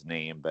as his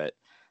name. But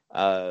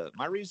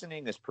My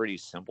reasoning is pretty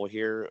simple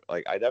here.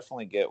 Like, I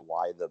definitely get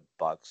why the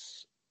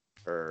Bucks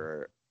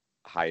are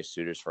high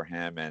suitors for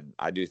him, and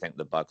I do think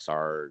the Bucks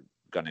are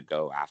going to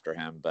go after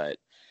him. But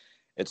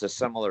it's a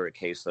similar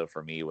case though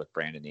for me with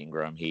Brandon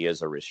Ingram. He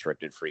is a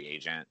restricted free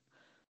agent,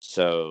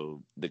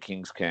 so the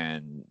Kings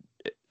can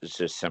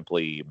just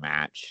simply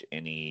match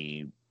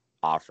any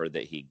offer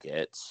that he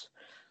gets.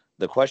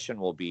 The question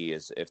will be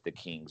is if the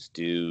Kings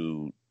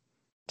do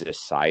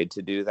decide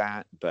to do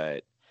that,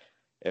 but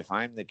if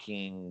I'm the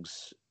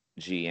Kings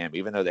GM,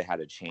 even though they had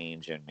a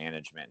change in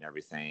management and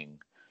everything,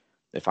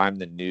 if I'm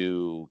the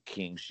new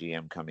Kings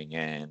GM coming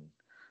in,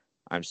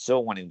 I'm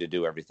still wanting to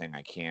do everything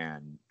I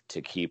can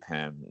to keep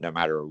him no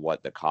matter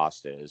what the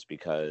cost is,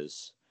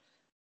 because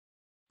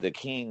the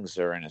Kings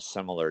are in a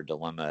similar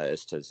dilemma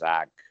as to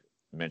Zach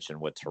mentioned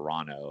with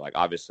Toronto. Like,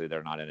 obviously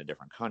they're not in a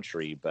different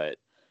country, but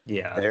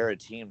Yeah. they're a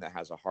team that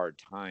has a hard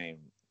time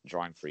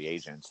drawing free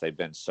agents. They've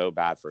been so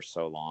bad for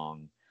so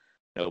long.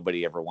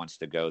 Nobody ever wants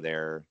to go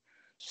there.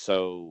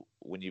 So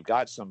when you've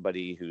got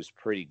somebody who's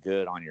pretty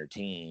good on your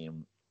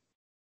team,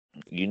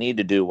 you need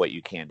to do what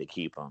you can to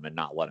keep them and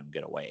not let them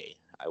get away.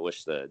 I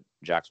wish the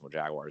Jacksonville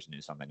Jaguars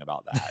knew something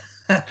about that.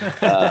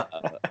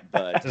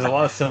 But there's a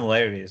lot of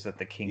similarities with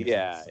the Kings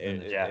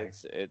and the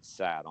Jags. It's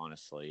sad,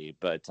 honestly.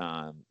 But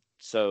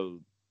so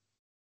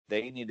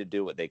they need to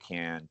do what they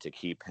can to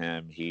keep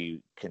him.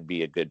 He can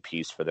be a good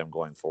piece for them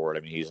going forward.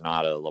 I mean, he's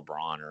not a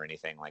LeBron or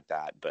anything like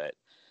that, but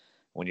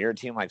when you're a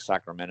team like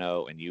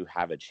Sacramento and you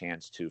have a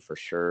chance to for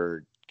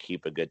sure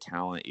keep a good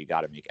talent, you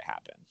got to make it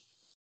happen.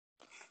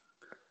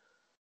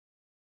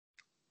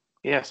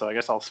 Yeah, so I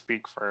guess I'll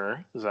speak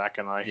for Zach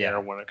and I here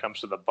when it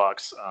comes to the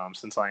Bucks,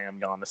 since I am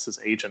Giannis's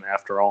agent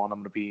after all, and I'm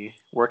going to be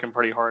working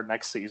pretty hard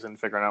next season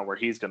figuring out where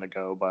he's going to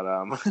go.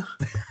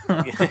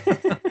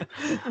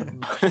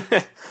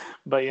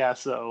 But yeah,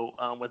 so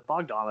with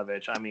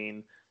Bogdanovich, I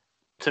mean,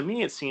 to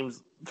me it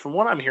seems from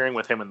what I'm hearing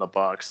with him in the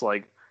Bucks,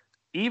 like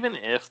even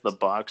if the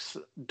Bucks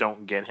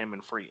don't get him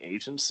in free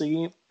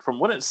agency, from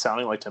what it's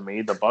sounding like to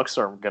me, the Bucks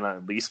are going to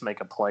at least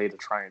make a play to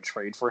try and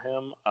trade for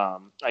him. I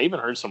even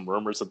heard some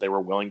rumors that they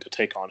were willing to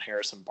take on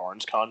Harrison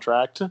Barnes'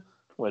 contract,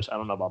 which I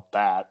don't know about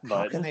that. But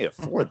how can they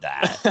afford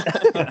that?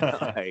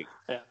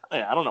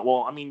 I don't know.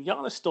 Well, I mean,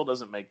 Giannis still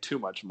doesn't make too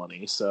much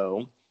money,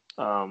 so.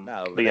 No,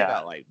 but they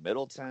got like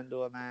Middleton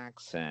to a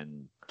max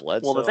and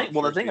Bledsoe. Well,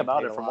 the thing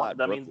about it, from what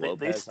I mean,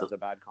 they still has a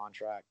bad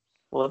contract.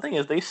 Well, the thing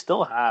is, they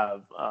still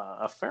have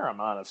a fair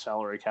amount of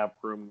salary cap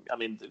room. I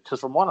mean, because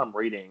from what I'm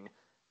reading,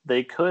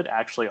 they could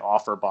actually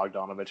offer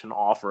Bogdanovich an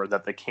offer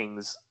that the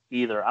Kings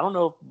either. I don't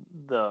know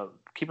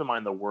keep in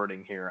mind the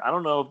wording here. I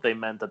don't know if they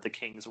meant that the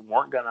Kings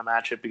weren't going to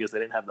match it because they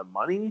didn't have the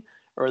money,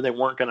 or they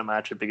weren't going to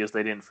match it because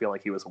they didn't feel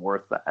like he was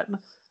worth that.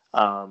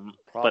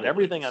 But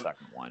everything the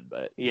second one,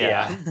 but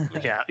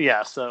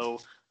yeah. So.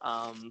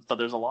 But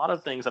there's a lot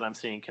of things that I'm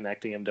seeing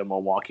connecting him to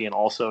Milwaukee, and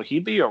also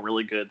he'd be a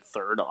really good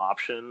third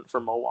option for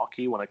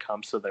Milwaukee when it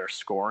comes to their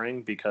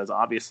scoring, because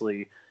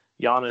obviously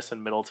Giannis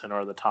and Middleton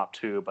are the top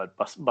two, but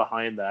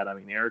behind that, I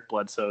mean, Eric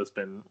Bledsoe has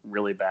been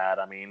really bad.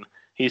 I mean,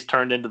 he's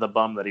turned into the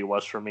bum that he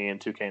was for me in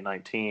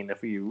 2K19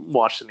 if you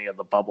watched any of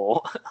the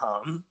bubble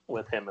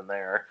with him in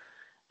there.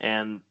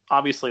 And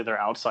obviously their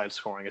outside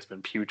scoring has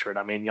been putrid.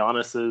 I mean,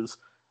 Giannis's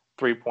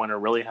three-pointer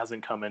really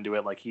hasn't come into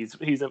it. Like he's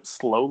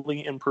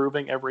slowly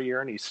improving every year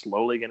and he's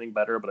slowly getting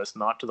better, but it's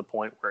not to the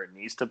point where it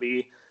needs to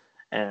be.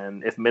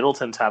 And if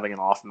Middleton's having an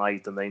off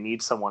night, then they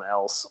need someone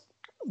else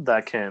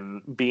that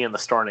can be in the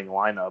starting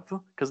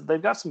lineup, because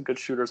they've got some good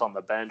shooters on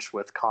the bench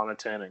with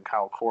Connaughton and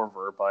Kyle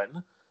Korver, but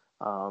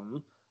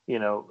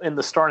in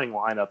the starting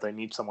lineup, they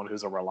need someone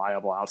who's a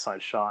reliable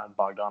outside shot, and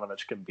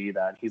Bogdanovich can be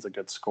that. He's a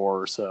good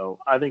scorer, so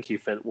I think he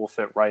will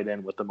fit right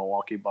in with the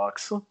Milwaukee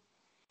Bucks.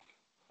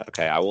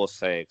 Okay, I will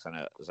say, because I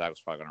know Zach's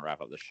probably going to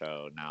wrap up the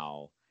show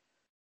now,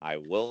 I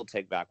will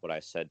take back what I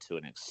said to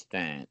an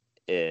extent.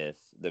 If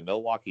the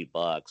Milwaukee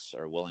Bucks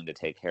are willing to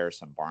take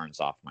Harrison Barnes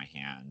off my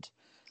hand,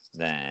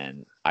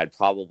 then I'd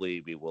probably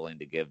be willing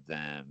to give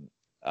them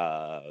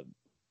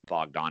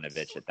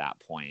Bogdanovich at that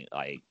point.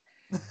 Like,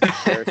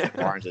 Harrison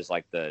Barnes is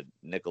like the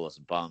Nicholas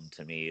Bum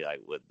to me, like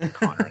with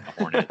Connor and the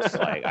Hornets.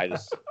 Like,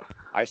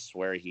 I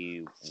swear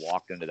he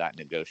walked into that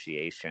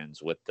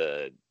negotiations with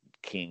the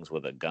Kings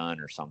with a gun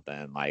or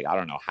something. Like, I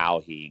don't know how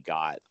he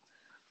got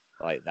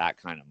like that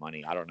kind of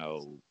money. I don't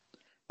know.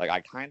 Like,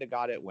 I kind of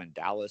got it when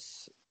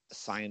Dallas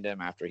signed him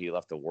after he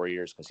left the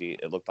Warriors, because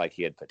it looked like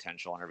he had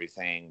potential and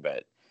everything.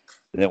 But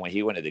then when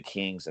he went to the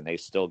Kings and they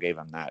still gave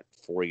him that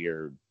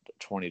 4-year,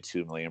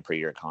 $22 million per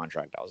year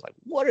contract, I was like,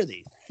 what are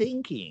they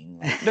thinking?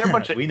 They're a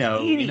bunch of we know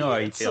how you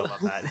idiots. feel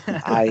about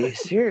that.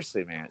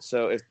 Seriously, man.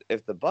 So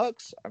if the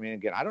Bucks, I mean,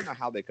 again, I don't know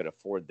how they could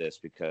afford this,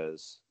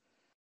 because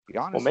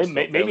Giannis, well,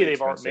 maybe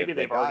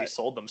they've already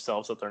sold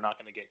themselves that they're not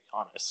going to get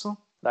Giannis.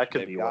 That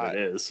could be what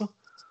it is.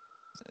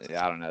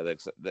 Yeah, I don't know.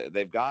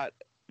 They've got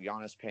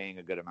Giannis paying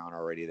a good amount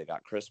already. They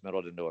got Chris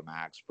Middleton to a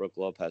max. Brook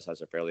Lopez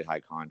has a fairly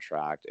high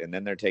contract, and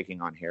then they're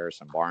taking on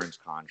Harrison Barnes'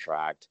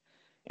 contract.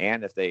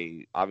 And if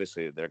they're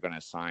going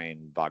to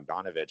sign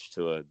Bogdanovich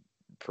to a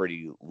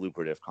pretty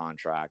lucrative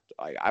contract.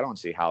 I don't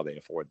see how they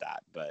afford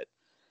that, but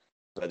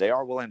they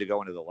are willing to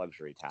go into the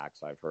luxury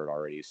tax, I've heard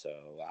already. So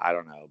I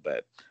don't know,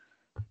 but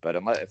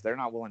if they're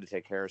not willing to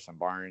take Harrison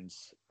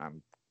Barnes,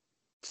 I'm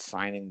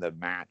signing the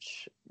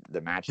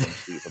matching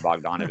sheet for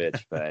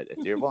Bogdanovich. But if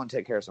you're willing to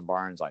take Harrison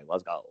Barnes, like,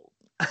 let's go.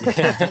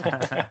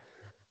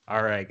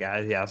 All right,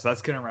 guys. Yeah, so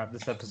that's going to wrap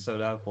this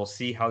episode up. We'll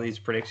see how these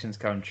predictions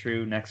come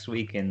true next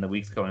week and the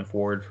weeks going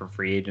forward for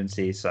free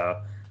agency.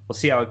 So we'll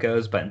see how it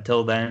goes. But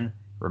until then,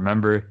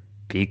 remember,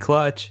 be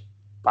clutch.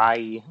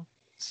 Bye.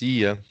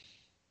 See ya.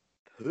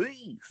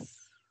 Peace.